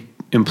only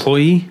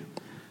employee.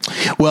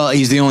 Well,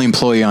 he's the only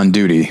employee on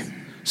duty.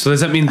 So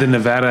does that mean the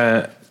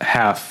Nevada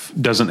half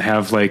doesn't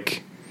have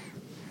like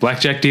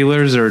blackjack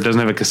dealers, or doesn't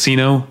have a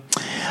casino?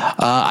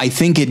 I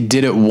think it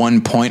did at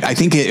one point. I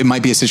think it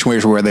might be a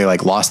situation where they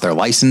like lost their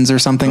license or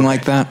something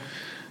like that.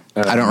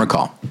 I don't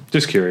recall.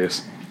 Just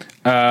curious.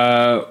 All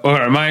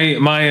right,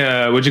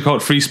 my what'd you call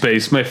it? Free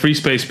space. My free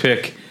space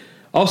pick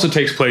also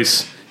takes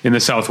place in the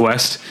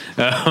Southwest,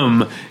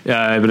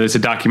 but it's a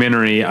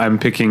documentary. I'm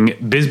picking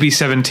Bisbee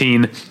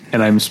 17,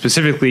 and I'm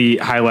specifically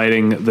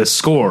highlighting the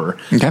score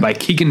by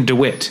Keegan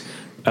DeWitt.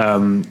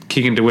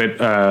 Keegan DeWitt,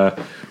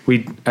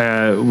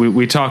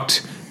 we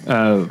talked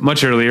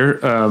much earlier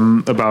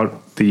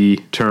about the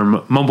term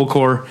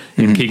mumblecore,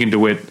 and Keegan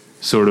DeWitt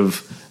sort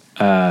of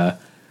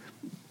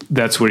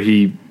that's where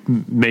he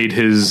made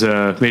his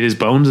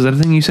bones. Is that a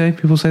thing you say?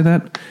 People say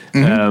that.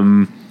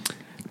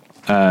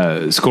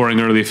 Scoring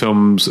early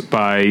films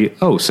by,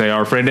 say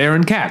our friend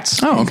Aaron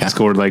Katz. Oh, okay.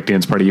 Scored like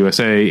Dance Party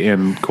USA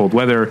and Cold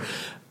Weather.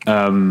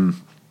 And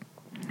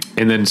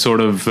then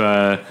sort of,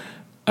 I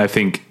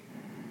think,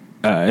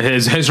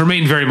 has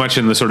remained very much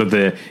in the sort of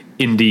the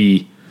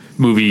indie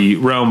movie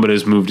realm, but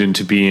has moved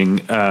into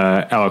being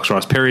Alex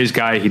Ross Perry's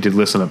guy. He did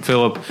Listen Up,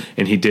 Philip,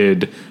 and he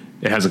did,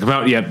 it hasn't come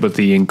out yet, but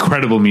the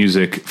incredible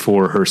music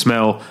for Her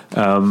Smell,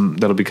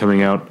 that'll be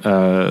coming out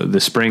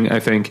this spring, I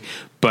think.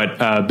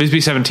 But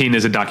Bisbee 17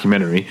 is a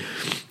documentary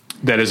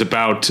that is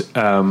about,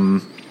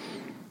 in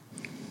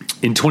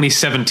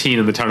 2017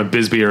 in the town of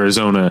Bisbee,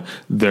 Arizona,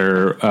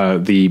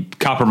 the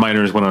copper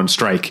miners went on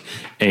strike,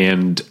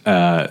 and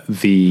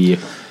the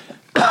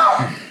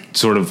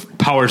sort of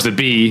powers that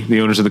be,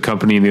 the owners of the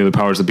company and the other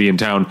powers that be in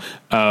town,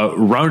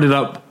 rounded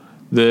up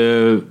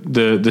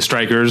the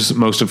strikers,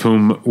 most of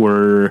whom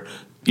were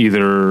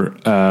either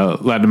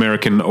Latin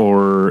American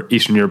or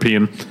Eastern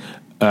European,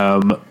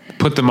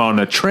 put them on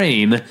a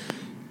train,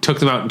 took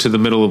them out into the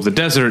middle of the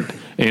desert,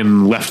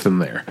 and left them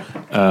there.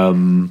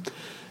 And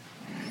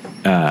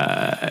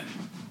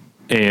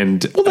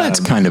well, that's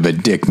kind of a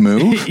dick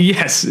move.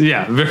 Yes,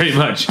 yeah, very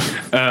much.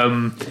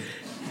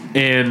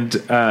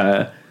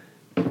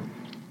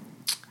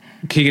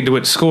 Keegan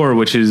DeWitt's score,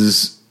 which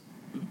is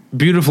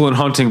beautiful and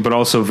haunting, but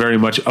also very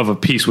much of a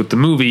piece with the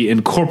movie,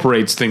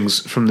 incorporates things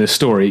from this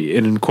story.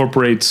 It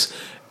incorporates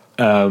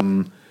the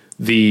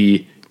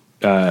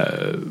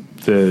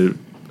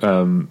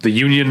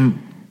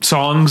Union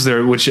songs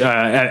there, which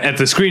at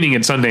the screening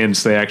at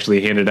Sundance, they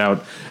actually handed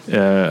out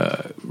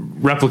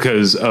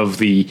replicas of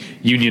the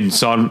Union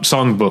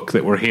songbook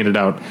that were handed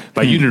out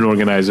by union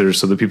organizers,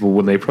 so that people,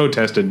 when they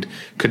protested,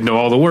 could know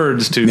all the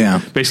words to.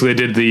 Basically,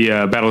 they did the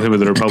Battle Hymn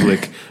of the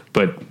Republic,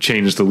 but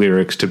changed the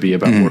lyrics to be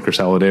about worker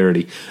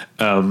solidarity.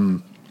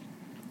 And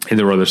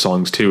there were other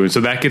songs too. And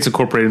so that gets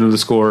incorporated into the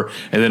score.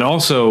 And then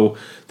also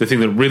the thing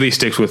that really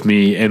sticks with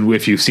me, and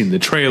if you've seen the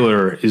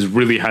trailer, is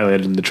really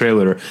highlighted in the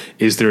trailer,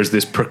 is there's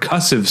this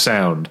percussive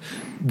sound,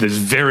 this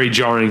very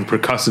jarring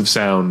percussive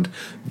sound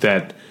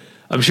that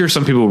I'm sure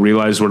some people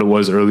realized what it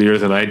was earlier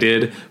than I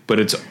did, but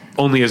it's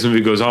only as the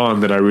movie goes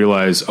on that I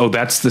realize, oh,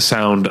 that's the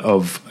sound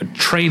of a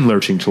train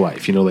lurching to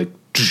life, like,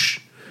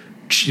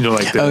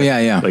 like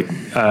the, like,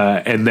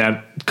 and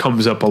that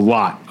comes up a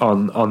lot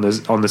on the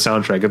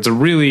soundtrack. It's a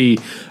really,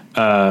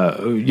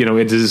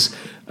 it is.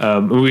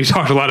 We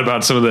talked a lot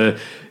about some of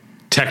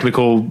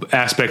technical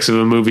aspects of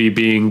a movie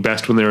being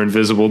best when they're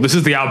invisible. This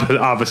is the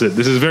opposite.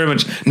 This is very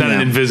much not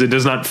an it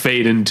does not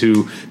fade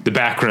into the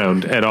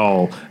background at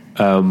all.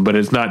 But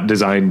it's not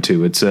designed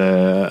to. It's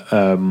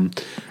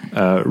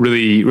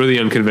really, really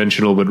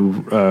unconventional, but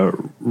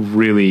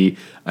really,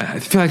 I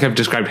feel like I've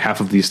described half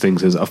of these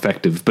things as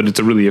effective, but it's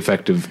a really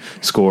effective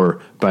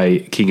score by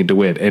Keegan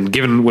DeWitt. And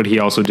given what he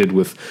also did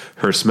with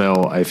Her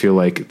Smell, I feel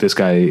like this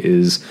guy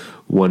is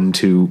one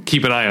to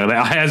keep an eye on.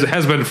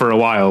 Has been for a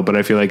while, but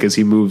I feel like as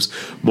he moves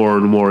more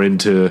and more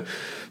into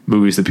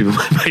movies that people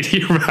might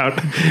hear about,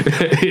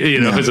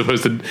 as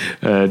opposed to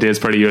Dance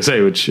Party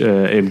USA, which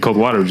and Cold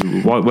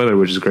Weather,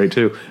 which is great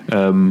too.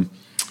 One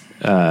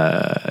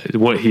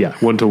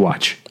to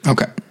watch.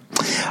 Okay.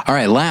 All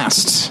right.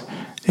 Last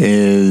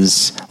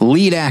is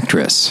lead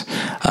actress.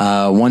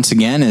 Once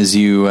again, as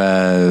you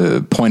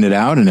pointed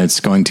out, and it's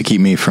going to keep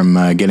me from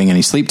getting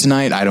any sleep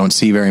tonight. I don't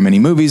see very many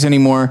movies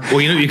anymore.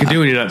 Well, you know what you can do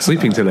when you're not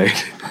sleeping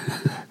tonight.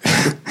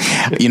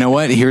 You know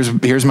what?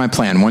 Here's my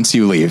plan. Once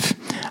you leave,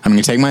 I'm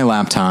going to take my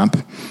laptop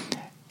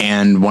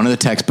and one of the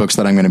textbooks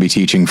that I'm going to be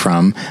teaching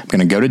from. I'm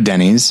going to go to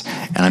Denny's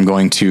and I'm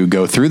going to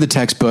go through the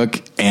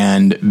textbook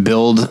and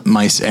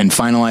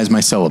finalize my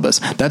syllabus.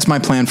 That's my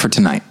plan for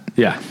tonight.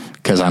 Yeah.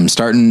 Because I'm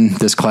starting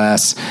this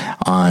class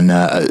on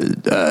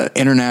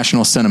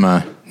international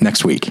cinema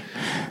next week.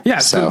 Yeah.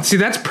 So see,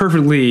 that's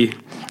perfectly.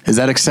 Is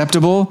that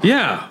acceptable?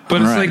 Yeah,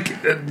 but All it's right.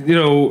 like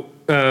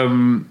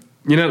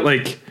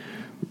like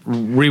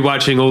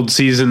rewatching old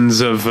seasons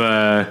of.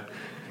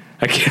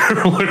 I can't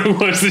remember what it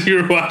was that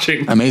you were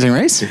watching. Amazing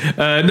Race?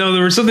 No,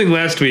 there was something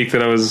last week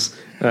that I was.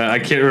 I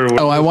can't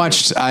remember. I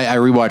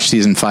rewatched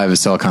season 5 of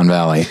Silicon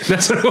Valley.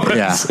 That's what it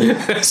was.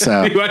 Yeah.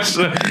 So you watched,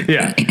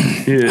 yeah.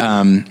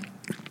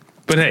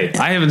 But hey,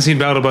 I haven't seen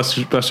Battle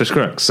of Buster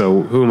Scruggs,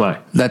 so who am I?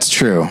 That's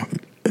true.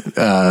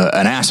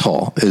 An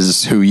asshole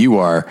is who you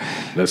are.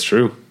 That's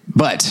true.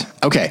 But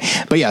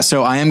yeah,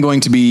 so I am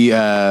going to be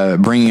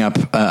bringing up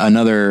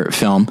another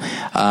film.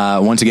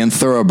 Once again,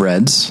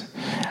 Thoroughbreds.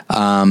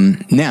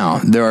 Now,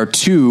 there are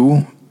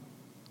 2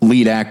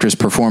 lead actress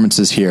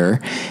performances here,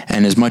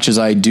 and as much as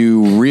I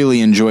do really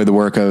enjoy the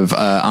work of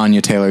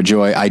Anya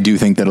Taylor-Joy, I do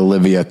think that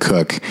Olivia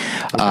Cooke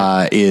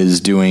is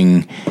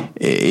doing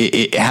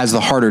it has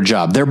the harder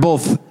job. They're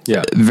both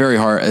very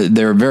hard.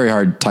 They're very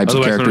hard types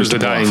of characters to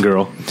the dying off.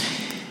 girl,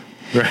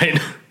 right?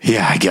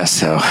 Yeah, I guess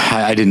so.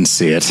 I didn't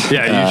see it.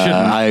 Yeah, you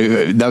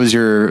shouldn't. That was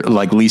your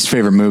least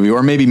favorite movie,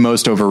 or maybe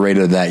most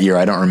overrated of that year.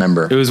 I don't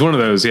remember. It was one of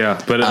those, yeah.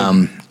 But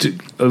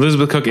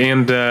Elizabeth Cooke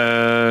and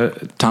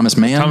Thomas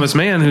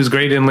Mann, who's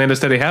great in Land of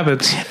Steady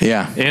Habits.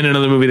 Yeah, and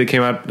another movie that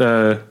came out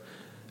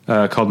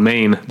called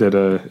Maine, that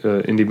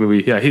indie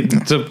movie. Yeah,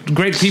 so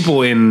great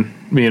people in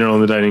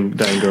the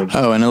Dying Girl.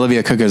 Oh, and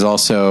Olivia Cooke is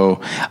also.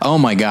 Oh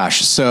my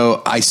gosh!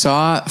 So I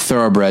saw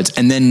Thoroughbreds,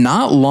 and then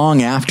not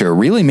long after,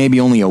 really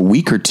maybe only a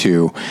week or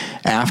 2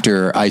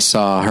 after, I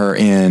saw her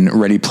in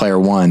Ready Player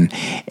One,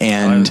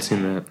 and I haven't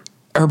seen that.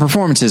 Her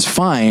performance is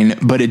fine,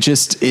 but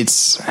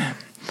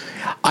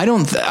I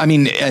don't. I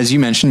mean, as you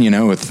mentioned,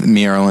 with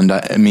Me, Earl and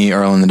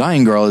the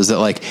Dying Girl, is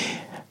that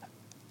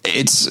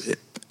it's.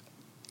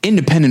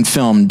 Independent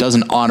film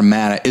isn't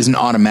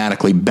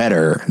automatically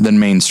better than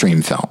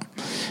mainstream film,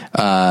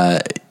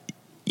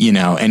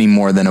 any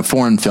more than a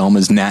foreign film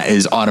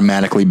is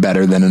automatically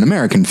better than an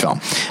American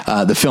film.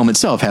 The film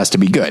itself has to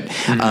be good.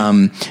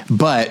 Mm-hmm.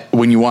 But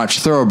when you watch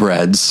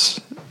Thoroughbreds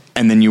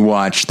and then you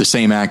watch the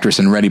same actress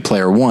in Ready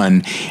Player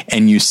One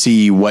and you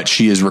see what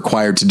she is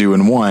required to do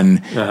in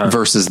one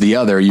versus the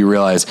other, you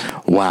realize,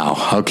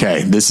 wow,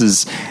 okay, this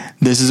is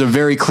a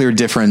very clear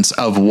difference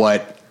of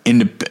what.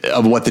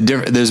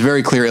 There's a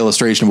very clear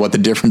illustration of what the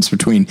difference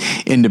between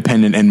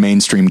independent and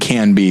mainstream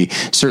can be,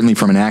 certainly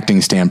from an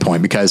acting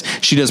standpoint, because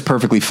she does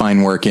perfectly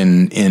fine work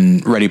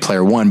in Ready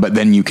Player One, but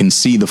then you can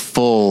see the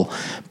full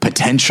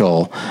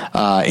potential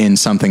in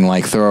something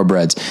like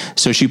Thoroughbreds.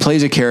 So she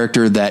plays a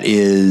character that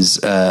is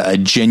a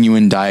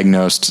genuine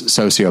diagnosed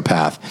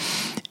sociopath,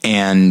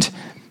 and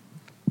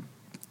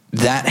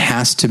that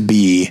has to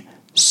be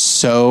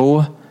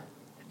so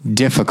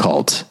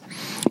difficult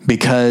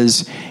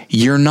because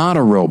you're not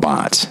a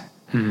robot.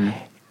 Mm-hmm.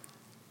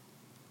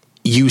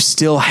 You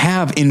still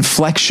have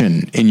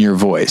inflection in your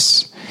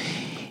voice.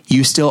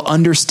 You still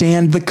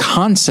understand the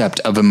concept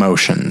of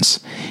emotions.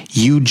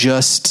 You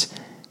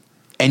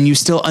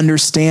still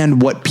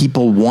understand what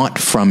people want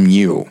from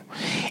you.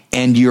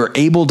 And you're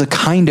able to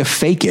kind of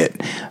fake it.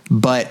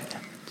 But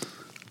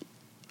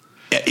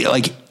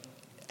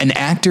an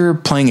actor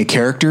playing a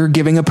character,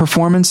 giving a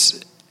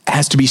performance,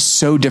 has to be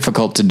so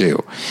difficult to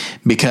do,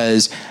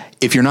 because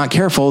if you're not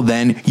careful,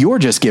 then you're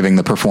just giving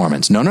the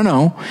performance.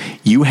 No.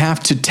 You have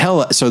to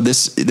tell. So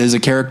there's a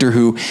character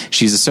who,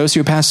 she's a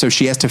sociopath, so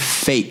she has to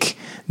fake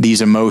these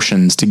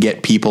emotions to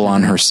get people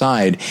on her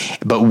side.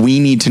 But we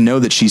need to know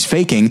that she's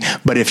faking.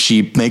 But if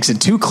she makes it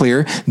too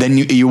clear, then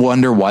you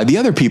wonder why the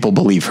other people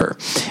believe her.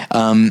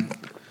 And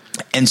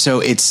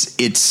so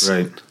it's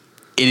right.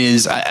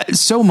 is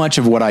so much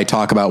of what I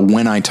talk about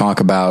when I talk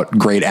about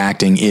great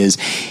acting is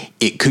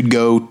it could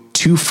go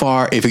too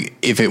far.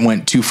 If it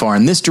went too far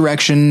in this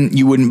direction,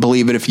 you wouldn't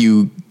believe it. If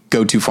you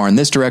go too far in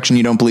this direction,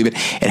 you don't believe it.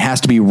 It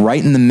has to be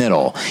right in the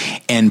middle.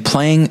 And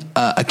playing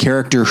a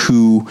character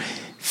who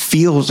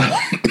feels,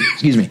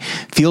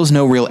 feels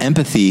no real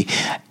empathy,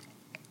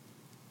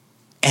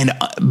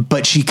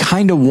 but she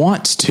kind of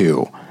wants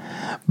to.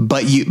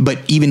 But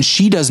even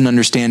she doesn't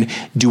understand,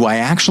 do I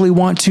actually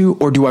want to,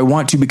 or do I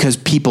want to because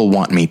people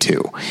want me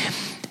to?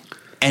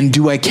 And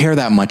do I care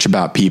that much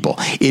about people?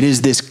 It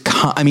is this,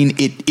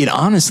 it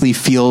honestly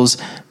feels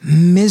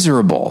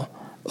miserable.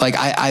 Like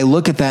I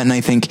look at that and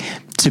I think,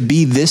 to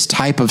be this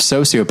type of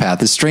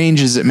sociopath, as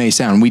strange as it may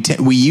sound,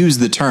 we use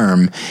the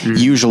term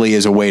usually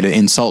as a way to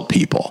insult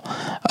people.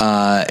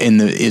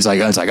 It's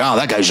like, oh,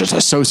 that guy's just a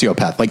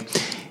sociopath. Like,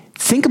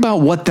 think about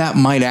what that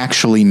might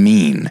actually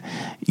mean,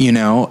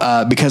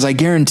 because I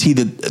guarantee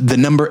that the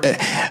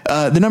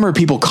number of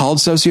people called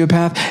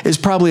sociopath is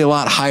probably a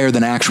lot higher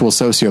than actual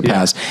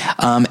sociopaths.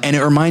 Yeah. And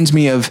it reminds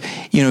me of,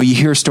 you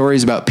hear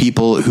stories about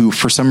people who,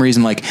 for some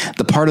reason, like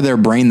the part of their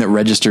brain that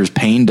registers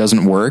pain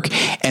doesn't work.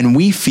 And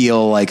we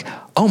feel like,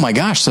 oh my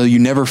gosh, so you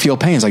never feel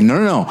pain. It's like,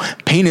 no.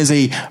 Pain is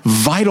a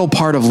vital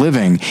part of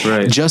living,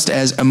 right? Just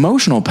as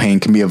emotional pain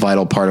can be a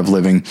vital part of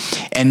living.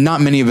 And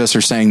not many of us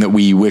are saying that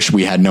we wish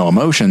we had no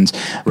emotions,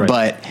 right.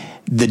 But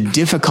the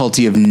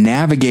difficulty of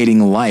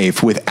navigating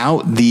life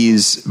without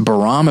these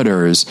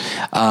barometers,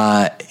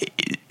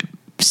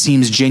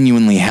 seems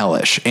genuinely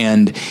hellish.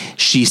 And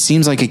she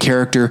seems like a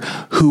character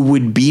who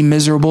would be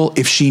miserable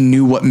if she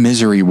knew what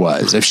misery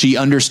was, if she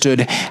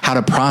understood how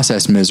to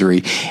process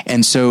misery.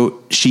 And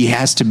so she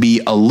has to be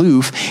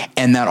aloof.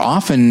 And that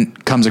often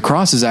comes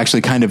across as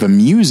actually kind of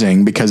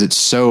amusing because it's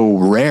so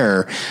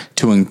rare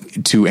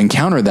to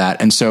encounter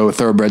that. And so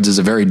Thoroughbreds is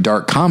a very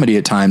dark comedy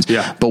at times,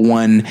 but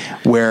one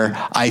where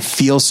I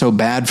feel so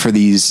bad for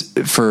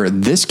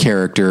this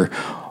character,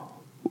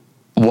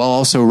 while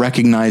also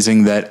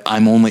recognizing that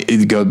I'm only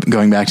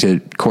going back to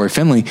Corey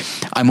Finley,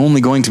 I'm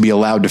only going to be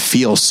allowed to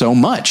feel so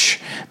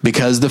much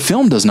because the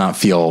film does not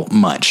feel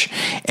much.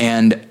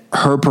 And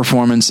her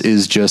performance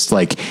is just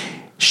like,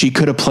 she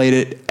could have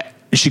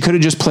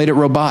just played it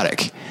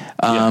robotic.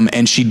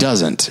 And she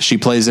doesn't. She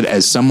plays it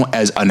as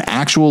an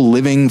actual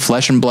living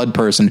flesh and blood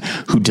person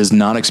who does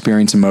not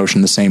experience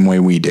emotion the same way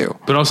we do.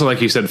 But also,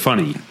 like you said,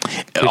 funny.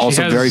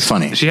 Also very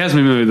funny. She has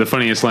maybe the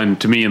funniest line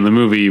to me in the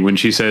movie when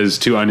she says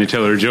to Anya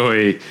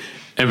Taylor-Joy,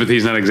 empathy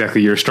is not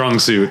exactly your strong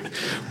suit,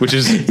 which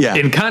is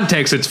in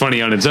context, it's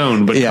funny on its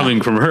own, but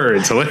coming from her,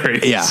 it's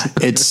hilarious. Yeah.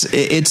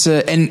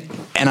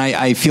 And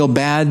I feel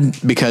bad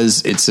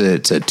because it's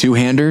a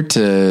two-hander,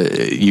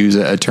 to use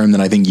a term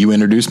that I think you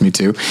introduced me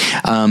to.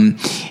 And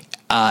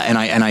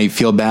I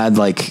feel bad,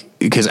 like,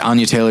 because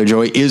Anya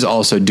Taylor-Joy is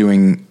also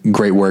doing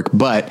great work,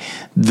 but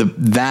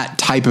that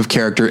type of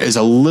character is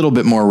a little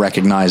bit more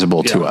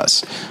recognizable to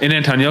us. And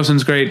Anton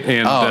Yelchin's great,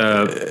 and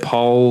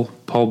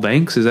Paul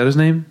Banks, is that his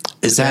name?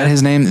 Is that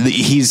his name?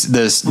 He's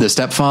the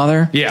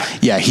stepfather.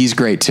 Yeah, he's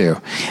great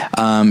too.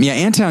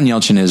 Anton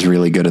Yelchin is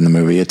really good in the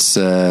movie. It's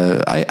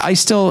I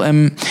still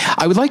am.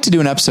 I would like to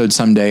do an episode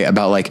someday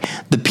about like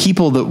the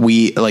people that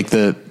we like,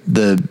 the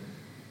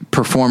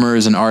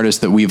performers and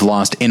artists that we've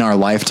lost in our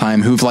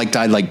lifetime who've like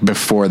died like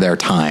before their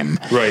time.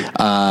 Right.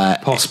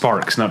 Paul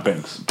Sparks, not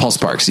Banks. Paul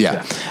Sparks.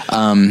 Yeah.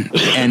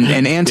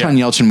 And Anton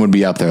Yelchin would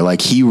be up there. Like,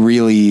 he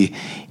really,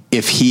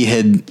 if he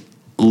had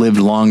lived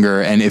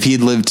longer and if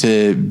he'd lived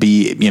to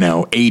be,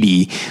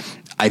 80,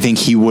 I think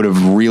he would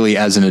have really,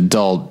 as an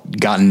adult,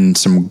 gotten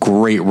some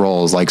great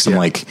roles, like some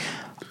like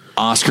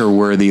Oscar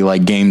worthy,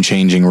 like game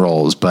changing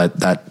roles,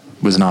 but that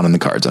was not in the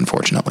cards,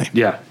 unfortunately.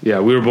 Yeah. You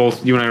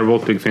and I were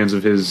both big fans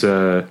of his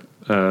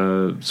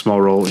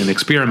small role in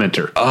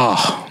Experimenter.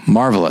 Oh,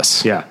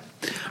 marvelous. Yeah.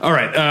 All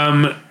right.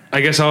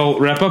 I guess I'll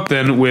wrap up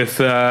then with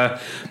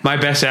my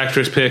best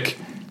actress pick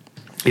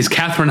is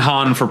Kathryn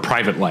Hahn for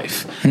Private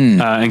Life.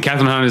 And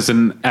Kathryn Hahn is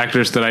an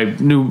actress that I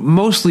knew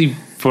mostly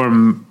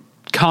from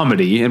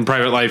comedy, and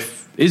Private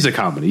Life is a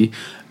comedy.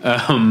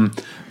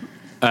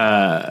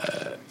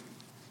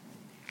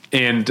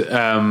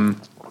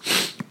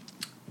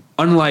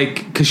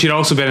 Unlike, because she'd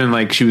also been in,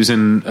 like, she was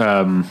in,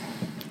 I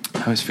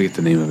always forget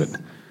the name of it,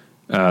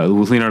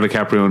 with Leonardo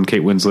DiCaprio and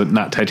Kate Winslet,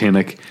 not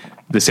Titanic,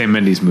 the Sam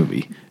Mendes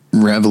movie.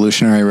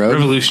 Revolutionary Road.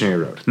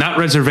 Not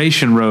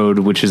Reservation Road,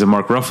 which is a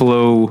Mark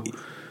Ruffalo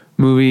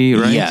movie,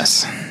 right?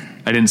 Yes.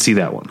 I didn't see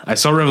that one. I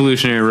saw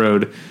Revolutionary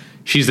Road.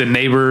 She's the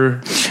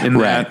neighbor in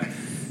that.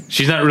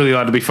 She's not really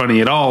allowed to be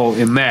funny at all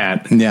in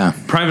that. Yeah.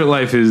 Private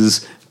Life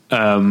is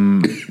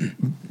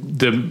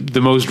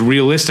the most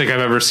realistic I've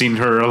ever seen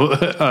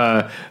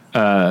her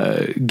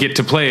get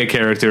to play a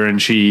character,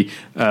 and she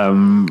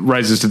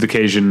rises to the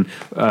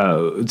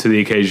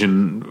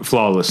occasion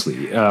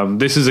flawlessly.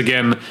 This is,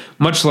 again,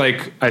 much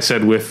like I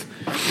said with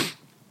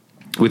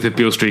If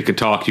Beale Street Could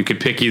Talk, you could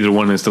pick either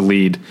one as the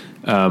lead.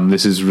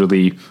 This is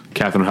really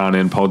Kathryn Hahn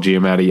and Paul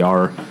Giamatti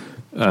are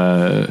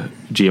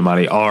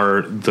Giamatti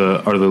are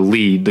the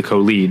lead, the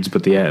co-leads,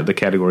 but the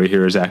category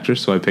here is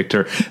actress, so I picked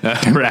her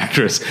for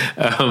actress.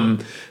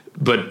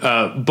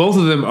 But both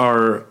of them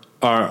are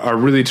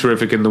really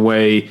terrific in the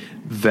way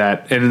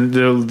that, and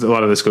a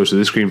lot of this goes to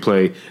the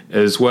screenplay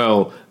as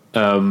well,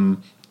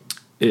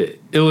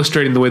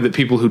 illustrating the way that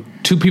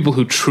two people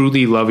who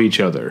truly love each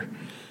other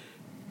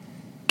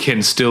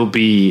can still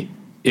be,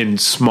 in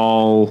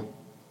small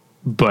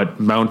but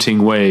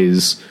mounting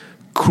ways,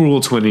 cruel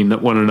to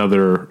one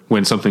another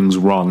when something's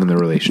wrong in their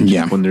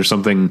relationship, when there's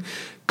something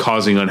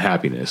causing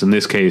unhappiness. In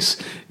this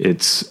case,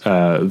 it's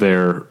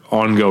their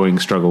ongoing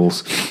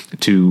struggles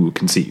to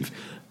conceive.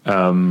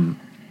 It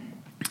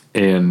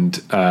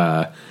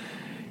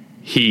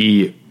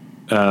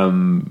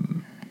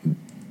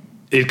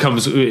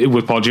comes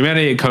with Paul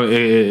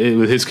Giamatti.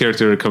 With his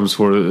character, it comes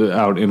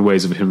out in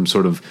ways of him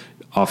sort of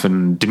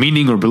often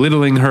demeaning or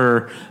belittling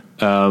her,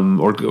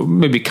 or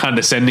maybe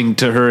condescending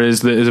to her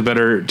is a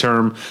better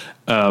term.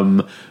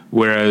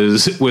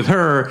 Whereas with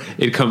her,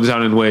 it comes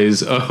out in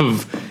ways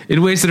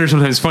that are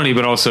sometimes funny,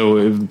 but also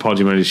in Paul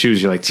Giamatti's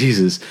shoes, you're like,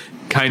 Jesus,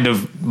 kind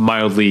of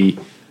mildly,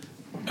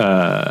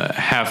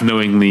 half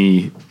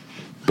knowingly,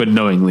 but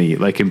knowingly,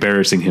 like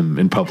embarrassing him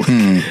in public.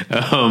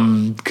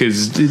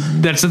 Cause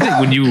that's the thing.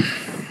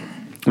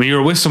 When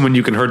you're with someone,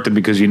 you can hurt them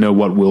because you know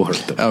what will hurt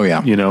them. Oh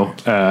yeah. You know,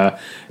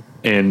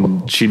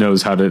 and she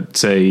knows how to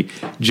say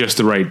just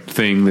the right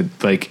thing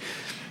that like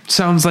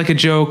sounds like a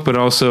joke, but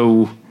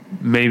also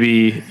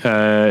maybe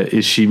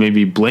is she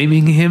maybe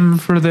blaming him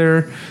for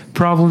their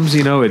problems?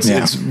 You know,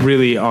 it's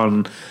really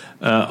on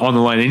the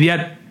line, and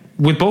yet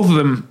with both of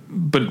them.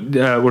 But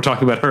we're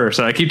talking about her,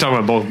 so I keep talking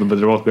about both of them, but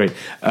they're both great.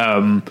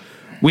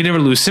 We never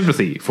lose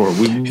sympathy for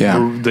her.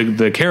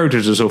 The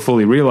characters are so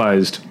fully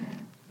realized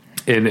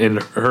in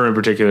her in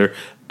particular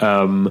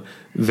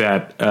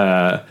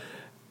that.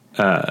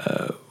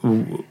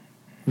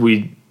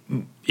 We,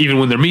 even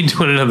when they're mean to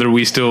one another,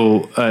 we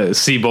still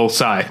see both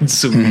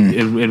sides,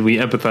 and we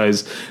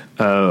empathize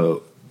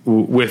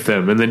with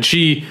them. And then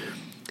she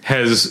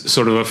has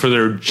sort of a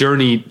further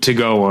journey to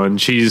go on.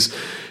 She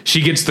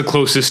gets the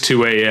closest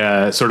to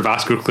a sort of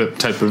Oscar clip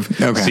type of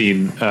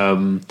scene,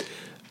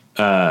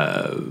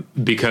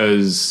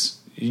 because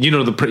you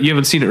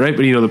haven't seen it, right?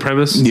 But you know the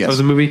premise of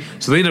the movie.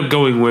 So they end up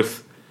going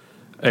with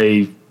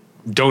a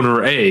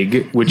donor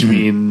egg, which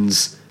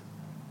means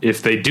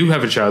if they do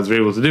have a child,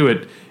 they're able to do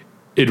it,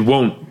 it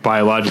won't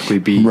biologically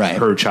be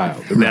her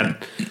child. And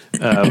that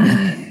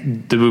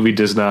the movie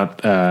does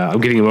not. I'm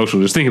getting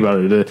emotional just thinking about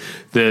it.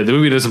 The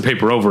movie doesn't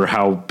paper over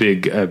how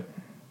big a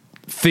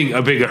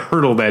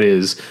hurdle that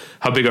is.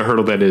 How big a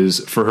hurdle that is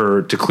for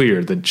her to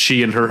clear. That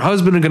she and her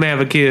husband are going to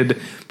have a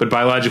kid, but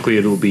biologically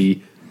it will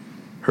be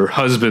her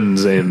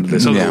husband's and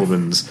this other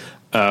woman's.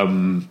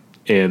 And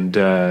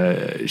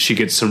she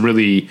gets some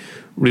really,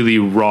 really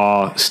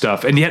raw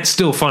stuff, and yet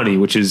still funny,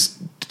 which is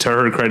to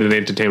her credit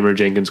and to Tamara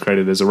Jenkins'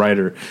 credit as a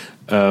writer.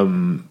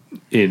 In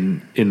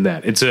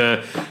that,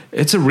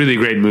 it's a really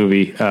great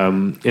movie,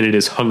 and it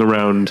is hung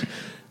around.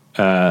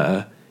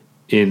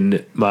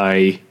 It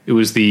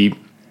was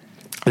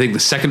I think the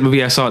second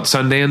movie I saw at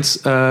Sundance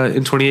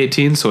in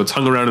 2018, so it's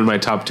hung around in my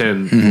top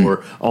 10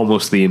 for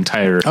almost the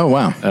entire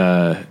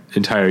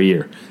entire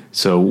year.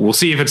 So we'll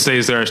see if it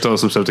stays there. I still have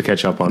some stuff to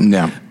catch up on.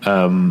 Yeah.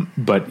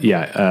 But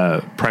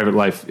yeah, Private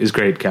Life is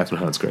great. Catherine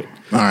Hahn's great.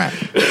 All right.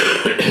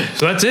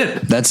 So that's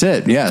it. That's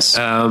it. Yes.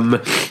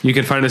 You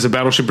can find us at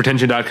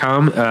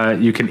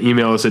battleshippretension.com. You can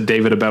email us at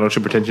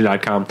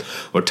david@battleshippretension.com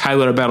or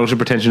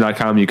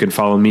tyler@battleshippretension.com. You can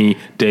follow me,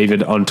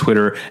 David, on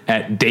Twitter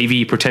at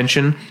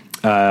DavyPretension.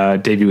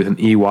 Davy with an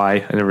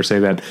EY. I never say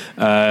that.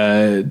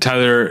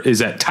 Tyler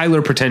is at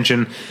Tyler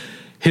Pretension.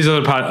 His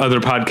other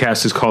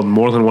podcast is called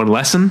More Than One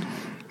Lesson,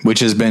 which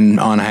has been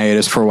on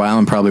hiatus for a while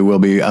and probably will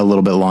be a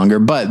little bit longer,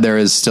 but there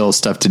is still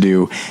stuff to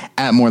do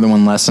at More Than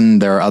One Lesson.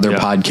 There are other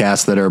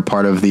podcasts that are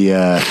part of the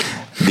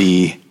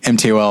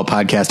MTOL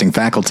podcasting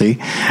faculty.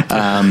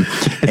 And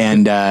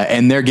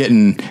they're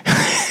getting,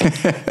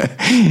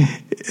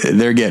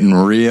 they're getting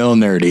real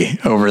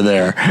nerdy over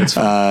there.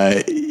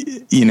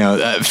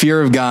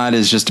 Fear of God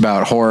is just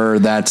about horror.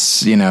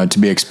 That's, to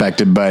be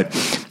expected, but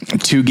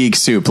Two Geek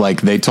Soup,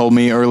 like they told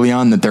me early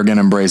on that they're going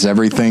to embrace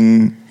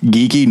everything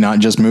geeky, not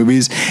just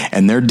movies,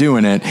 and they're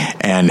doing it,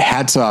 and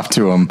hats off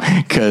to them,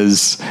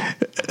 because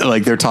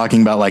like they're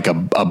talking about like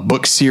a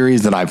book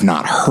series that I've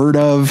not heard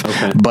of,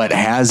 but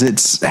has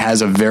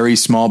a very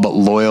small but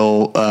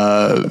loyal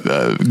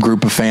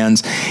group of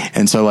fans,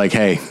 and so like,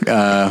 hey,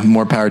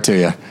 more power to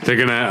you. They're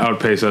gonna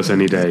outpace us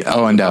any day.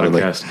 Oh,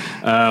 undoubtedly.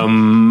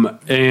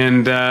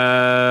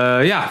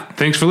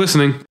 Thanks for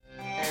listening.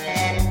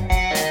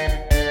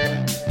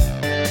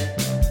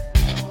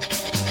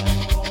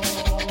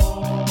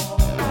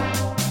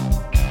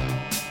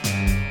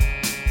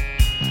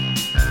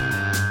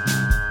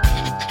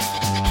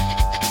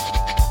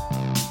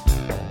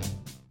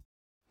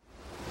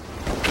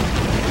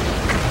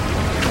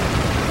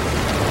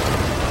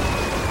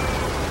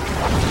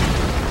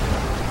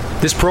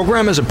 This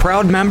program is a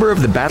proud member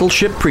of the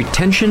Battleship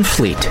Pretension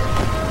Fleet.